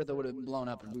that Bertha would have been blown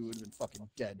up and we would have been fucking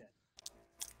dead.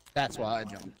 That's why I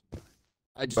jumped.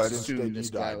 I just But instead assumed you this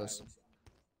guy died. was.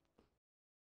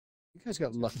 You guys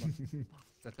got lucky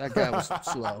that guy was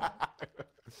slow.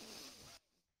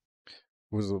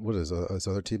 What is his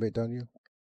other teammate down you?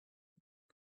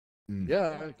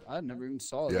 Yeah, I never even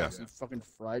saw it. Yeah. He fucking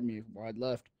fried me where I'd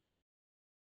left.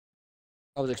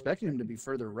 I was expecting him to be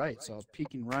further right, so I was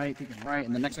peeking right,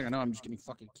 and the next thing I know, I'm just getting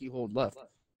fucking keyholed left.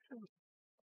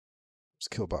 It's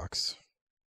kill box.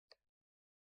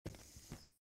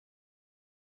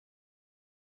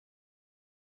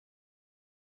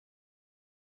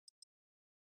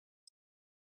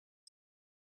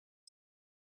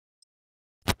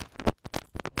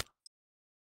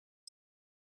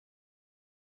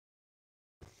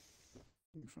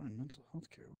 Let me find mental health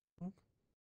care. What?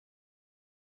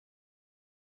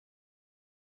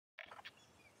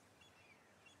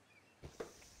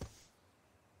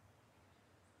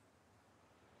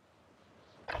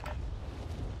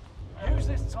 Use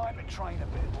this time to train a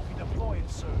bit. We'll be deploying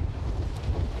soon.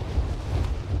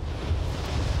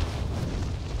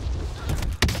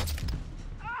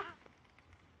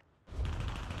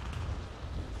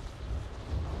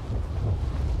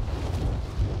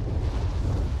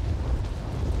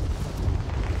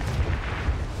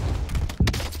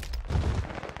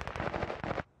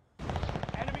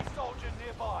 Enemy soldier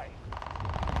nearby.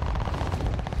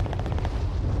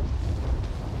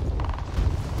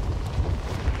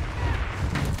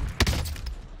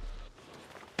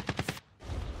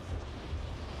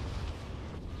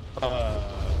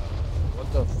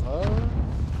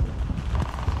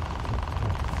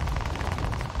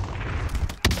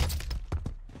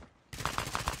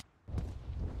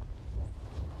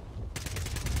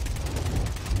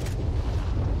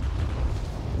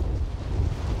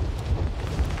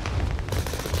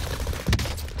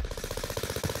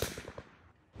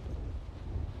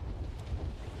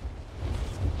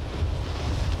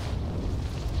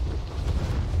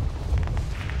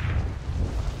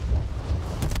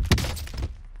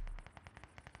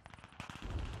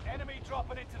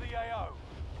 it to the AO.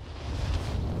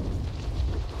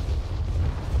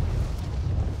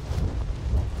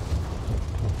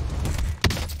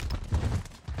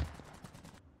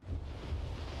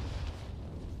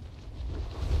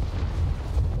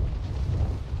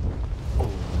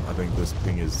 I think this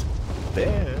ping is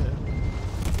there.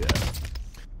 Yeah.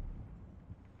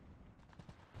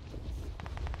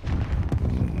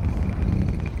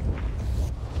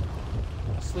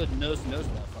 I slid nose to nose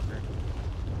with that fucker.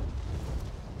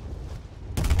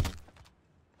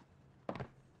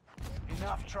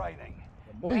 Enough training.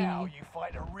 Boy. Now you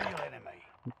fight a real enemy.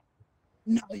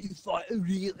 Now you fight a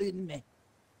real enemy.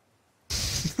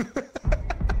 Is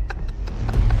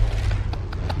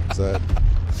that?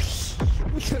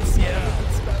 Yeah.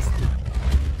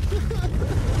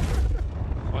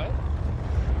 What?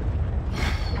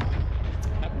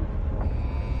 Happened?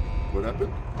 What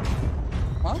happened?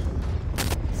 Huh?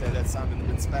 Say that sounded a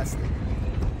bit spastic.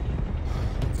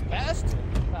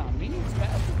 Spastic? Nah, me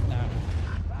spastic? Nah.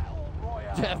 Battle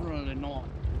Royale. Definitely not.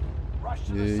 Rush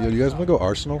to Yeah, the yo, safe you guys zone. want to go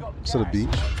Arsenal You got instead of gas. beach?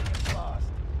 Make it fast.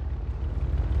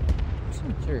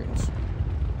 I'm curious.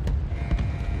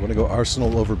 Want to go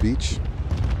Arsenal over beach?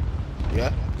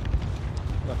 Yeah?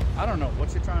 Look, I don't know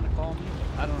what you're trying to call me,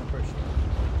 but I don't appreciate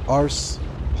it. Arse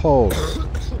hole.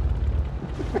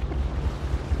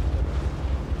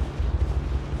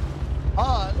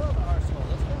 Ah, I love Arsenal.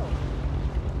 Let's go.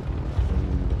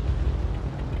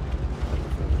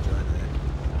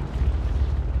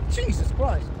 Jesus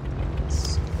Christ.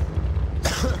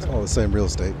 It's all the same real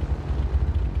estate.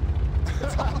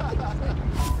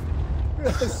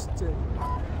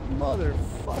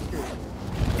 Motherfucker.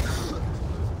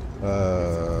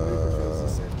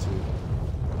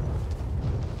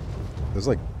 There's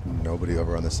like nobody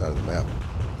over on this side of the map.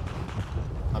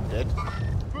 I'm dead.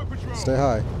 Foot patrol. Stay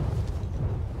high.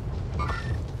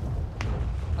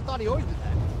 I thought he always did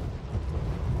that.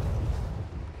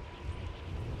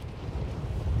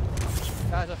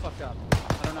 Guys, I fucked up.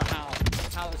 I don't know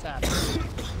how this happened,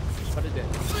 but it did.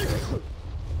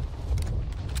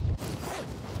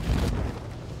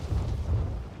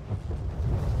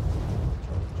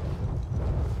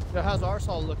 So how's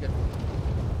Arsehole looking?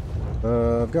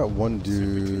 I've got one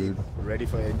dude. Ready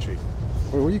for entry.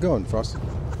 Where are you going, Frost?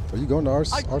 Are you going to I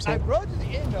Arsenal? rode to the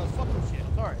end. I was fucking with shit.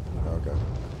 Sorry. Okay.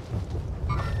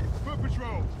 Foot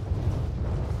patrol.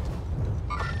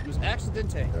 It was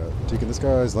accidente. Deacon, this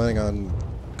guy's landing on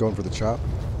going for the chop.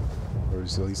 Or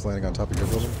is he's landing on top of your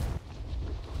building?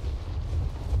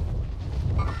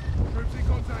 Troops in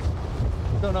contact.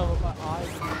 Don't know if my eyes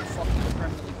are fucking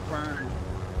permanently burned.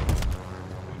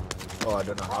 Oh, I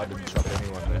don't know how I didn't chop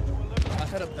anyone there. I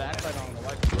had a backlight on the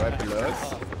light. Right below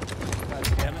us? God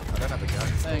damn it. I don't have a gun.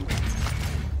 Thanks.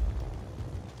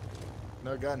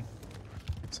 No gun.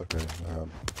 It's okay.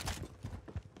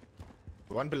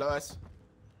 One below us.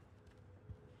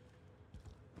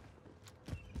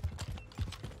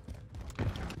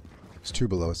 There's two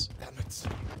below us. Damn it.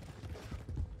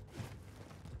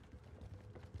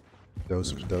 Those.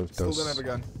 Still don't have a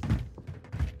gun.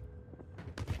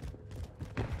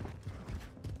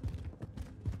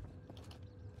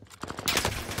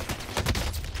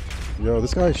 Yo,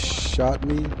 this guy shot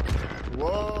me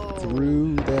Whoa!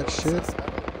 through that shit.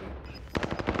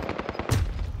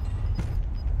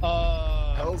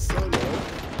 Hell solo.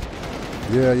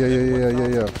 Yeah.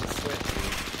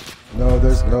 No,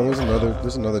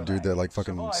 there's another dude that like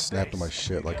fucking snapped on my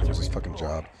shit like it was his fucking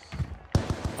job.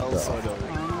 Hell Yeah. solo.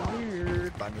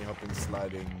 Weird. Bunny hopping,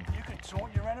 sliding. You can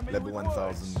taunt your enemy Level with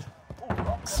 1000. words. Or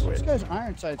rock This Sweat. guy's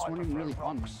iron sights weren't even really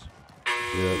on me.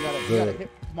 You gotta Yeah, hit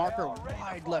marker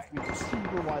wide left me,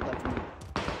 super wide left me.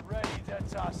 ready to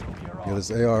tussle your yeah,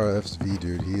 this ARFV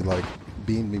dude, he like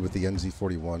beamed me with the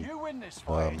NZ41. You win this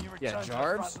fight and you Yeah, return to the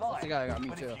Jarbs? front line. That's the guy that got me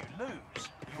But too. if you lose,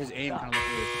 His you're aim done. kind of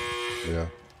looked weird. Yeah.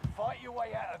 Fight your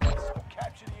way out of this or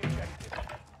capture the objective.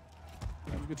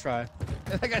 That was a good try.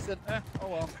 That guy said, oh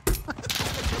well.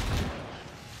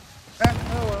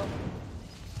 Oh well.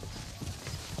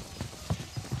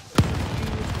 He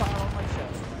was fire on my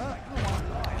chest. Oh well.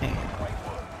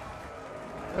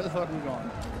 Where the fuck are we going?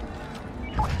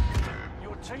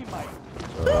 Your teammate,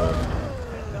 Uh,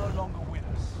 they're no longer with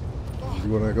us.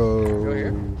 you wanna go? Go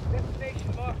here?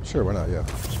 Sure, why not? Yeah.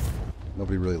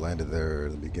 Nobody really landed there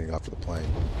in the beginning after the plane.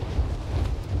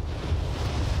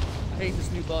 I hate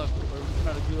this new bug where we're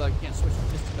trying to do like can't switch to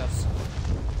fisticuffs.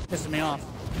 Pissing me off.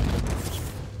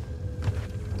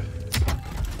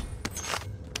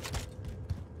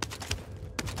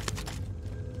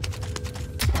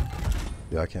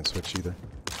 Yeah, I can't switch either.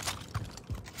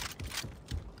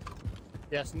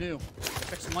 Yeah, it's new.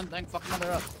 Fixing one thing, fuck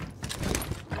another up.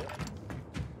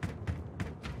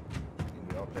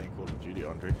 playing Call of Duty,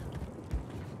 Andre.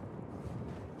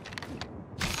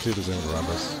 See if there's anyone around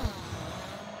us.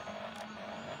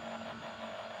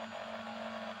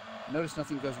 Notice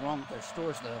nothing goes wrong with their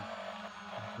stores, though.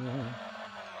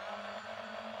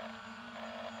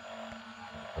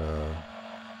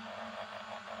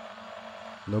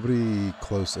 Nobody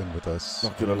close in with us.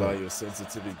 Not gonna lie, your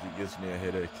sensitivity gives me a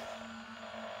headache.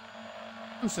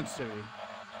 Who's sensitivity?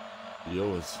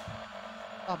 Yours.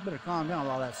 I better calm down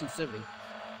with all that sensitivity.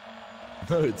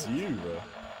 No, it's you, bro.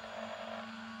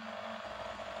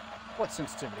 What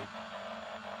sensitivity?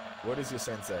 What is your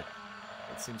sense at?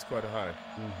 It seems quite high.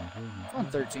 It's on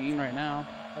 13 right now.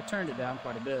 I turned it down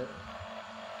quite a bit.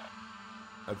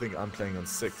 I think I'm playing on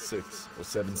 6-6 or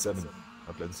 7-7.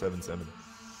 I'm playing 7-7.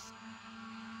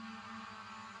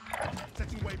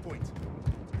 Setting waypoint.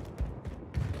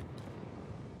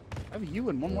 Have you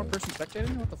and one more person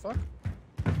spectating? What the fuck?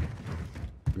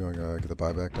 You gonna get the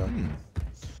buyback done?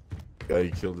 Guy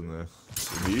you killed in there.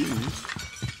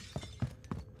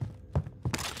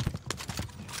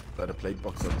 Got a plate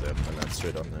box up there, and that's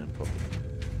straight on there. Pop it.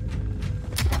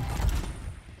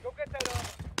 Go get that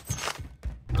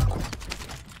armor.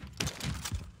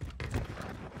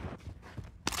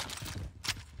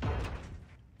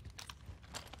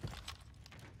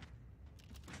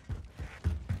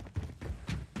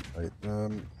 Right,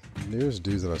 nearest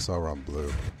dudes that I saw were on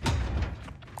blue.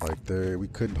 Like we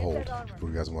couldn't hold, but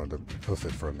we guys wanted to hoof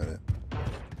it for a minute.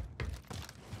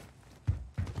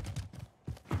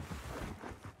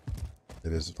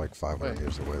 It is like 500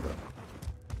 meters away though.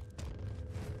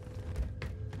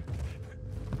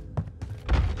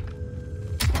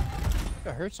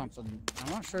 I heard something. I'm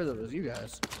not sure that it was you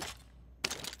guys.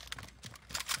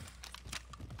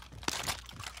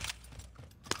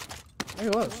 I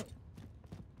think it was.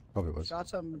 Probably was.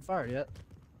 Shots haven't been fired yet.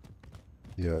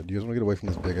 Yeah, do you guys want to get away from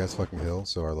this big ass fucking hill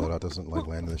so our loadout doesn't like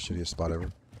land in the shittiest spot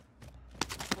ever?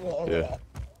 Yeah.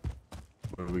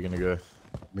 Where are we gonna go?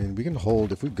 I mean, we can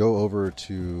hold, if we go over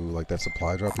to like that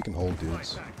supply drop, we can hold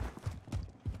dudes.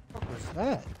 What was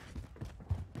that?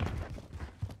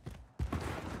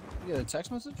 You get a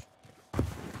text message?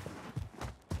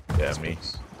 Yeah, me.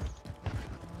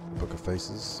 Book of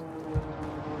Faces.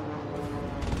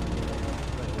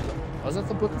 Was that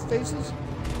the Book of Faces?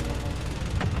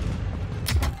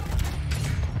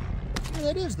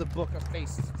 Yeah, that is the Book of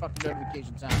Faces. Fucking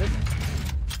notification sound, isn't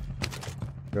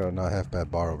it? Got a not half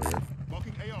bad bar over here.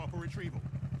 Marking AR for retrieval.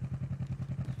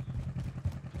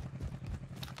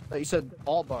 But you said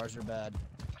all bars are bad.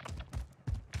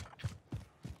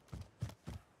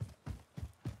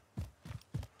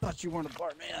 Thought you weren't a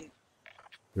bar man.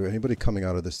 Dude, anybody coming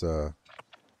out of this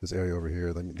this area over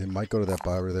here, they might go to that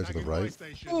bar over there to the Tagging buy right.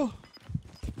 station. Oh.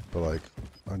 But like,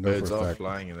 I know Birds for a are fact.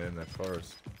 flying in there in that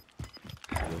forest.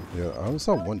 Yeah, I only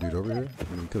saw one dude over here. I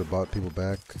mean, he could have bought people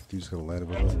back. You just could have landed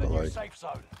with Head to him. the But new like, safe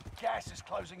zone. Gas is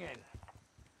closing in.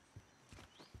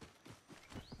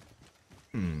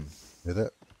 hear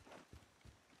that?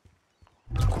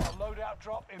 Loadout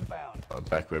drop inbound.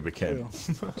 Back where we came.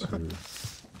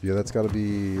 Yeah, that's got to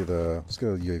be the. Let's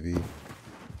go to UAV.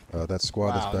 That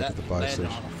squad that's back at the buy landed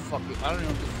station. on a fucking, I don't know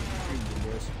if this is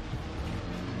true, boys.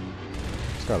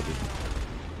 It's got to be.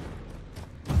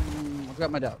 I've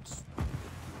got my doubts.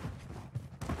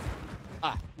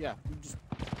 Ah, yeah. You just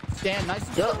stand nice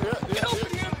and still. Get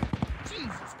open here!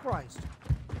 Jesus Christ.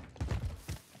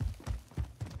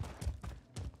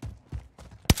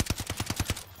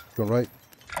 Going right.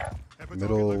 Have a target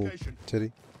Middle location.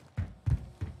 titty.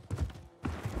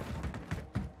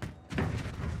 Can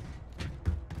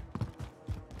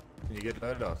you get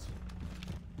loadouts?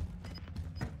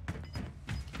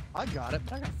 I got it,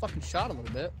 but I got fucking shot a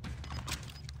little bit.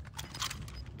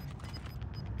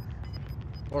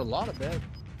 Or a lot of bit,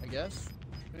 I guess.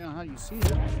 Depending on how you see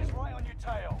it. It's right on your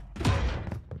tail.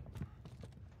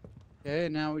 Okay,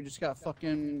 now we just got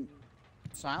fucking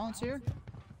silence here.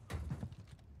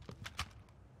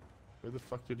 Where the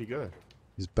fuck did he go?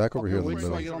 He's back over here in the Wait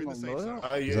till I middle. get on the loadout.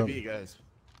 Oh, UAV, guys.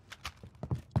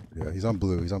 Yeah, he's on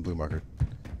blue. He's on blue marker.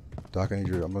 Doc, I need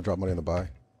your. I'm gonna drop money on the buy.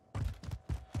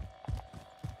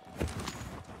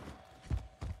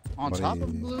 On top of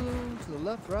Money. blue, to the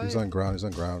left, right. He's on ground. He's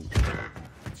on ground.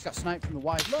 Just got sniped from the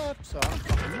wide left, so I don't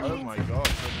fucking know. Oh my god,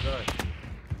 so did I.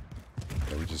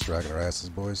 Yeah, we just dragging our asses,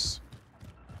 boys.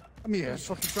 I mean, I was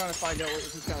fucking trying to find out what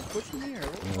this guy was pushing me or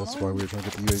what was Yeah, that's going why on. we were trying to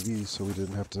get the UAV, so we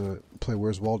didn't have to play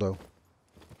Where's Waldo.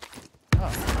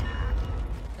 Oh.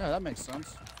 Yeah, that makes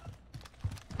sense.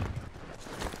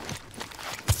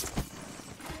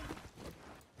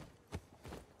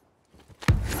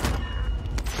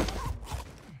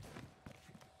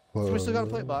 So we still got a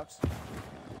plate box.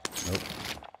 Nope.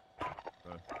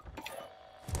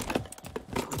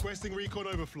 Requesting recon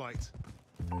overflight.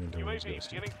 UAV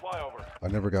beginning flyover. I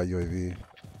never got UAV.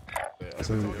 Yeah,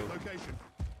 So, Target location.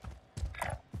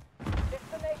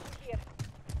 Destination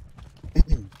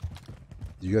here.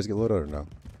 do you guys get loaded or no?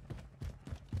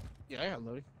 Yeah, I got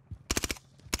loaded.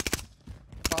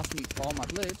 Cost me all my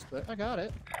blades, but I got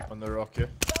it. on the rock here.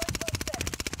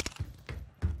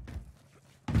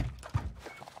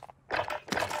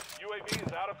 UAV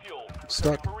is out of fuel.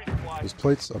 Stuck. For resupply. There's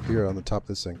plates up here on the top of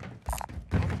this thing.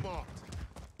 Marker marked.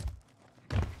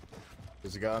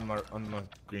 There's a guy on my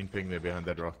green ping there behind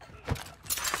that rock.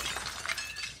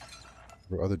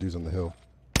 There are other dudes on the hill.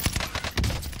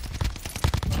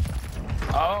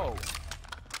 Oh!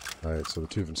 Alright, so the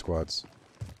 2 of them squads.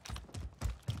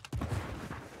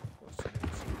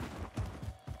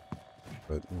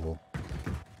 But, well,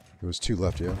 there was 2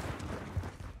 left, yeah?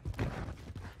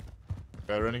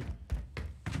 Guy running.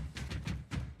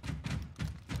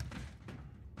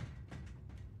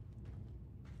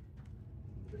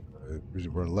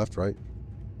 We're left, right?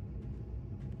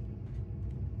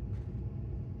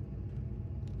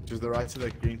 To the right of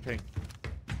that green ping.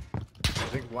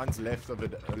 I think one's left of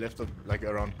it, like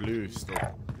around blue still.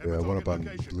 Yeah, one up on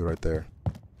blue right there.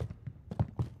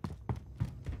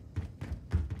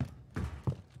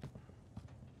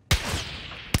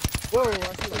 Whoa, I see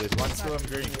So that. there's one still on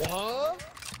green. What?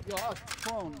 Yo, I was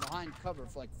prone behind cover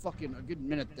for like fucking a good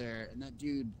minute there, and that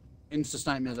dude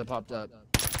insta-sniped me as I popped up.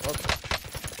 Okay.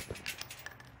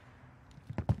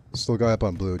 Still a guy up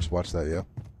on blue, just watch that, yeah?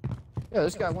 Yeah,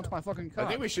 this guy wants my fucking I car.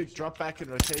 think we should drop back and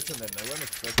rotate on them. I won't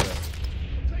expect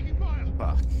that. Taking fire.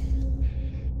 Fuck.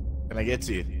 Can I get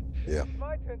to you? Yeah.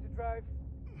 My turn to drive.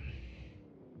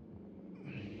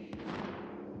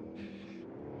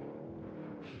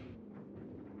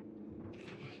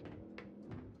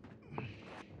 At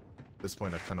this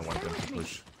point, I kind of want them to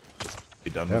push.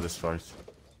 Be done Yeah. with this fight.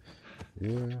 Yeah.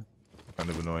 Kind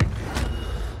of annoying.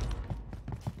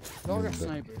 Y'all got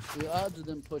snipers. The odds of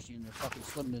them pushing are fucking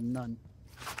slim to none.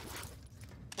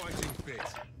 Fighting fit.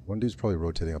 One dude's probably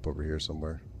rotating up over here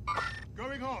somewhere.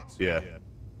 Going hot. Yeah.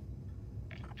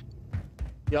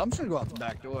 Yeah, I'm just gonna go out the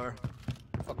back door.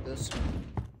 Fuck this.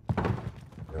 Yeah,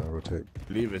 rotate.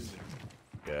 Leave it.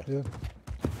 Yeah. Yeah.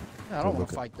 Yeah, I don't want look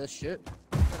to at- fight this shit.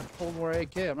 I got a Cold War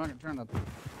AK. I'm not gonna turn to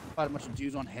fight a bunch of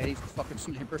Jews on headies with fucking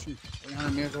snipers from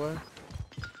 300 meters away.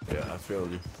 Yeah, I feel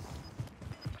you.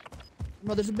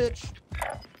 Mother's a bitch.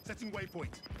 Setting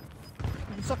waypoint.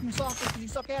 You suck me soft because you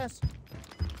suck ass.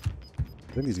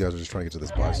 I think these guys are just trying to get to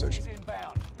this buy station.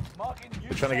 Inbound. Marking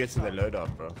We're trying to get to the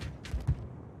loadout, bro.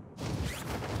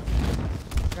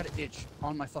 I got an itch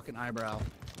on my fucking eyebrow.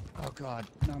 Oh god,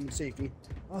 now I'm in safety.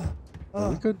 Oh,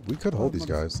 Well, we could hold these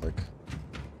guys, like,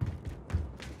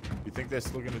 You think they're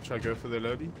still gonna try go for the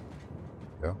loadie?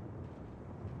 yeah. oh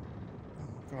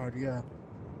god, yeah.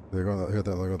 They're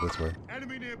going this way.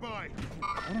 Enemy nearby.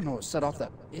 I don't know what set off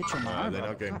that itch on my eyebrow. They're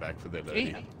not going God back for their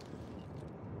loadie. damn.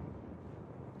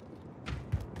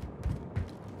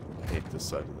 I hate this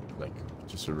side of it. Like,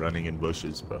 just running in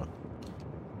bushes, bro.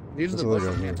 These are the That's what I bushes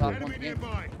got we can't here. talk Enemy one game.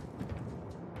 nearby.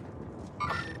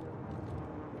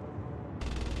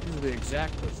 These are the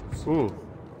exact bushes. Ooh.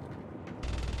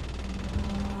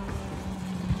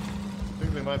 I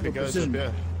think there might be Little guys up precision.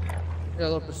 here. Yeah, a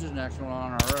little precision action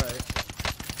on our right.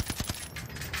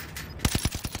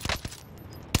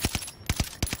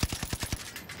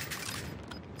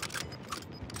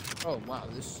 Oh wow,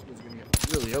 this is gonna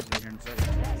get really open here in a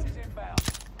second. Gas is inbound.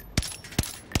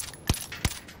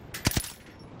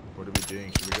 What are we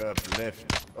doing? Should we go up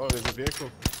left? Oh, there's a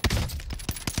vehicle.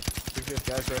 I think there's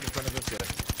guys right in front of us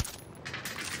here.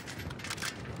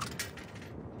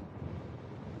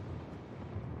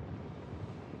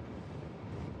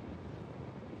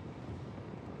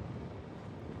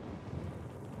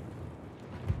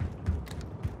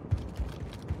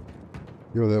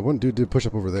 Yo, that one dude did push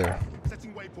up over there.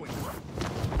 Setting waypoint.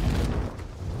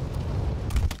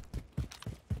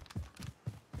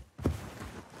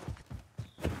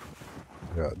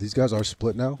 Yeah, these guys are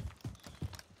split now.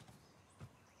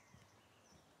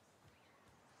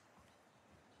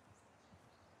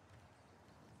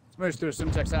 Somebody's threw a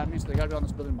Simtex at me, so they gotta be on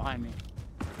this building behind me.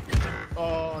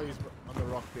 Oh, he's on the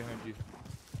rock behind you.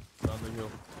 Down the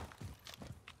hill.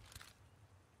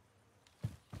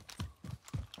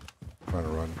 Trying to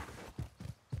run.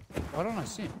 Why don't I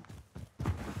see him?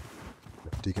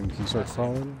 Deacon, can you start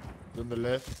crawling? On the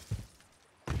left.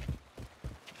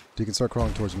 Deacon, start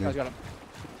crawling towards me. Guys got him.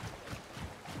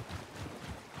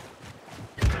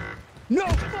 No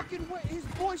fucking way! His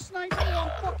boy sniped me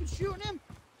while I'm fucking shooting him!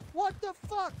 What the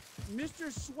fuck?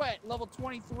 Mr. Sweat, level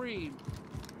 23.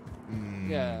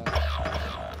 Yeah.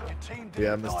 team didn't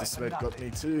Yeah, die Mr. for Smet got nothing.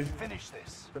 me too. Finish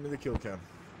this. Send me the kill cam.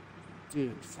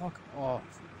 Dude, fuck off.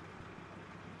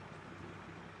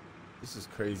 This is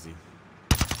crazy.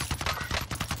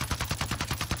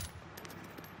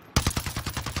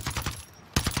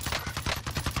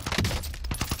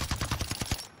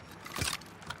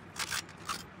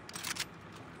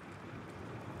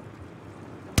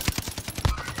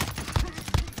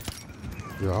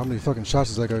 Yo, how many fucking shots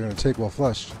is that guy gonna take while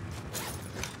flushed?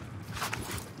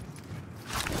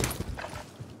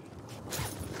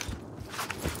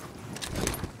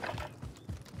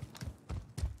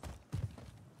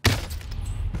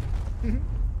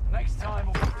 Next time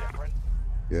will be different.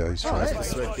 Yeah, he's tracking. Mr.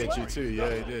 Smet get you too.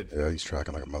 Yeah, he did. Yeah, he's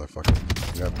tracking like a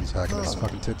motherfucker. Yep, he's hacking his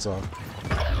fucking tits off.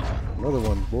 Another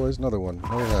one, boys. Another one.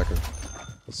 Another hacker.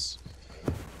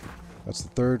 That's the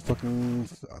third fucking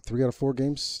 3 out of 4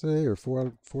 games today, or 3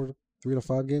 out of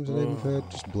 5 games today we've had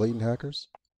just blatant hackers.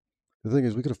 The thing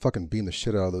is, we could have fucking beamed the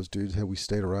shit out of those dudes had we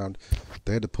stayed around.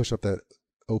 They had to push up that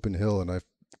open hill, and I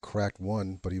cracked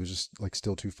one, but he was just like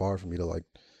still too far for me to like,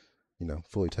 you know,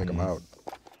 fully take him out.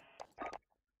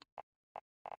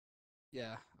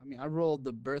 Yeah, I mean, I rolled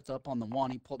the berth up on the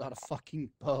one. He pulled out a fucking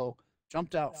bow,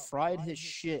 jumped out, fried his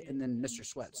shit, and then Mr.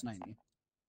 Sweat sniped me.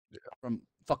 Yeah. From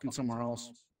fucking somewhere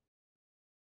else.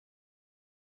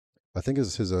 I think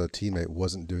his teammate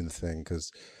wasn't doing the thing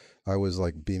because I was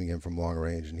like beaming him from long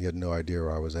range, and he had no idea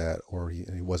where I was at, or he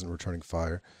wasn't returning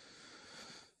fire.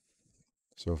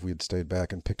 So if we had stayed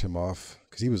back and picked him off,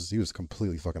 because he was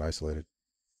completely fucking isolated.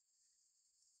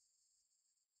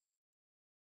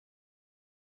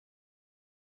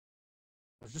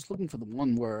 I was just looking for the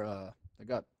one where I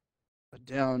got a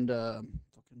downed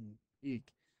fucking peak.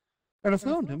 And I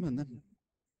found him, and then,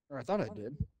 or I thought I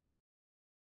did.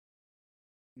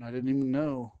 And I didn't even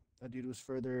know that dude was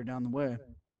further down the way.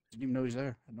 Didn't even know he's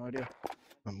there. Had no idea.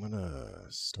 I'm gonna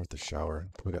start the shower.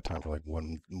 We got time for like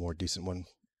one more decent one,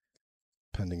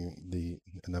 pending the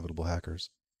inevitable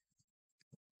hackers.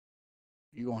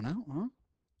 You going out, huh?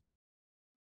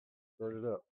 Start it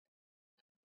up.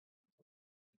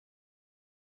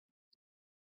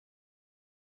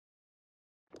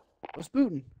 What's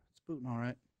booting? It's booting all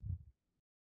right.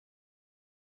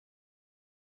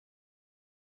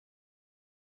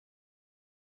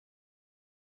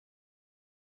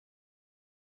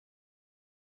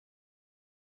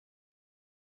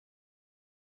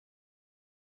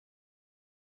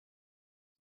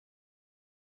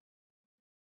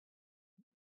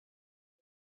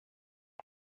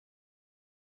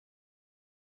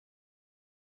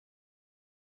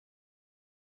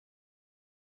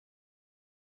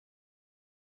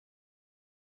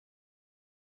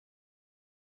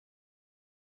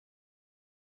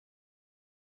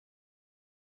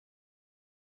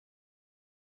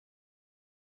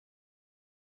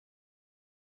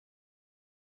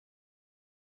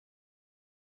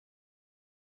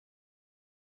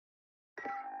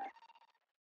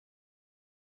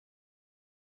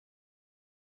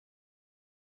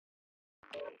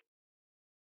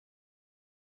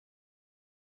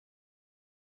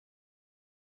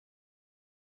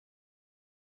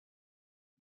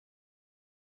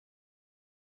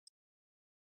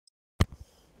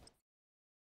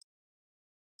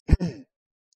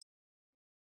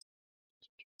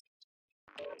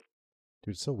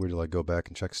 Dude, it's so weird to like go back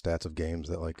and check stats of games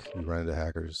that like you run into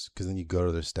hackers, because then you go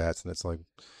to their stats and it's like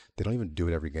they don't even do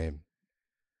it every game.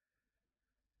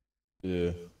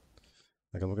 Yeah.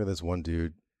 Like I'm looking at this one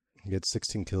dude, he had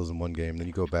 16 kills in one game. Then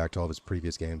you go back to all of his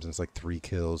previous games and it's like 3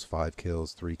 kills, 5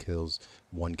 kills, 3 kills,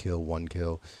 1 kill, 1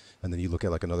 kill, and then you look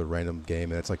at like another random game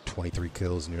and it's like 23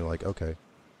 kills, and you're like, okay.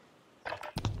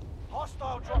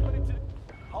 Hostile dropping into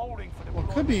holding for the Well,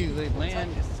 it could be they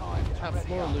land, have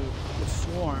floor loot, get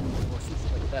swarmed, or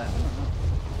something like that. I don't know.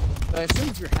 But I assume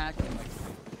if you're hacking,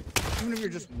 like, even if you're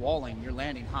just walling, you're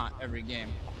landing hot every game.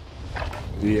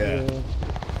 Yeah.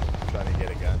 Trying to get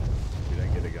a gun. If you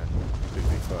don't get a gun, could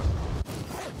be fun.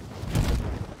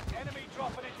 enemy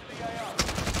dropping into the AO.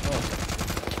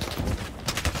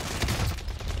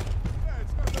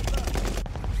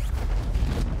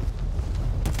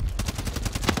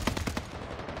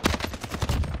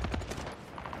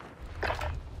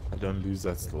 I don't lose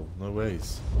that still. No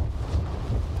ways.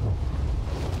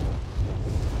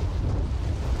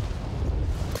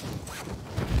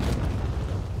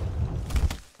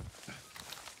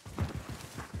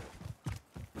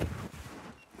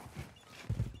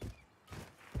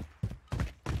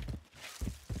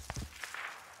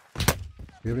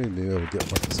 We haven't even been able to get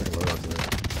fucking second loadout today.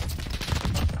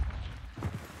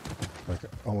 Like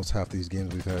almost half these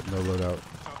games we've had no loadout.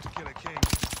 Time to kill a king.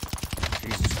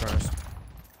 Jesus Christ.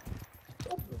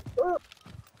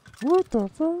 What the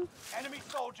fuck? Enemy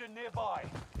soldier nearby.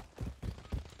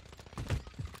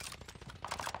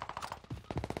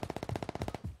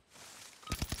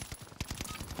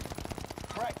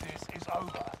 Practice is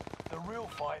over. The real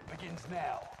fight begins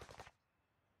now.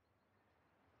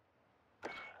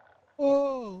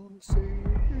 Oh, see.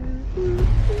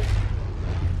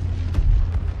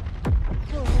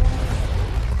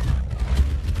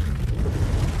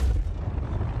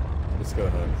 Let's go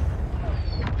home.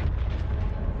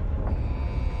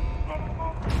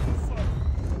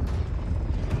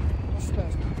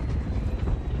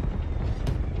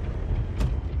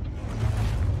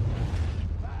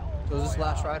 So is this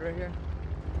last ride right here?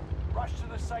 Rush to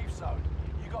the safe zone.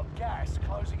 You got gas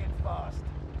closing in fast.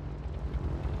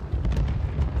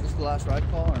 Is this the last ride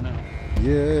call or no?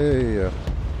 Yeah.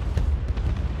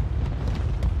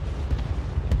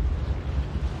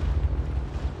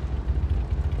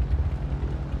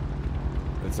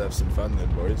 Let's have some fun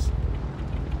then, boys.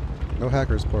 No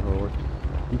hackers, poor forward.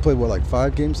 We played what, like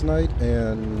 5 games tonight,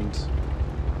 and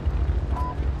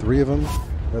 3 of them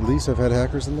at least have had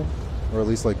hackers in them, or at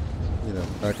least like, you know,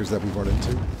 hackers that we've run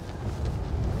into.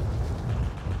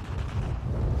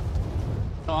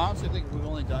 No, I honestly think we've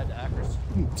only died to hackers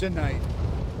tonight.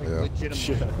 Like, Yeah.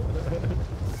 legitimately.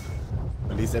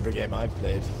 At least every game I've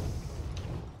played.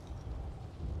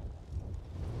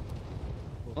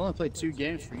 We only played 2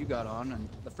 games for you got on, and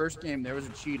the first game there was a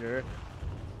cheater.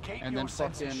 Keep And your then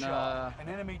senses fucking, sharp. An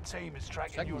enemy team is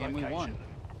tracking second your game we location. won.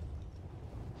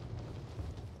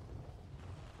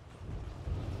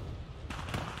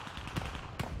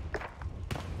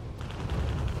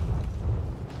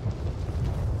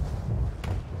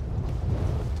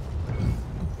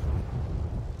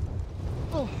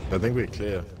 I think we're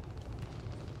clear.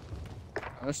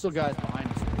 There's still guys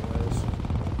behind us anyways.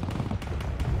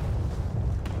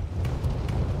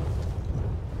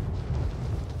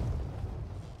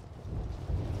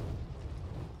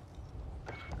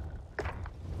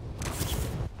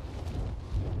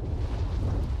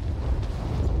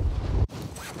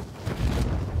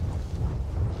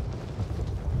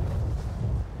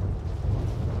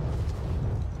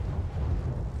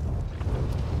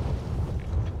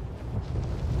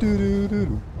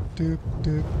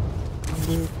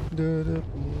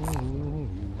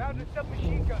 Found a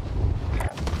submachine gun.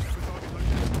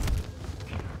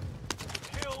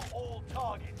 Kill all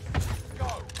targets. Go.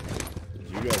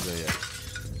 You guys are here.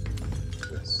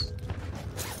 Yes.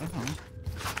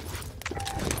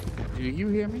 Do you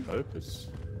hear me? Opus.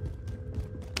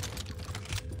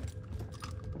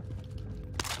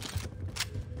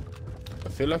 I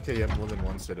feel like I hear more than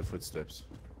one set of footsteps.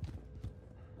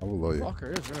 I will love you.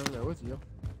 Walker is right over there with you.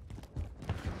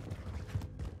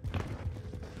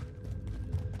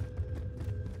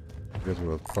 You guys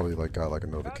would have probably like got like a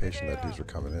notification that dudes were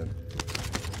coming in.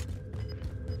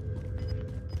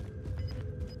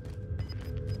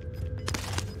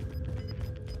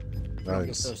 I Get didn't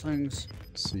those things.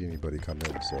 see anybody come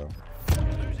in, so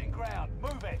Losing ground.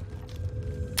 Move it.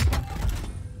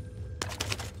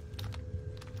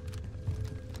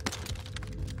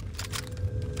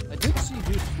 I did see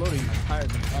dudes floating like higher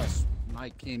than us when I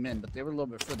came in, but they were a little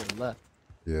bit further left.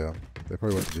 yeah, they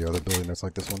probably went to the other building that's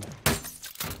like this one.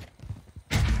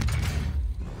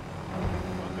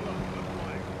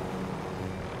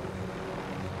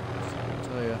 I'll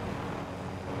tell ya.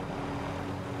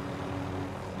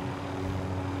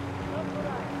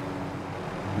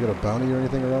 You got a bounty or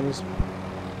anything around us?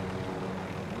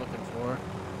 I'm looking for.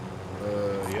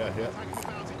 Yeah. Taking the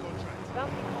bounty contract.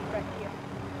 Bounty contract here.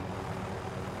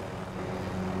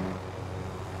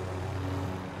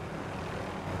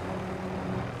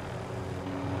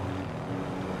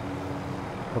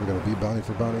 Probably gonna be bounty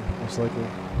for bounty, most likely.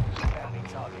 Bounty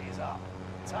target is up.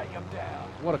 Take him down.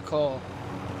 What a call.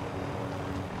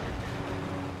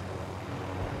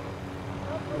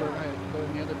 Go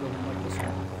in the other building like this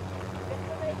one.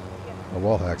 A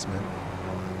wall hacks, man.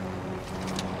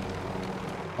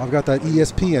 I've got that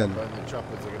ESPN. But the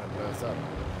chocolates are gonna burst up.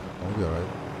 I'll be alright.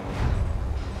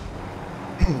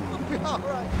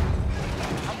 Alright.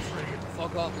 I'm just ready to get the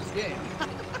fuck off this game.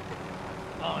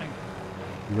 Fine.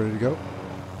 You ready to go?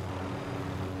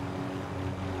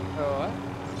 Oh, what?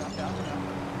 I'm down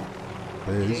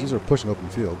now. Hey, these are pushing open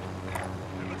field.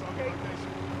 Never target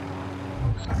location.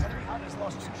 Enemy hunters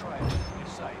lost control. You're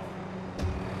safe.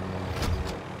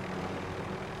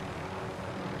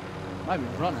 Might be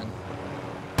running.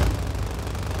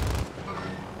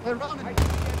 They're running.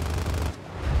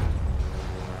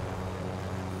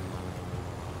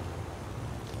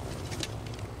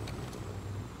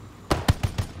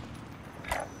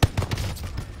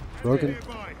 Broken.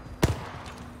 Nearby.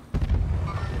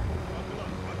 Buckle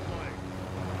up,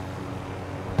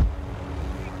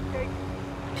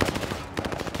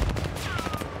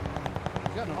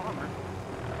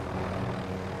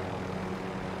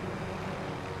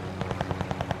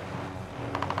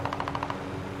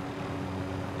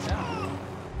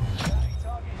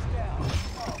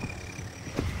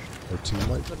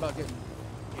 teammate. What about getting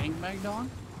gangbanged on?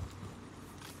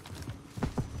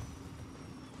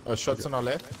 Oh, shots on our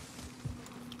left.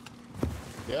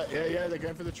 Yeah, they're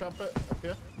going for the trumpet up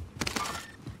here.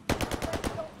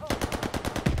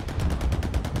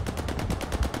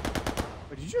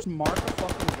 But did you just mark a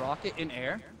fucking rocket in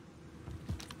air?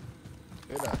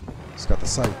 Yeah. He's got the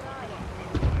sight.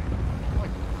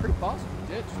 Like, pretty possible.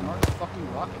 You did. Just mark a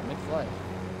fucking rocket mid-flight.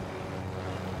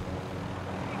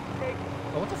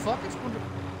 Oh, what the fuck? It's going to...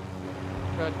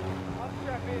 Good.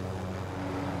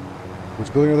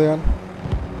 Which building are they on?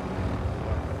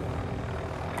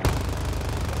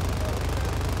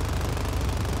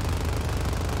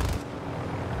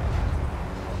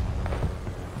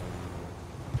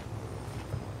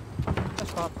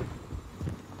 That's pop.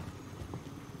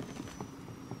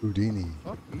 Houdini.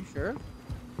 Oh, are you sure?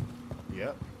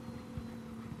 Yep.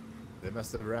 They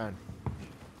must have ran.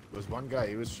 There was one guy,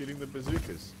 he was shooting the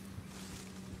bazookas.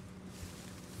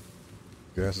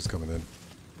 Gas is coming in.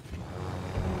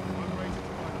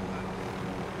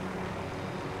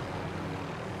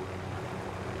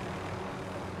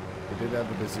 They did have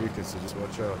the bazookas, so just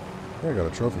watch out. Yeah, I got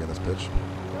a trophy in this bitch.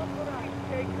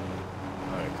 Okay,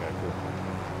 cool.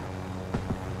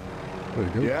 There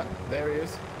you go. Yeah, there he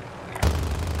is.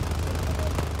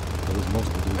 Oh, there's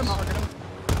multiple dudes. I'm marking him.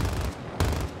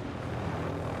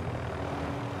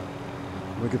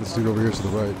 Let me get this dude over here to the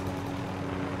right.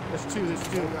 There's two.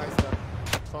 Two guys there.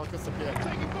 Focus up here.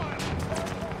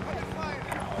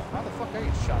 How the fuck are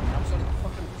you shot? I'm sitting the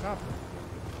fucking chopper.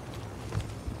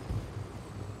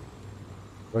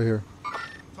 Right here.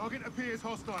 Target appears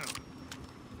hostile.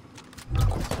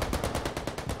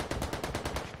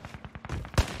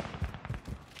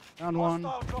 Down one.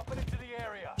 Hostile dropping into the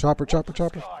area. Chopper.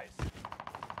 Skies.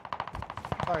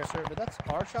 Sorry, sir, but that's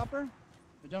our chopper?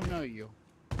 I don't know you.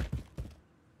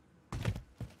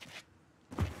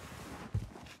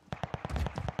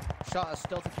 Shot a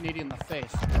stealthy Canadian in the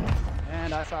face.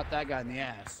 And I shot that guy in the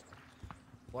ass.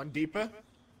 One deeper.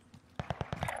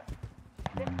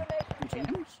 Two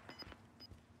teams?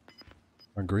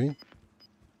 On green?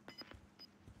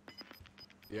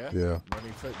 Yeah? Yeah.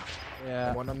 Running foot.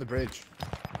 Yeah. One on the bridge.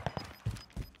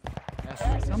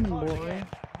 That's some boy.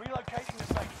 Relocating the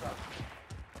safe zone.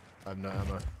 I have no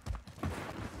ammo.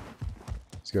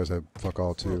 These guys have fuck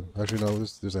all too. Actually, no,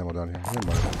 there's ammo down here. Never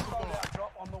mind. Loadout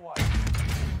drop on the way.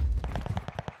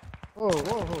 Whoa.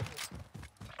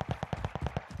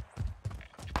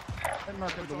 That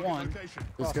marked the one. Location.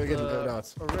 Let's off go get the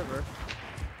loadouts. A river.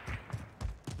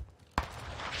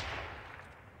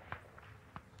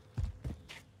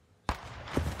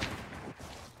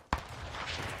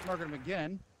 Marking him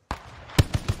again. Okay,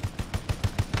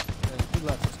 he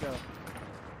left. Let's go.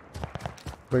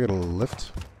 Do I get a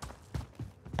lift?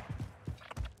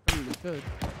 Really good.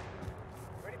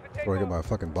 Or I get my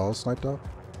fucking balls sniped off?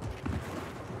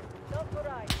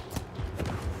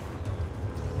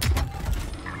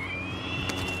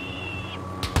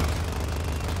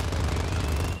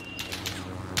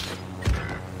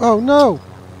 Oh no!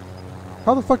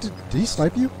 How the fuck did he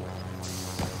snipe you?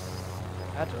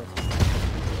 Had to.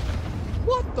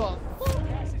 What the fuck?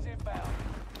 Gas is inbound.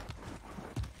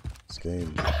 This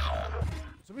game.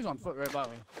 Somebody's on foot right by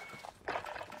me.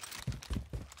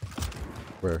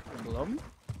 Where? Below me?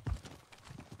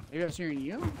 Maybe I was hearing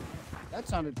you? That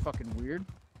sounded fucking weird.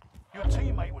 Your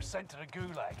teammate was sent to the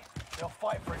gulag. They'll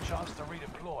fight for a chance to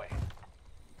redeploy.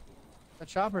 That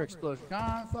chopper explosion.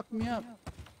 God, fucked me up.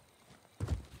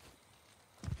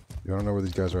 You don't know where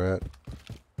these guys are at.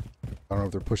 I don't know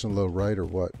if they're pushing low right or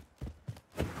what.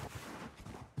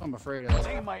 I'm afraid Your of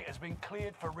that. teammate has been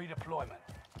cleared for redeployment.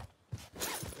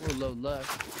 Or low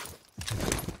left.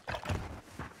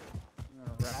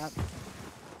 Rat.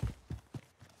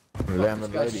 Lemon This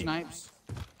guy lady. snipes.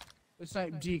 They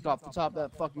snipe Deke off the top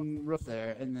of that fucking roof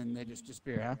there, and then they just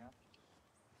disappear, huh?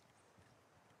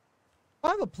 I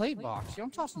have a plate box. Yo,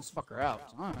 I'm tossing this fucker out.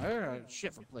 I got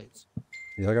shit for plates.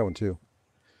 Yeah, I got one too.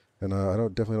 And I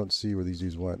definitely don't see where these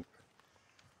dudes went.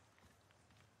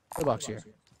 Plate box here.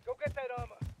 Go get that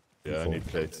armor. Yeah, I need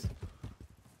plates.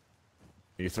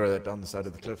 You throw that down the side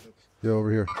of the cliff. Yo,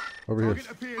 over here. Over here.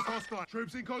 Target appears hostile.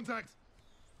 Troops in contact.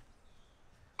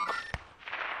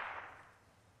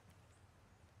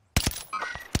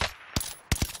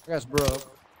 That guy's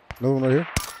broke. Another one right here.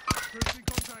 Troops in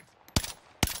contact.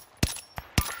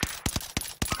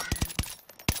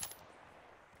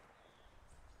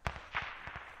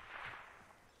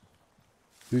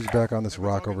 Dude's back on this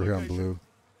rock over here on blue.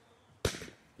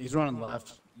 He's running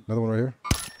left. Another one right here.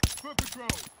 Foot patrol.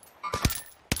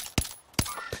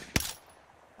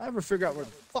 I ever figure out where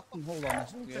the fucking hold on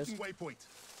this thing is. Setting waypoint.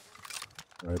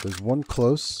 Alright, there's one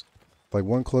close. Like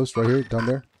one close right here, down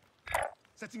there.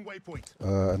 Setting waypoint.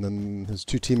 And then his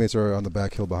 2 teammates are on the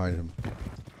back hill behind him.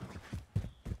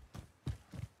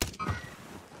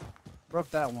 Broke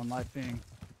that one, live ping.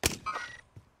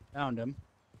 Found him.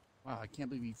 Wow, I can't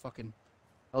believe he fucking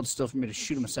held still for me to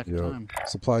shoot him a second Yeah. time.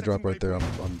 Supply drop right there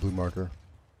on blue marker.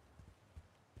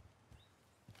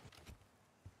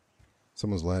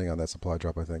 Someone's landing on that supply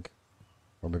drop, I think.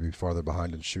 Or maybe farther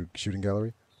behind in shooting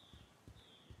gallery.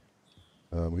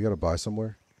 We gotta buy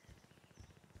somewhere.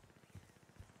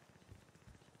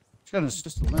 It's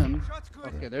just a limb.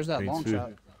 Okay, there's that Me long too.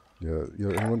 shot. Yeah,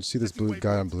 anyone see this blue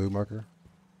guy on blue marker?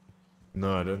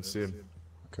 No, I don't see him.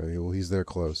 Okay, well he's there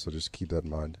close, so just keep that in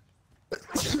mind.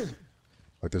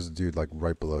 Like there's a dude like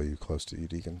right below you, close to you,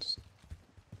 Deacons.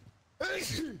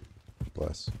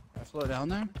 Bless. I float down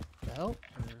there to help?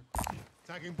 Or...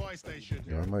 Tagging buy station.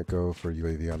 Yeah, I might go for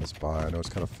UAV on this buy. I know it's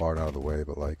kind of far out of the way,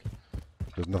 but like,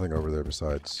 there's nothing over there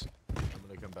besides. I'm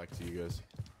gonna come back to you guys.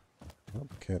 Oh,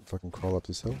 can't fucking crawl up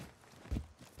this hill.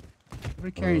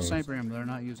 Everybody carrying sniper ammo they're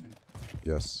not using.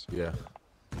 Yes, Yeah.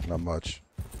 not much.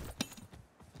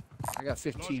 I got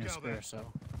 15 to spare, so.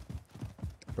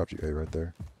 Dropped you A right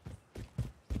there.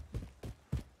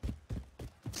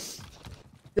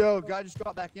 Yo, guy just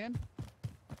got back in.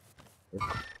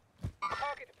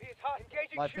 Target appears hot.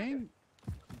 Engaging Live shooter. ping.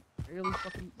 Barely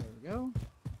fucking. There we go.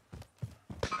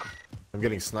 I'm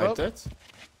getting sniped Oh. at.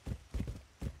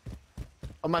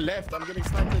 On my left, I'm getting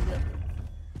sniped at here.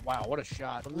 Wow, what a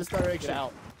shot. From this Get direction.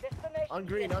 out. Destination. On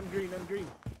green, on green, on green.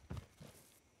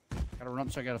 Gotta run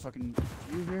so I gotta fucking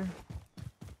view here.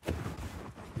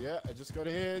 Yeah, I just got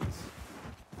a hit.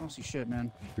 I don't see shit,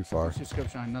 man. Too far. I see scope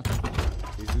shine, nothing.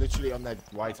 He's literally on that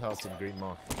White House in green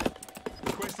mark.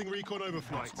 Requesting recon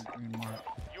overflight. Green mark.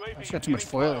 UAV I just got too much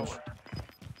getting foliage. flyover.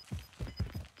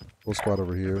 Full squad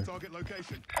over here. Target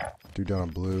location. Dude down on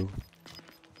blue.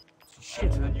 Shit,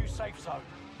 Get to the man. new safe zone.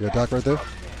 Yeah, Doc right there.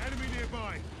 Enemy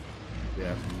nearby.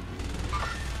 Yeah.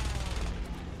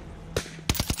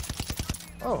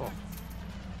 Oh.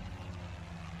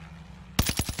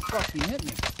 Fucking hit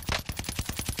me.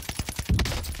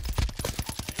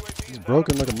 UAV He's is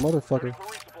broken out. like a motherfucker. Ready for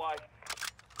resupply.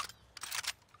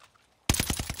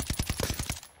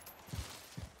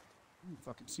 I don't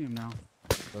fucking see him now.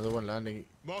 Another one landing.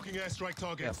 Marking airstrike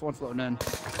target. Yeah, one floating in.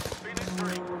 Phoenix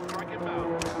 3, strike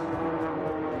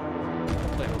inbound.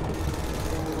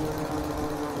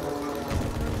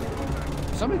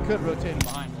 Somebody could rotate him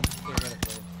behind him,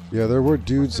 theoretically. Yeah, there were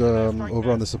dudes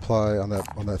over on the supply on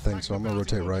that thing, so I'm gonna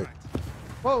rotate right.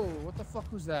 Whoa, what the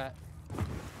fuck was that?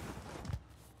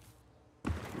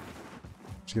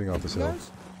 Just getting off this You hill.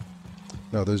 guys?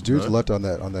 No, there's dudes Huh? left on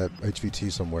that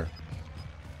HVT somewhere.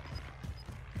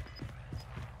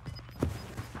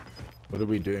 What are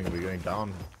we doing? Are we going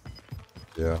down?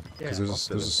 Yeah, Yeah. because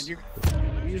And there's you're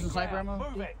using sniper ammo?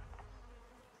 Move it.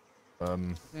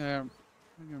 Yeah.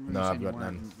 No, I've got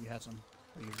none. You had some.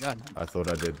 Oh, you got none. I thought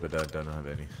I did, but I don't have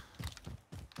any.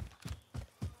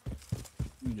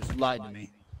 You just lied to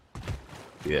me.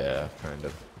 Yeah, kind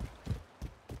of.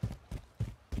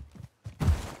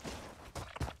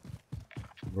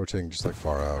 rotating just like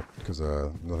far out because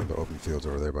nothing but open fields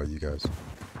over there by you guys.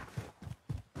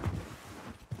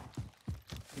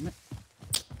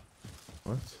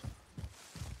 What?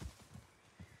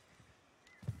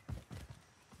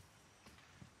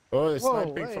 Oh, they're Whoa,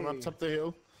 sniping from up hey. top the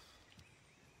hill.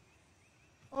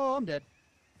 Oh, I'm dead.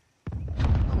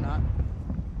 I'm not.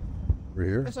 We're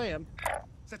here? Yes, I am.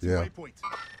 Setting Yeah. waypoint.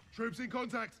 Troops in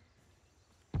contact.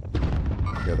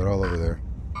 Yeah, they're all over there.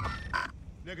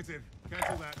 Negative.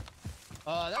 Cancel that.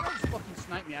 That guy just fucking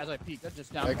sniped me as I peeked. That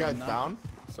just down. That guy's from down?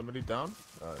 Somebody down?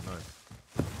 Nice.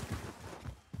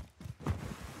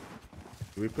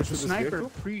 Do we push The with this sniper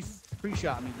vehicle?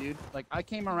 pre-shot me, dude. Like, I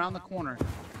came around the corner.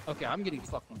 Okay, I'm getting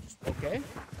fucking just... Okay.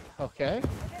 Okay.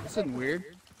 This isn't weird.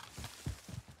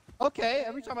 Okay,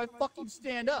 every time I fucking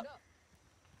stand up.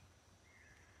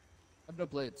 I have no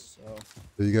blades, so...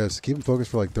 So you guys keep them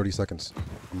focused for like 30 seconds.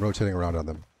 I'm rotating around on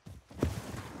them.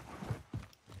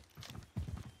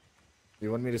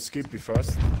 You want me to scoop you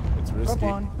first? It's Up risky.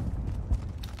 on.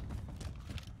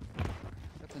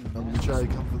 That's in the I'm back. gonna try to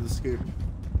come for the scoop.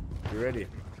 You ready?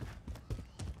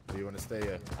 Or you want to stay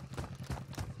here?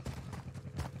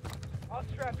 I'll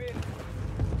strap in.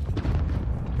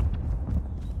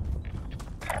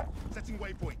 Setting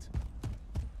waypoint.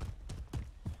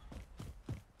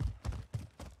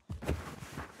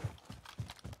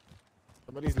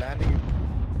 Somebody's landing.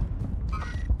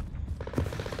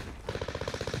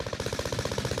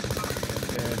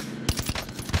 Yeah.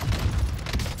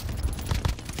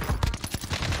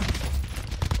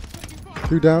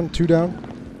 Two down, two down.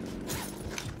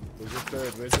 There's a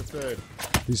Where's the third?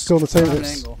 He's still in the same. On an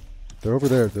angle. They're over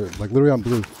there. They're like literally on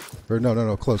blue. Or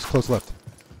no, close left.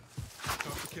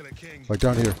 Tough to kill a king. Like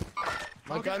down here.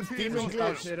 My gun's demon Ouch,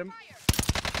 glitch. hit him.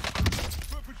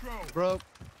 Foot patrol. Broke.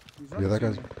 He's Yeah, that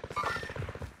guy's. Down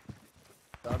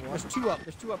one. There's two up.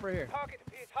 There's two up right here. Target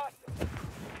appears hostile.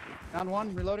 Down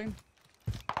one. Reloading.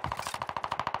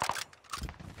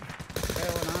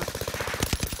 Hell not.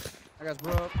 That guy's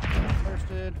broke.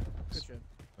 Thirsted. Good shit.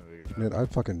 There we go. Man, I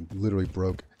fucking literally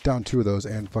broke down 2 of those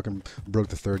and fucking broke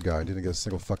the 3rd guy. Didn't get a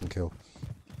single fucking kill.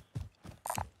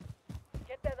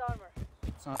 Get that armor.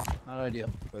 It's not ideal.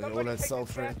 They're all at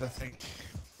sulfur, I think.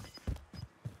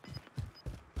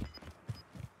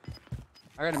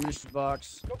 I got a munitions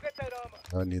box. Go get that armor.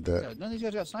 I need Yeah, that. none of these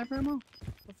guys got sniper ammo?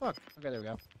 The fuck? Okay, there we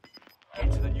go.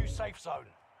 Get to the new safe zone.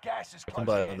 Gas is I can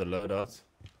closing buy in. another loadout.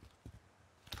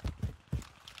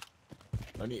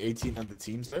 Only 18 other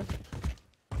teams left.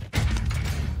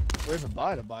 Where's a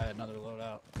buy to buy another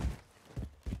loadout?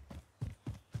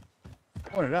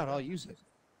 Point it out, I'll use it.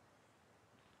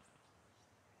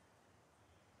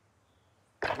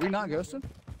 Are we not ghosted?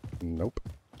 Nope.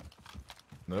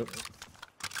 Nope. As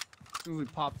soon as we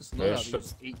pop this Yeah, loadout, sure.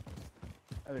 these 8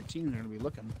 other teams are gonna be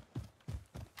looking.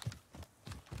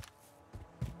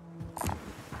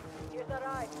 Here's our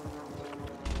eye.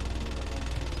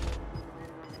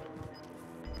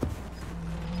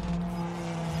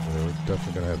 Yeah, we're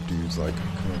definitely gonna have dudes like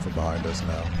coming from behind us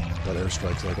now. That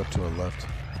airstrike's like up to our left.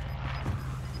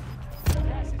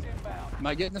 Gas is inbound. Am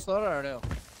I getting this loadout or no?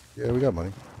 Yeah, we got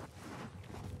money.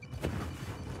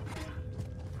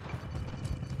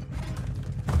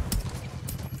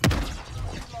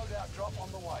 Loadout drop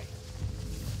on the way.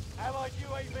 Allied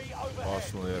UAV overhead.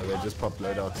 Arsenal, yeah, they just popped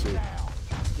loadout too.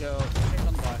 Yo, check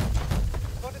on the buy.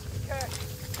 Got it for cash.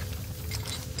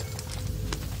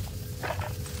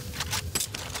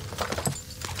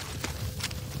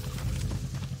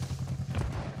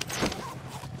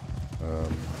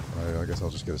 I guess I'll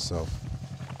just get a self.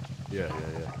 Yeah.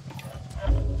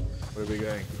 Where are we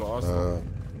going? For Arsenal?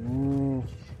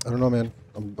 I don't know, man.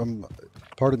 I'm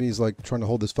part of me is like trying to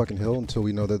hold this fucking hill until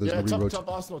we know that there's Yeah, no top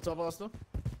reroach. Arsenal, top Arsenal.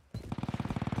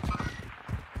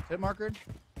 Hit marker.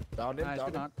 Down him, Nice, down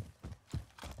good him. knock.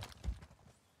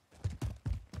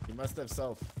 He must have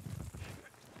self.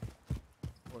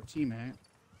 Or teammate.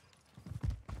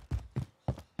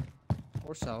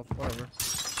 Or self, whatever.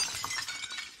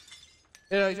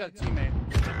 Yeah, he's got a teammate.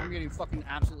 I'm getting fucking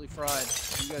absolutely fried.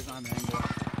 You guys on the angle.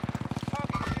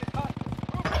 Target appears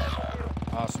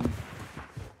hostile. Awesome.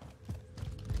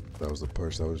 That was the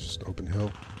push. That was just open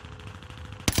hill.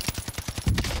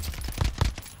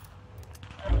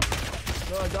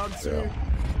 No, down two. Yeah.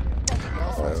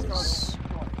 Last That one's was...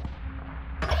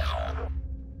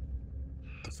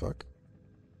 The fuck?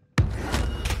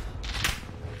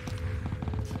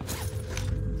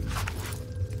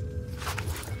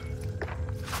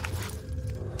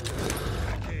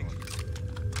 King.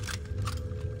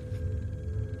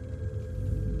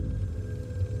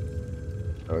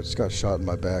 Oh, I just got shot in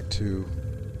my back too,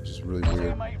 which is really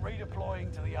weird. Teammate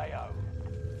redeploying to the AO.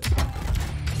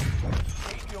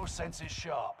 Keep your senses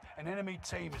sharp. An enemy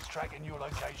team is tracking your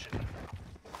location.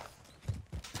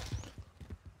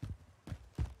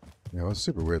 Yeah, it was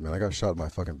super weird, man. I got shot in my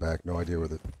fucking back. No idea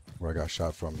where I got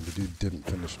shot from. The dude didn't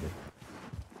finish me.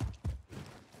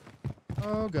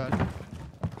 Oh god.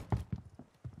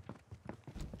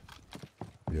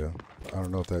 Yeah. I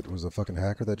don't know if that was a fucking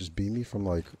hacker that just beat me from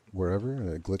like wherever and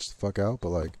it glitched the fuck out, but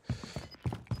like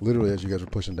literally as you guys were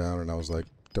pushing down and I was like,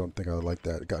 don't think I would like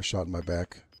that. It got shot in my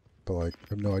back, but like I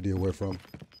have no idea where from.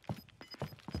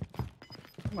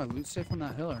 Am I loot safe on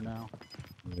that hill or no?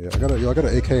 Yeah, I got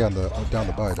an AK on the down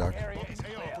the by, Doc. Area is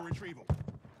Bodies AR clear. for retrieval.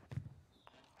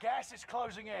 Gas is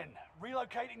closing in.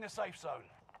 Relocating the safe zone.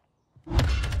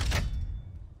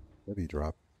 Maybe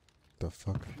drop. The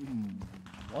fuck?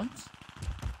 What?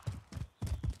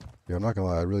 Yeah, I'm not gonna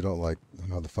lie, I really don't like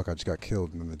how the fuck I just got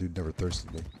killed and then the dude never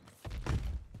thirsted me.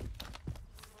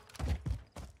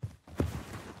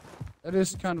 That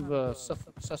is kind of a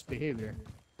sus behavior.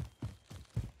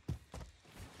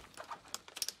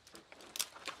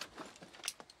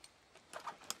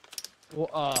 Well,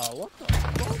 what the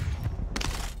fuck?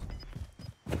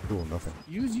 Cool, nothing.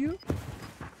 Use you?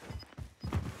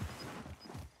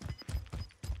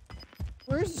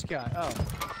 Where is this guy? Oh.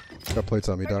 Got plates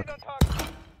on me, Doc.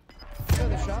 You got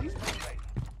the shot?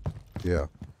 Yeah.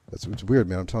 It's weird,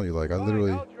 man. I'm telling you, like, I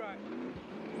literally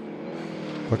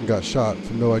fucking got shot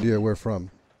from no idea where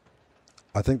from.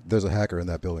 I think there's a hacker in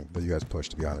that building that you guys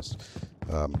pushed, to be honest.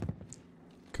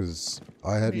 Because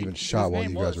I haven't even shot while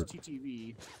you guys were...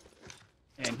 TTV,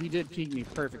 and he did peek me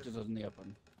perfect as I was in the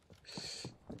open.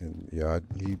 And yeah,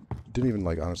 he didn't even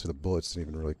like. Honestly, the bullets didn't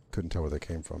even really couldn't tell where they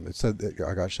came from. It said that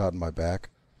I got shot in my back,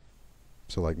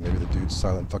 so like maybe the dude's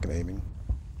silent fucking aiming,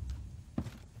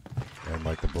 and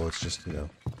like the bullets just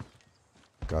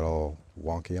got all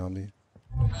wonky on me.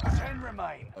 10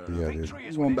 remain. Yeah, dude. Victory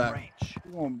is Going within back. reach.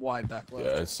 We're going wide back left.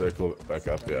 Yeah, circle it back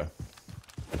up, yeah.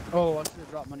 Oh, I should have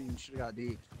dropped money and should have got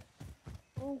deep.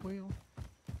 Oh, well.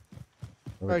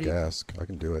 I have a Alrighty. gas. I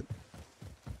can do it.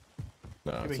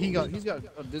 No, Yeah, it's but all good. he's got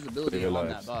a visibility Leave it on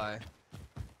lights. that buy.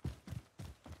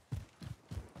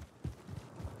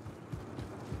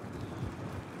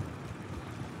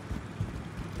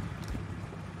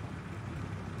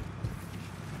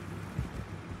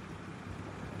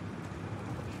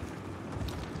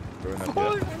 Going up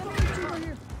Oh, there. another two right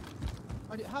here.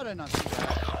 How did I not see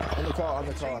that? On the car, on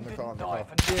the car, on the Team car, on didn't the die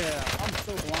car. for Yeah, I'm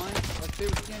so blind. Like they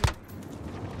were standing.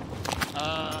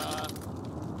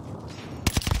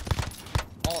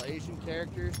 All Asian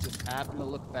characters just happen to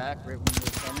look back right when they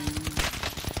were coming.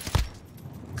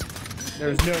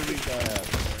 There's no reason.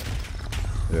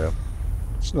 Yeah.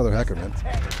 Just another hacker, man.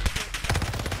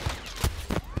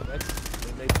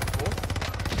 They made the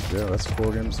fourth? Yeah, that's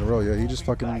 4 games in a row. Yeah, he just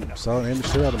fucking silent aimed the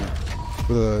shit out of me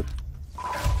with a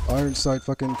iron sight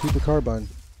fucking Cooper carbine.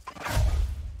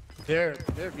 They're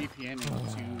VPNing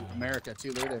to America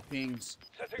too. Look at their pings.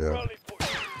 setting Yeah. rally point.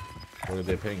 What are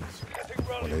their pings? Setting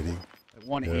rally 180. At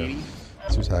 180.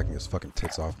 This was hacking his fucking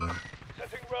tits off, man.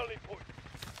 Setting rally point.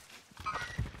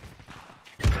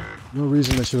 No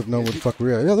reason they should have known what the fuck we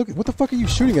were at. Yeah, look, what the fuck are you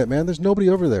shooting at, man? There's nobody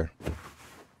over there.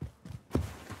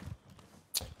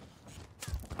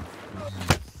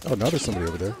 Oh, now there's somebody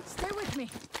over there. Stay with me.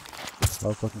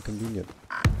 How fucking convenient.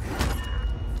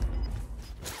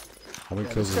 How many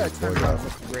Yeah, kills this has guy this boy turned around got?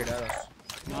 looking great at us.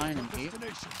 9 and 8.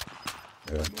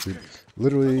 Yeah, dude.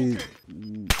 Literally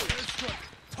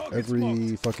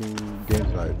every fucking game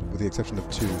tonight, with the exception of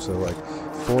 2. So like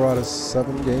 4 out of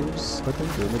 7 games, I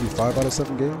think, or maybe 5 out of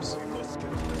 7 games.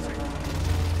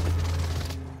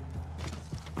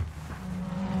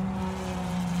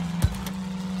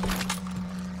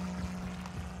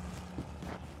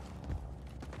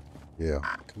 Yeah,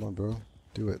 come on, bro,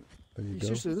 do it. There you go.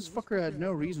 Seriously, this fucker had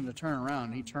no reason to turn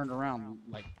around. He turned around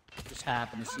like just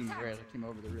happened to see me right as I came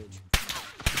over the ridge.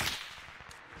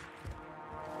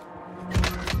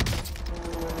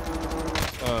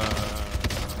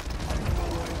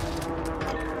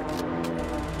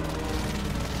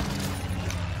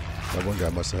 That one guy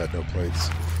must have had no plates.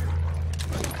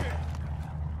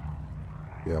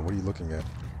 Yeah, what are you looking at?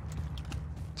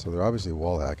 So they're obviously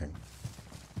wall hacking.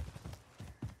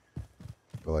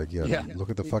 But like, yeah, look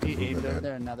at the fucking he aimed movement, over man.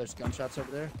 there, and now there's gunshots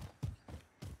over there.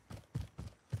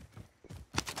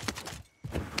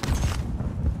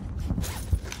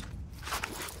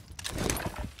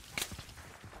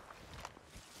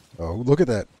 Oh, look at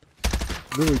that.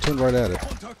 Literally turned right at it.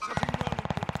 Contact setting rally point.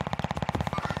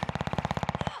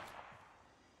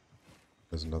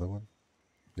 There's another one.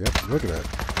 Yep, look at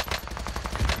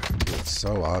that. Dude, it's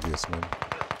so obvious, man.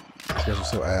 These guys are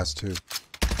so ass, too.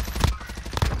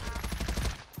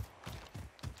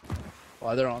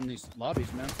 While they're on these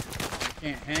lobbies, man. You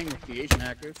can't hang with the Asian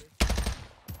hackers.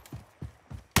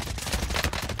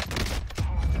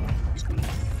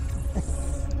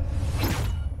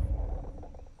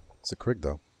 It's a Krig,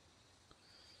 though.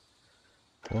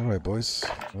 Alright, boys.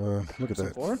 Look at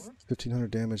that.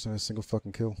 1,500 damage, not a single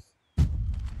fucking kill.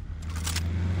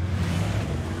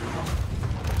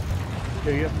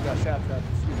 Yeah, you got shot.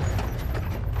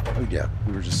 Oh, yeah.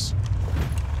 We were just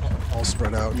all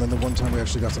spread out. And then the one time we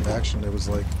actually got some action, it was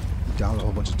like down a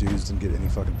whole bunch of dudes, didn't get any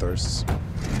fucking thirsts.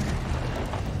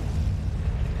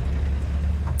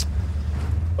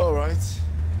 Alright.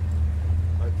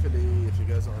 Hopefully, if you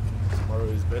guys are on, tomorrow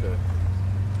is better.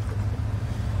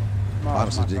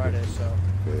 Tomorrow's Honestly, not Deacon. Friday, so.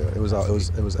 Yeah,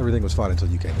 it was everything was fine until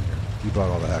you came in here. You brought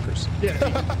all the hackers. Yeah,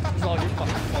 it's all your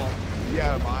fucking fault.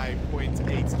 Yeah, my 0.8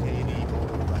 KD all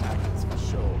the hackers for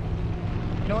sure.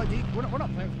 You know what, Deke? We're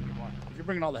not playing with you anymore. If you're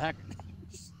bringing all the hackers.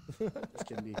 Just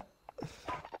kidding, Deke.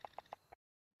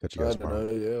 Catch you I guys don't tomorrow.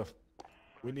 know, yeah.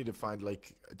 We need to find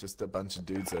like just a bunch of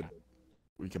dudes that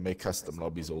we can make custom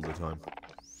lobbies all the time.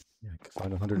 Yeah,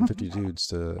 find 150 dudes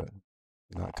to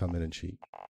not come in and cheat.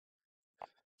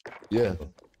 Yeah.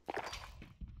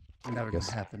 Never Yes.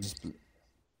 gonna happen.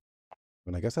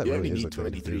 And I guess that You really only is need a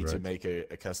thing to 23 do, to right? make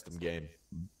a custom game.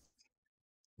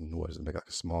 What does it make like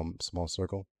a small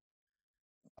circle?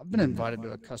 I've been invited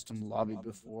to a custom lobby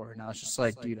before. Now it's just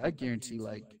like, dude, I guarantee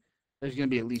like there's gonna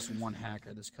be at least one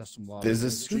hacker this custom lobby. There's a Who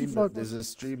the streamer. fuck- There's a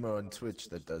streamer on Twitch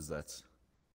that does that.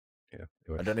 Yeah.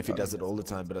 I don't know if he does it all the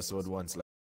time, but I saw it once.